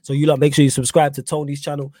is. So you make sure you subscribe to Tony's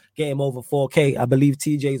channel, get him over 4K. I believe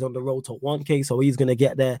TJ's on the road to 1K, so he's going to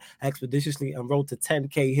get there expeditiously and road to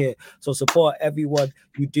 10K here. So support everyone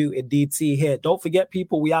you do indeed see here. Don't forget,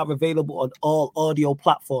 people, we are available on all audio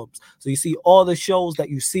platforms. So you see all the shows that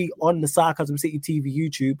you see on the Sarcasm City TV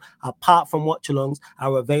YouTube, apart from watch-alongs,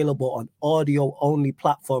 are available on audio-only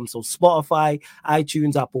platforms. So Spotify,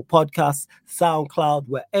 iTunes, Apple Podcasts, SoundCloud,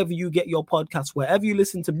 wherever you get your podcasts, wherever you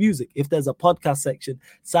listen to music, if there's a podcast section,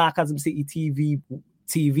 Sarcasm City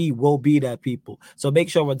TV will be there, people. So make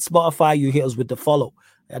sure on Spotify you hit us with the follow.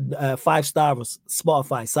 And 5 stars,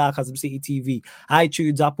 Spotify, Sarcasm City TV,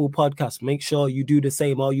 iTunes, Apple Podcasts. Make sure you do the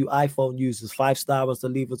same. All you iPhone users, 5 stars to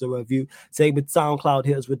leave us a review. Same with SoundCloud,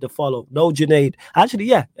 hit us with the follow. No Junaid. Actually,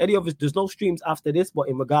 yeah, any of us, there's no streams after this, but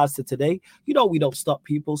in regards to today, we don't stop,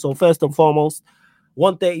 people. So first and foremost,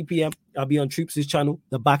 1:30 p.m. I'll be on Troops' channel,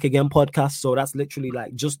 the Back Again podcast. So that's literally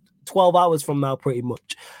like just 12 hours from now, pretty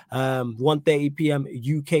much. 1:30 p.m.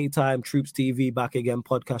 UK time, Troops TV, Back Again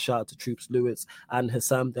podcast. Shout out to Troops Lewis and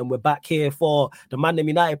Hassam. Then we're back here for the Man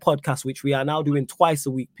United podcast, which we are now doing twice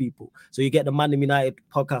a week, people. So you get the Man United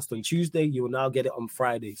podcast on Tuesday. You will now get it on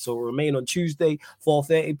Friday. So remain on Tuesday,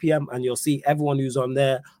 4:30 p.m. and you'll see everyone who's on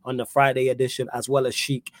there on the Friday edition, as well as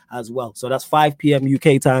Sheik as well. So that's 5 p.m.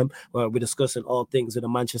 UK time, where we're discussing all things in the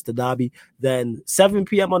Manchester derby. Then 7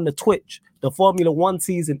 p.m. on the Twitch. The Formula One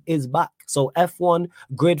season is back. So F1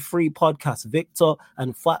 Grid Free podcast, Victor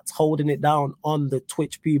and Fats holding it down on the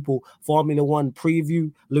Twitch, people. Formula One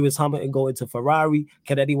preview, Lewis Hamilton going to Ferrari.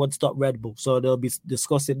 Can anyone stop Red Bull? So they'll be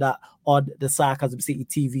discussing that on the Sarcasm City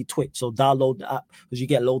TV Twitch. So download the app because you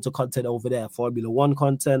get loads of content over there. Formula One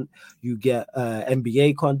content, you get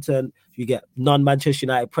NBA content, you get non-Manchester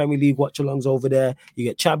United Premier League watch-alongs over there. You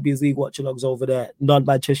get Champions League watch-alongs over there.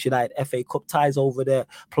 Non-Manchester United FA Cup ties over there,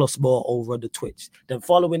 plus more over on the Twitch. Then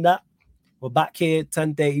following that, we're back here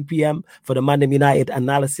 10:30 p.m. for the Man United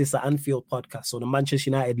Analysis at Anfield podcast. So the Manchester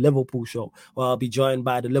United Liverpool show, where I'll be joined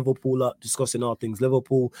by the Liverpool lot, discussing all things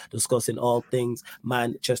Liverpool, discussing all things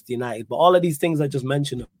Manchester United. But all of these things I just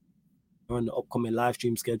mentioned are on the upcoming live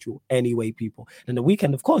stream schedule anyway, people. And the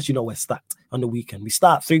weekend, of course, you know we're stacked on the weekend. We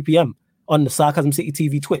start 3 p.m. on the Sarcasm City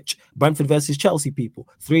TV Twitch, Brentford versus Chelsea, people,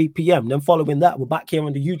 3 p.m. Then following that, we're back here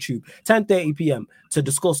on the YouTube, 10:30 p.m. to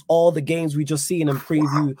discuss all the games we just seen and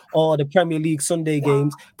preview all the Premier League Sunday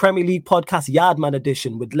games, Premier League podcast Yardman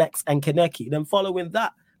edition with Lex and Kaneki. Then following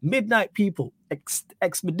that, midnight, people,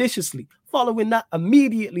 expeditiously. Following that,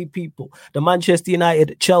 immediately, people, the Manchester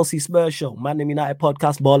United Chelsea Spurs show, Man United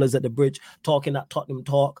podcast, Ballers at the Bridge, talking at Tottenham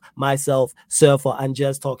Talk, myself, Surfer, and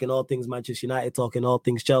Jez, talking all things Manchester United, talking all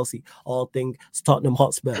things Chelsea, all things Tottenham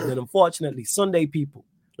Hotspur. And then unfortunately, Sunday, people,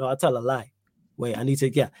 no, I tell a lie. Wait, I need to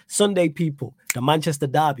get Sunday, people, the Manchester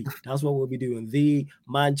Derby. That's what we'll be doing. The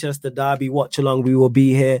Manchester Derby watch along. We will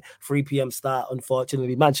be here, 3 p.m. start,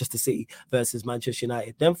 unfortunately, Manchester City versus Manchester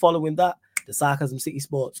United. Then following that, the Sarcasm City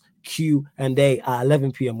Sports Q&A at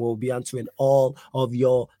 11 p.m. We'll be answering all of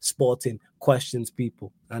your sporting questions,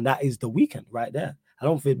 people. And that is the weekend right there. I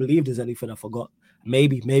don't believe there's anything I forgot.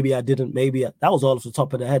 Maybe I didn't. That was all off the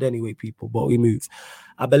top of the head anyway, people. But we move.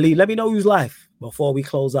 I believe. Let me know who's live before we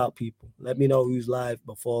close out, people. Let me know who's live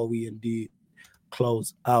before we indeed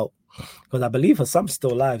close out. Because I believe Hassam's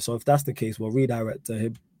still live. So if that's the case, we'll redirect to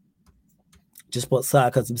him. Just put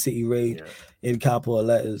Sarcasm City Raid in capital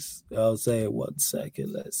letters. I'll say it 1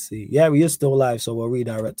 second. Let's see. Yeah, we is still live, so we'll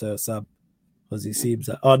redirect to Sam. Because it seems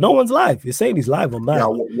that no one's live. You're saying he's live on mine.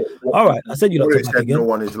 Yeah, all right. I said you lot to back again. No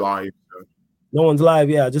one is live. So. No one's live.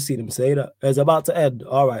 Yeah, I just seen him say that. It's about to end.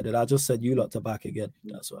 All right, then I just said you lot to back again.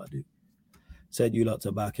 That's what I do. Said you lot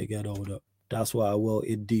to back again. Hold up. That's what I will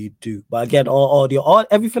indeed do. But again, all audio,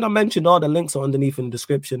 everything I mentioned, all the links are underneath in the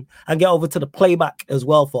description. And get over to the playback as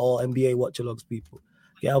well for all NBA watch-alongs, people.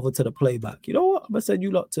 Get over to the playback. You know what? I'm gonna send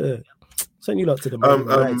you lot to the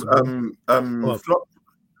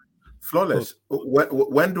Flawless.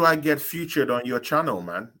 When do I get featured on your channel,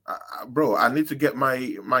 man? Bro, I need to get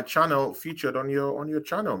my channel featured on your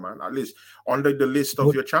channel, man. At least under the list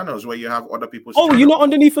of your channels where you have other people's. Oh, you're not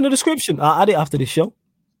underneath in the description. I'll add it after the show.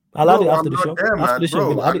 I'll add it after the show. After the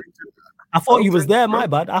show, I thought you was there. My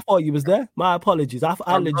bad. I thought you was there. My apologies. I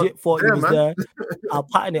legit thought you was there. I'll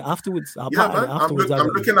pattern it afterwards. I'm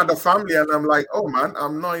looking at the family and I'm like, oh man,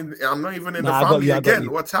 I'm not even in the family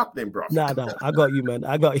again. What's happening, bro? Nah, I got you, man.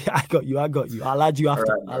 I got you. I'll add you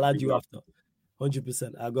after. Right, I'll add you after.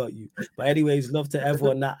 100%. I got you. But anyways, love to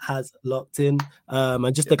everyone that has locked in.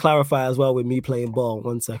 And just to clarify as well with me playing ball,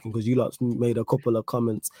 1 second, because you lot made a couple of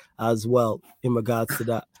comments as well in regards to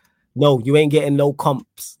that. No, you ain't getting no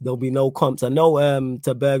comps. There'll be no comps. I know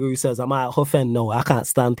to Berger who says, am I at Huff End? No, I can't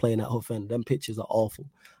stand playing at Huff End. Them pitches are awful.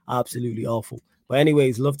 Absolutely awful. But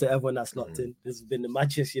anyways, love to everyone that's locked in. This has been the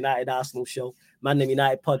Manchester United Arsenal show. Man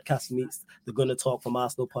United podcast meets the Gonna Talk from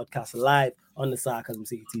Arsenal podcast live on the Sarcasm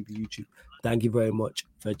City TV YouTube. Thank you very much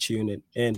for tuning in.